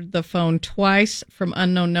answered the phone twice from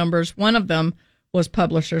unknown numbers. One of them was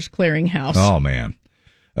Publishers Clearinghouse. Oh man,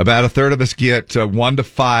 about a third of us get 1 to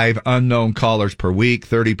 5 unknown callers per week.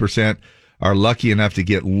 30% are lucky enough to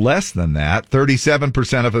get less than that.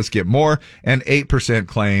 37% of us get more, and 8%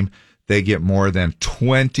 claim they get more than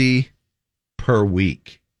 20 per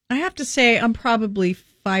week. I have to say I'm probably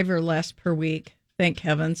 5 or less per week. Thank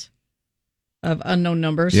heavens. Of unknown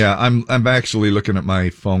numbers. Yeah, I'm actually looking at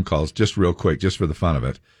my phone calls just real quick, just for the fun of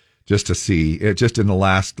it, just to see it, just in the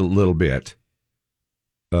last little bit.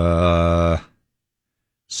 So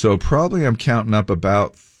probably I'm counting up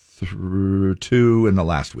about 2 in the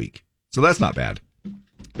last week. So that's not bad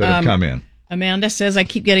that have come in. Amanda says, I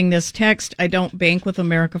keep getting this text. I don't bank with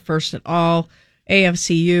America First at all.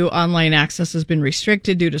 AFCU online access has been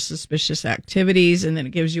restricted due to suspicious activities, and then it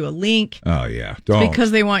gives you a link. Oh, yeah. Don't.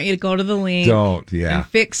 Because they want you to go to the link. Don't, yeah. And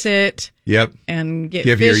fix it. Yep. And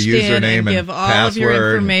give your username and give all password. of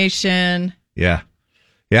your information. Yeah.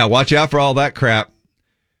 Yeah, watch out for all that crap.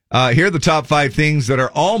 Here are the top 5 things that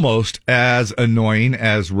are almost as annoying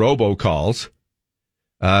as robocalls.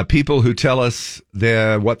 People who tell us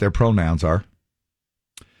what their pronouns are.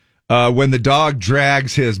 When the dog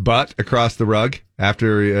drags his butt across the rug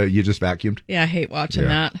after you just vacuumed. Yeah, I hate watching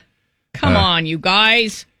that. Come on, you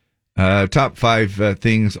guys. Top 5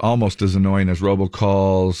 things almost as annoying as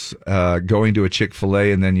robocalls. Going to a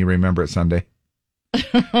Chick-fil-A and then you remember it's Sunday.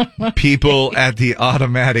 People at the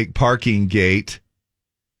automatic parking gate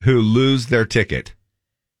who lose their ticket.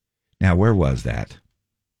 Now, where was that?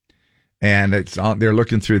 And they're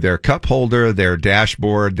looking through their cup holder, their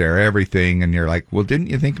dashboard, their everything. And you're like, well,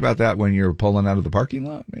 didn't you think about that when you were pulling out of the parking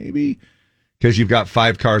lot? Maybe. Because you've got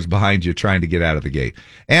 5 cars behind you trying to get out of the gate.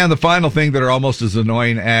 And the final thing that are almost as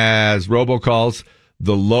annoying as robocalls,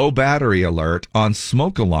 the low battery alert on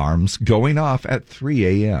smoke alarms going off at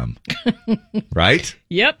 3 a.m. Right?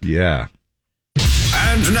 Yep. Yeah.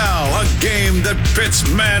 And now, a game that pits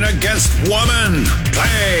man against woman.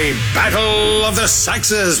 Play Battle of the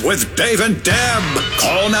Sexes with Dave and Deb.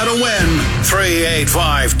 Call now to win.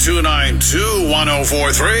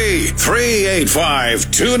 385-292-1043.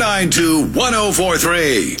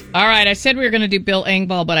 385-292-1043. All right, I said we were going to do Bill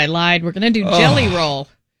Engvall, but I lied. We're going to do Jelly Roll.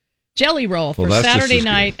 Jelly Roll for Saturday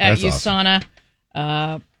night at USANA.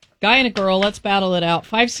 Awesome. Guy and a girl, let's battle it out.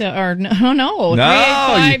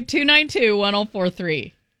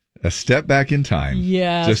 385-292-1043. A step back in time.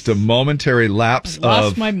 Yes. Just a momentary lapse of...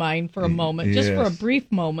 Lost my mind for a moment, just for a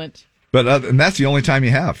brief moment. But and that's the only time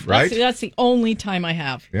you have, right? That's the only time I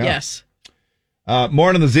have, yes.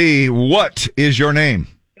 Morning, the Z. What is your name?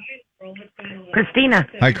 Christina.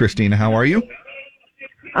 Hi, Christina. How are you?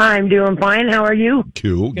 I'm doing fine. How are you?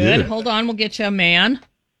 Cool. Good. Hold on. We'll get you a man.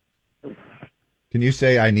 Can you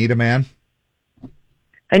say, I need a man?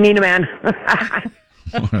 I need a man.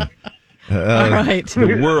 All right.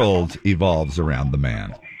 The world evolves around the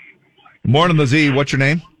man. Morning, the Z. What's your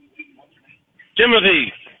name?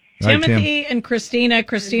 Timothy. Hi, Tim. Timothy and Christina.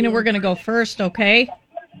 Christina, we're going to go first, okay?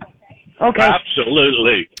 Okay.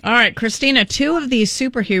 Absolutely. All right, Christina, 2 of these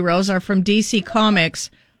superheroes are from DC Comics.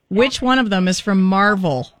 Which one of them is from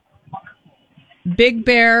Marvel? Big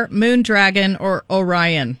Bear, Moondragon, or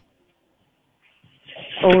Orion?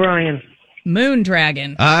 Orion.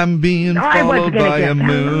 Moondragon. I'm being I was followed gonna by get a that.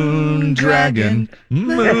 moon dragon.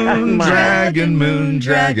 Moon dragon, moon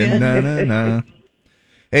dragon. Na, na, na.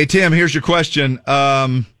 Hey, Tim, here's your question.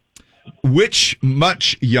 Which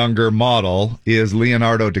much younger model is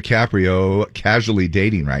Leonardo DiCaprio casually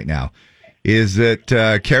dating right now? Is it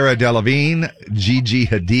Cara Delevingne, Gigi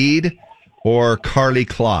Hadid, or Carly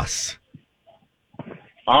Kloss?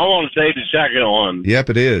 I want to say the second one.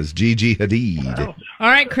 Yep, it is Gigi Hadid. All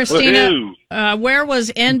right, Christina, where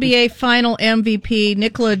was NBA Final MVP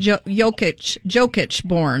Nikola Jokic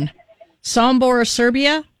born? Sombor,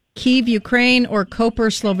 Serbia, Kyiv, Ukraine, or Koper,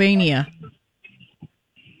 Slovenia?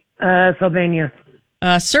 Slovenia.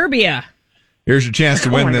 Serbia. Here's your chance to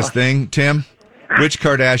win this thing, Tim. Which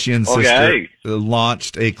Kardashian sister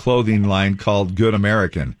launched a clothing line called Good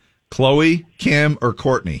American? Khloe, Kim, or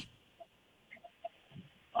Kourtney?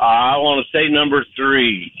 I want to say number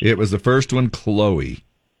 3. It was the first one, Khloe.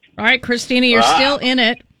 All right, Christina, you're still in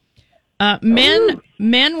it.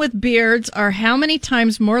 Men with beards are how many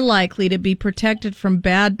times more likely to be protected from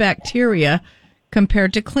bad bacteria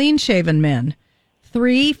compared to clean-shaven men?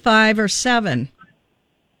 3, 5, or 7?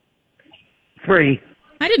 3.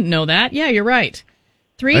 I didn't know that. Yeah, you're right.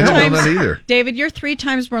 3 I times. don't know that either. David, you're 3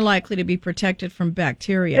 times more likely to be protected from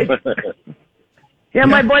bacteria. Yeah,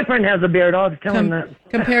 my boyfriend has a beard. I'll tell him that.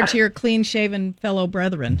 Compared to your clean-shaven fellow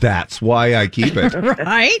brethren. That's why I keep it.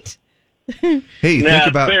 Right? Hey, think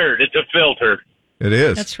about beard. It's a filter. It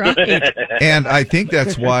is. That's right. And I think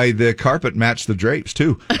that's why the carpet matched the drapes,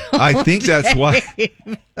 too. I think that's why,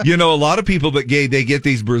 a lot of people that they get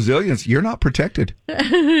these Brazilians, you're not protected.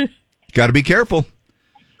 Got to be careful.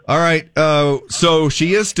 All right. So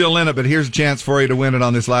she is still in it, but here's a chance for you to win it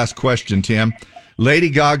on this last question, Tim. Lady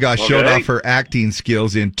Gaga showed off her acting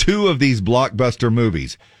skills in 2 of these blockbuster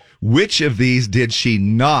movies. Which of these did she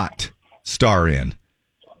not star in?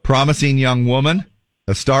 Promising Young Woman,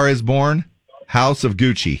 A Star is Born, House of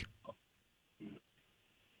Gucci.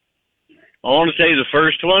 I want to say the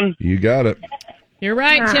first one. You got it. You're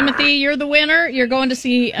right, Timothy. You're the winner. You're going to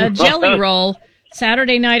see a Jelly Roll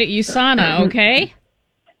Saturday night at USANA, okay?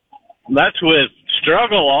 That's with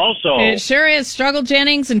Struggle also. It sure is. Struggle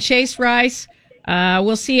Jennings and Chase Rice.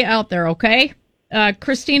 We'll see you out there, okay?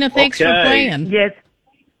 Christina, thanks for playing. Yes.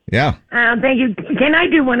 Yeah. Thank you. Can I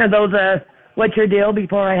do one of those, what's your deal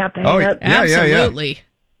before I have to hang up? Absolutely.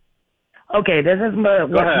 Okay, this is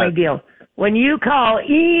what's my deal. When you call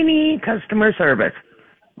any customer service,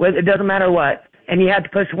 it doesn't matter what, and you have to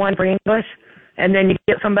push 1 for English, and then you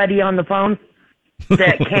get somebody on the phone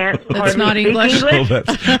that can't That's not speak English. I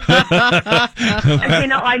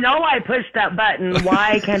know I pushed that button.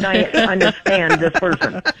 Why can't I understand this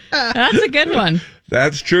person? That's a good one.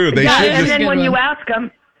 That's true. They Yeah, should and just... then when you ask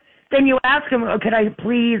them, oh, could I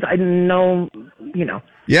please? I know,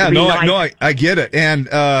 Yeah, to be no, nice. I get it. And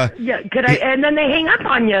Yeah, could I? And then they hang up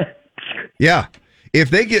on you. yeah, if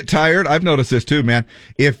they get tired, I've noticed this too, man.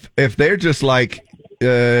 If they're just like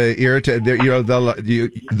irritated,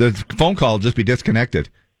 the phone call will just be disconnected.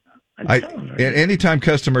 Anytime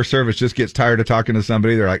customer service just gets tired of talking to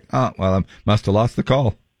somebody, they're like, oh, well, I must have lost the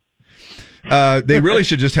call. They really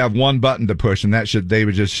should just have one button to push, and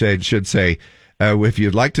should say, if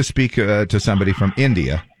you'd like to speak to somebody from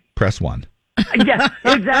India, press 1. Yeah,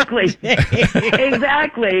 exactly.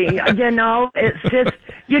 Exactly. It's just,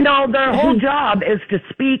 their whole job is to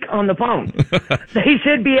speak on the phone. They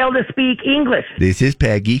should be able to speak English. This is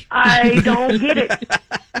Peggy. I don't get it.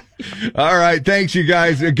 All right. Thanks, you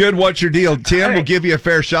guys. Good. What's your deal? Tim, we'll give you a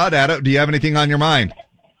fair shot at it. Do you have anything on your mind?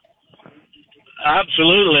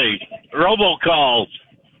 Absolutely. Robocalls.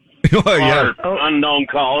 Oh, yeah. Unknown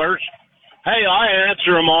callers. Hey, I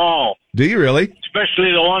answer them all. Do you really?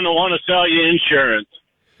 Especially the one that want to sell you insurance.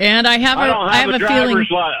 And I have a feeling.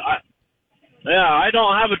 I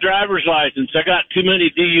don't have a driver's license. I got too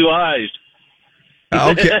many DUIs.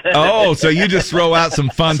 Okay. Oh, so you just throw out some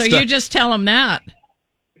fun So stuff. you just tell them that.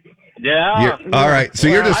 Yeah. All right. So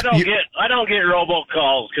you're just. I don't get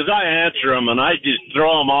robocalls because I answer them and I just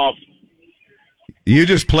throw them off. You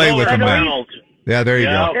just play with them, man. Yeah, there you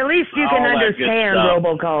go. At least you can All that good understand stuff.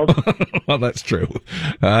 robocalls. Well, that's true.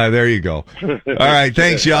 There you go. All right.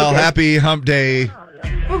 Thanks, y'all. Happy hump day.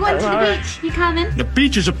 We're going to the beach. You coming? The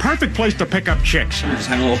beach is a perfect place to pick up chicks. Just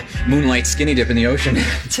having a little moonlight skinny dip in the ocean.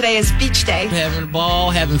 Today is beach day. Having a ball,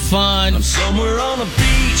 having fun. I'm somewhere on the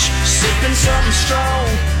beach, sipping something strong.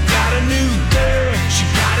 Got a new girl, she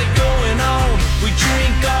got it going on. We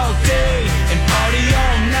drink all day and party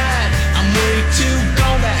all night. I'm way too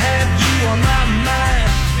gone to have you on my mind.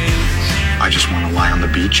 I just want to lie on the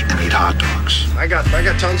beach and eat hot dogs. I got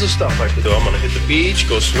tons of stuff I can do. I'm gonna hit the beach,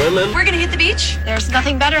 go swimming. We're going to hit the beach. There's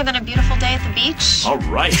nothing better than a beautiful day at the beach. All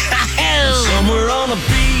right. Somewhere on the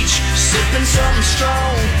beach, sipping something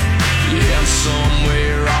strong. Yeah,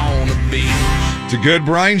 somewhere on the beach. It's a good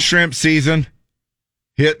brine shrimp season.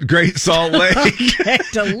 Hit Great Salt Lake.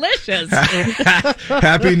 Delicious.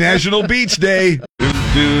 Happy National Beach Day.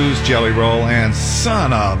 Dues, Jelly Roll, and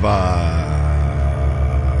son of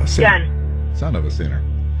a sinner. Son of a sinner.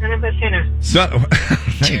 Son of a sinner.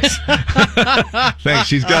 Thanks. Thanks.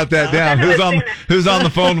 She's got that down. Who's on the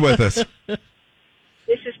phone with us? This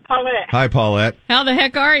is Paulette. Hi, Paulette. How the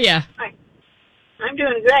heck are you? Hi. I'm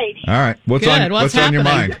doing great. All right. What's Good. on What's on your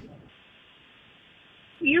happening? mind?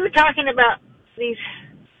 You were talking about these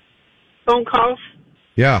phone calls.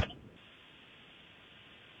 Yeah.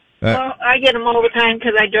 Well, I get them all the time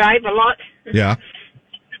because I drive a lot. Yeah.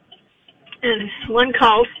 And one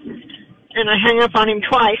called, and I hung up on him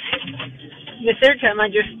twice. The third time, I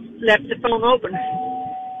just left the phone open.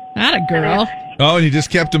 That a girl. Oh, and you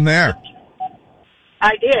just kept him there.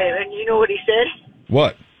 I did, and you know what he said?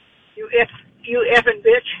 What? You effing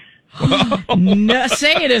bitch. No,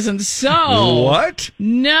 say it isn't so. What?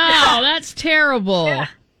 No, that's terrible. Yeah.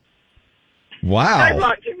 Wow. I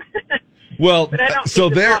blocked him. Well, But I don't so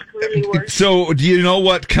think the there. block really works. So, do you know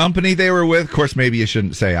what company they were with? Of course, maybe you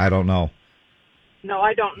shouldn't say. I don't know. No,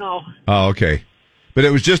 I don't know. Oh, okay. But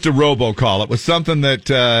it was just a robocall. It was something that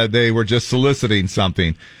they were just soliciting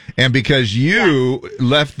something, and because you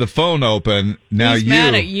left the phone open, now He's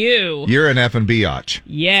mad at you. You're an effing biatch.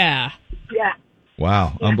 Yeah. Yeah.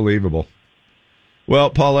 Wow, unbelievable.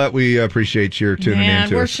 Well, Paulette, we appreciate your tuning Man, in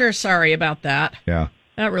to we're us. sure sorry about that. Yeah.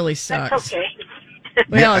 That really sucks. That's okay.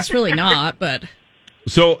 Well, it's really not, but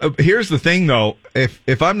So here's the thing, though.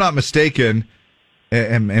 If I'm not mistaken,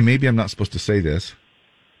 and maybe I'm not supposed to say this,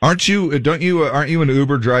 aren't you an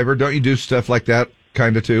Uber driver? Don't you do stuff like that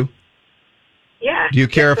kind of too? Yeah. Do you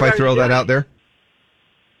care if I throw that out there?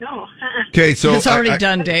 No. Okay, so it's already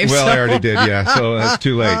done, Dave. Well, so. I already did, yeah. So that's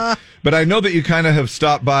too late. But I know that you kind of have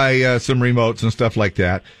stopped by some remotes and stuff like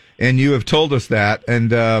that, and you have told us that,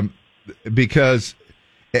 and because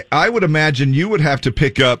I would imagine you would have to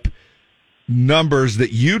pick up numbers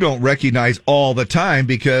that you don't recognize all the time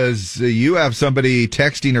because you have somebody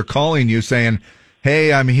texting or calling you saying,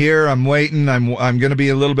 "Hey, I'm here. I'm waiting. I'm going to be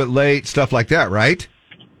a little bit late." Stuff like that, right?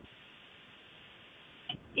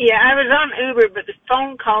 Yeah, I was on Uber, but the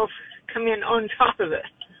phone calls come in on top of it.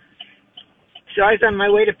 So I was on my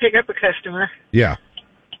way to pick up a customer, Yeah.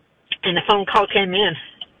 and the phone call came in.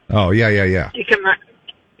 Oh, yeah. You come up.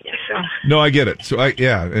 Yeah, so. No, I get it. So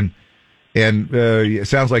and it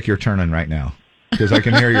sounds like you're turning right now because I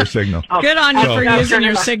can hear your signal. Good on you for using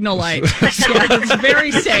your signal light. It's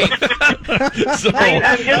very safe.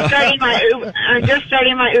 I'm just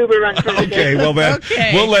starting my Uber run for the day. Okay, well then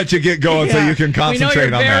we'll let you get going so you can concentrate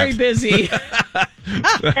we know on you're that. very busy.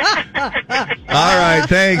 All right,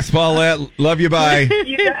 thanks, Paulette. Love you. Bye.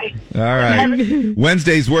 You guys. All right.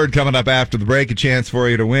 Wednesday's word coming up after the break. A chance for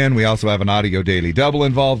you to win. We also have an audio daily double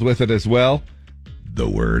involved with it as well. The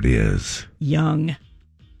word is Young.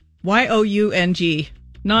 Young.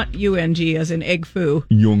 Not UNG as in egg foo.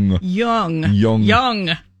 Young. Young. Young.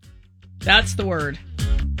 Young. That's the word.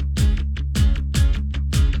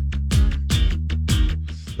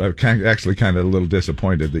 I'm actually kind of a little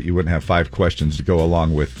disappointed that you wouldn't have 5 questions to go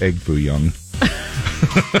along with egg foo young.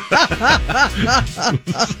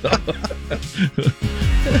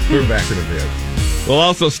 We're back in a bit. We'll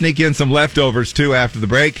also sneak in some leftovers too after the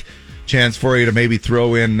break. Chance for you to maybe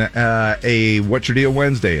throw in a What's Your Deal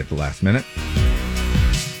Wednesday at the last minute.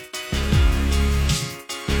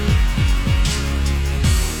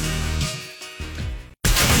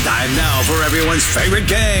 Time now for everyone's favorite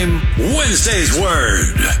game, Wednesday's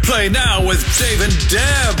Word. Play now with Dave and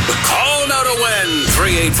Deb. Call now to win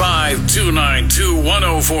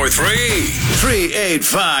 385-292-1043.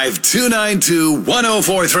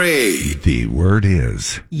 385-292-1043. The word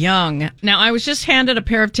is Young. Now, I was just handed a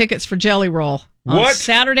pair of tickets for Jelly Roll on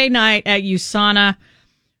Saturday night at USANA.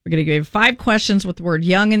 We're going to give you 5 questions with the word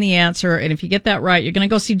young in the answer. And if you get that right, you're going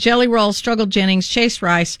to go see Jelly Roll, Struggle Jennings, Chase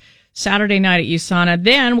Rice, Saturday night at USANA.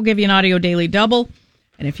 Then we'll give you an audio daily double.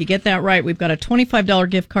 And if you get that right, we've got a $25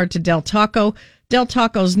 gift card to Del Taco. Del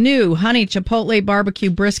Taco's new honey chipotle barbecue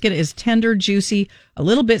brisket is tender, juicy, a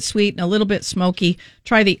little bit sweet, and a little bit smoky.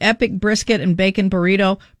 Try the epic brisket and bacon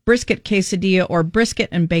burrito, brisket quesadilla, or brisket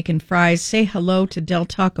and bacon fries. Say hello to Del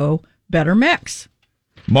Taco Better Mex.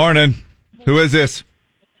 Morning. Who is this?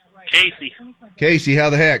 Casey. Casey, how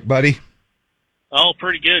the heck, buddy? Oh,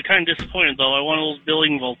 pretty good. Kind of disappointed, though. I wanted those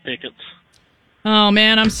Billingville tickets. Oh,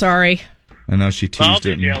 man, I'm sorry. I know she I'll teased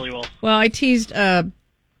do it. Jellywell. Well, I teased at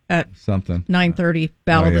Something. 9:30.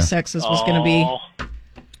 Battle of yeah. the Sexes was going to be.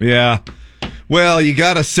 Yeah. Well, you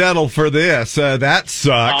got to settle for this. That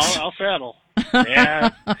sucks. I'll settle. Yeah,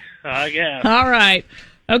 I guess. All right.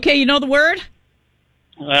 Okay, you know the word?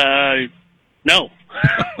 No.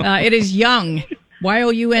 It is young.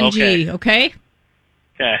 Y-O-U-N-G. Okay?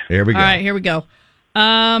 Okay. Here we go. All right, here we go.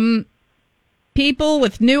 People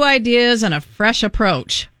with new ideas and a fresh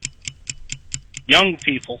approach. Young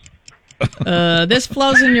people. This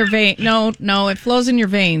flows in your vein. No, it flows in your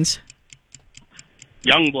veins.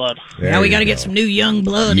 Young blood. Now we got to get some new young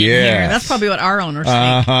blood in here. Yes. That's probably what our owners think.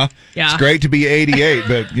 Uh-huh. Yeah. It's great to be 88,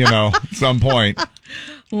 but, at some point.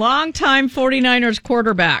 Longtime 49ers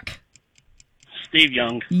quarterback. Steve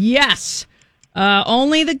Young. Yes.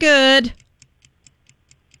 Only the good.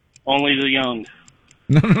 Only the young.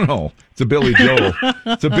 No. It's a Billy Joel.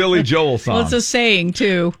 It's a Billy Joel song. Well, it's a saying,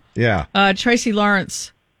 too. Yeah. Tracy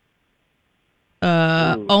Lawrence.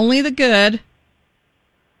 Only the good.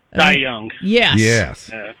 Die young.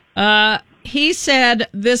 Yes. Yes. He said,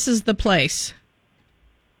 this is the place.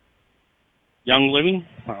 Young living?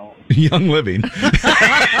 Oh. Young living.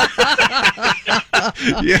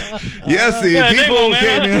 Yes, the people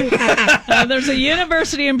came in. There's a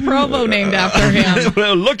university in Provo named after him.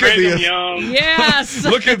 Well, look at the Young. Yes.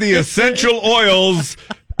 Look at the essential oils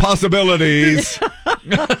possibilities.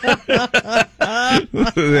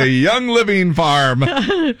 The Young Living Farm.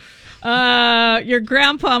 Your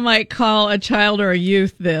grandpa might call a child or a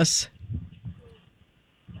youth this.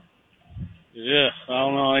 Yeah, I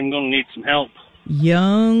don't know. I'm going to need some help.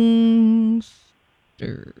 Youngster.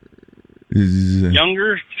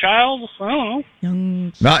 Younger child? I don't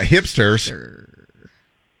know. Not hipsters.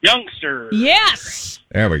 Youngster. Yes.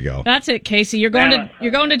 There we go. That's it, Casey. You're going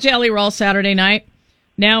to Jelly Roll Saturday night.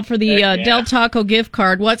 Now for the Del Taco gift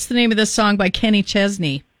card. What's the name of this song by Kenny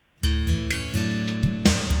Chesney?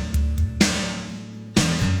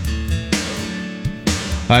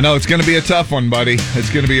 I know it's going to be a tough one, buddy. It's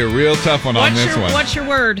going to be a real tough one on this one. What's your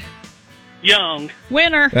word? Young.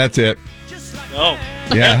 Winner. That's it. Oh.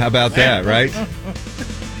 Yeah, how about that, right?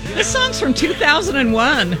 This song's from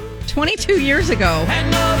 2001, 22 years ago. Had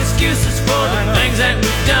no excuses for the things that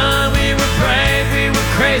we've done. We were brave, we were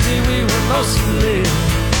crazy, we were mostly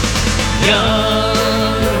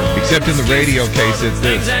young. Except in the radio case, it's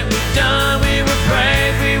Things this. that we've done. We were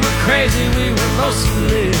brave, we were crazy, we were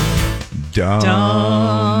mostly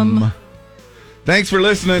Dumb. Thanks for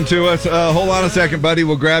listening to us. Hold on a second, buddy.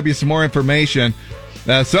 We'll grab you some more information.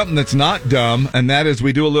 Something that's not dumb, and that is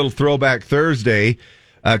we do a little Throwback Thursday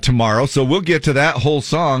tomorrow. So we'll get to that whole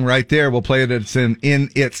song right there. We'll play it in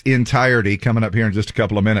its entirety coming up here in just a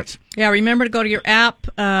couple of minutes. Yeah, remember to go to your app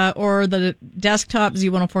or the desktop,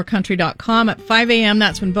 z104country.com at 5 a.m.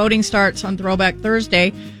 That's when voting starts on Throwback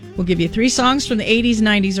Thursday. We'll give you 3 songs from the 80s,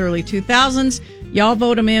 90s, early 2000s. Y'all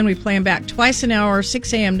vote them in. We play them back twice an hour,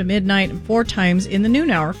 6 a.m. to midnight, and 4 times in the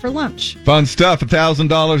noon hour for lunch. Fun stuff.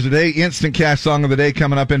 $1,000 a day. Instant cash song of the day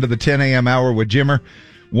coming up into the 10 a.m. hour with Jimmer.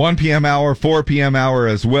 1 p.m. hour, 4 p.m. hour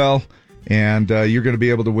as well. And you're going to be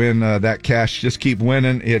able to win that cash. Just keep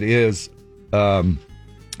winning. It is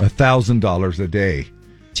 $1,000 a day.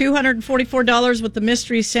 $244 with the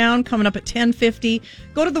mystery sound coming up at 10:50.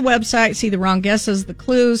 Go to the website, see the wrong guesses, the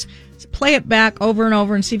clues, play it back over and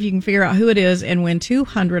over and see if you can figure out who it is and win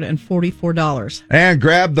 $244. And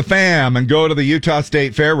grab the fam and go to the Utah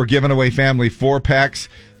State Fair. We're giving away family 4-packs.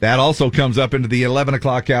 That also comes up into the 11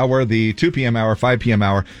 o'clock hour, the 2 p.m. hour, 5 p.m.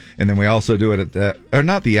 hour. And then we also do it at or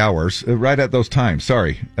not the hours, right at those times.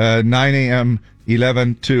 Sorry. 9 a.m.,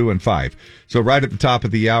 11, 2, and 5. So right at the top of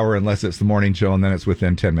the hour, unless it's the morning show, and then it's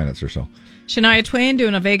within 10 minutes or so. Shania Twain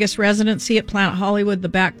doing a Vegas residency at Planet Hollywood, the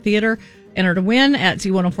Back Theater. Enter to win at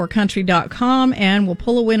z104country.com, and we'll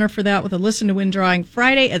pull a winner for that with a Listen to Win drawing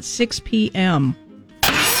Friday at 6 p.m.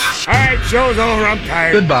 All right, show's over. I'm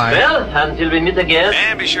tired. Goodbye. Well, until we meet again.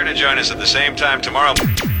 And be sure to join us at the same time tomorrow.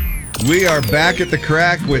 We are back at the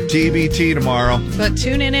crack with TBT tomorrow. But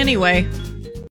tune in anyway.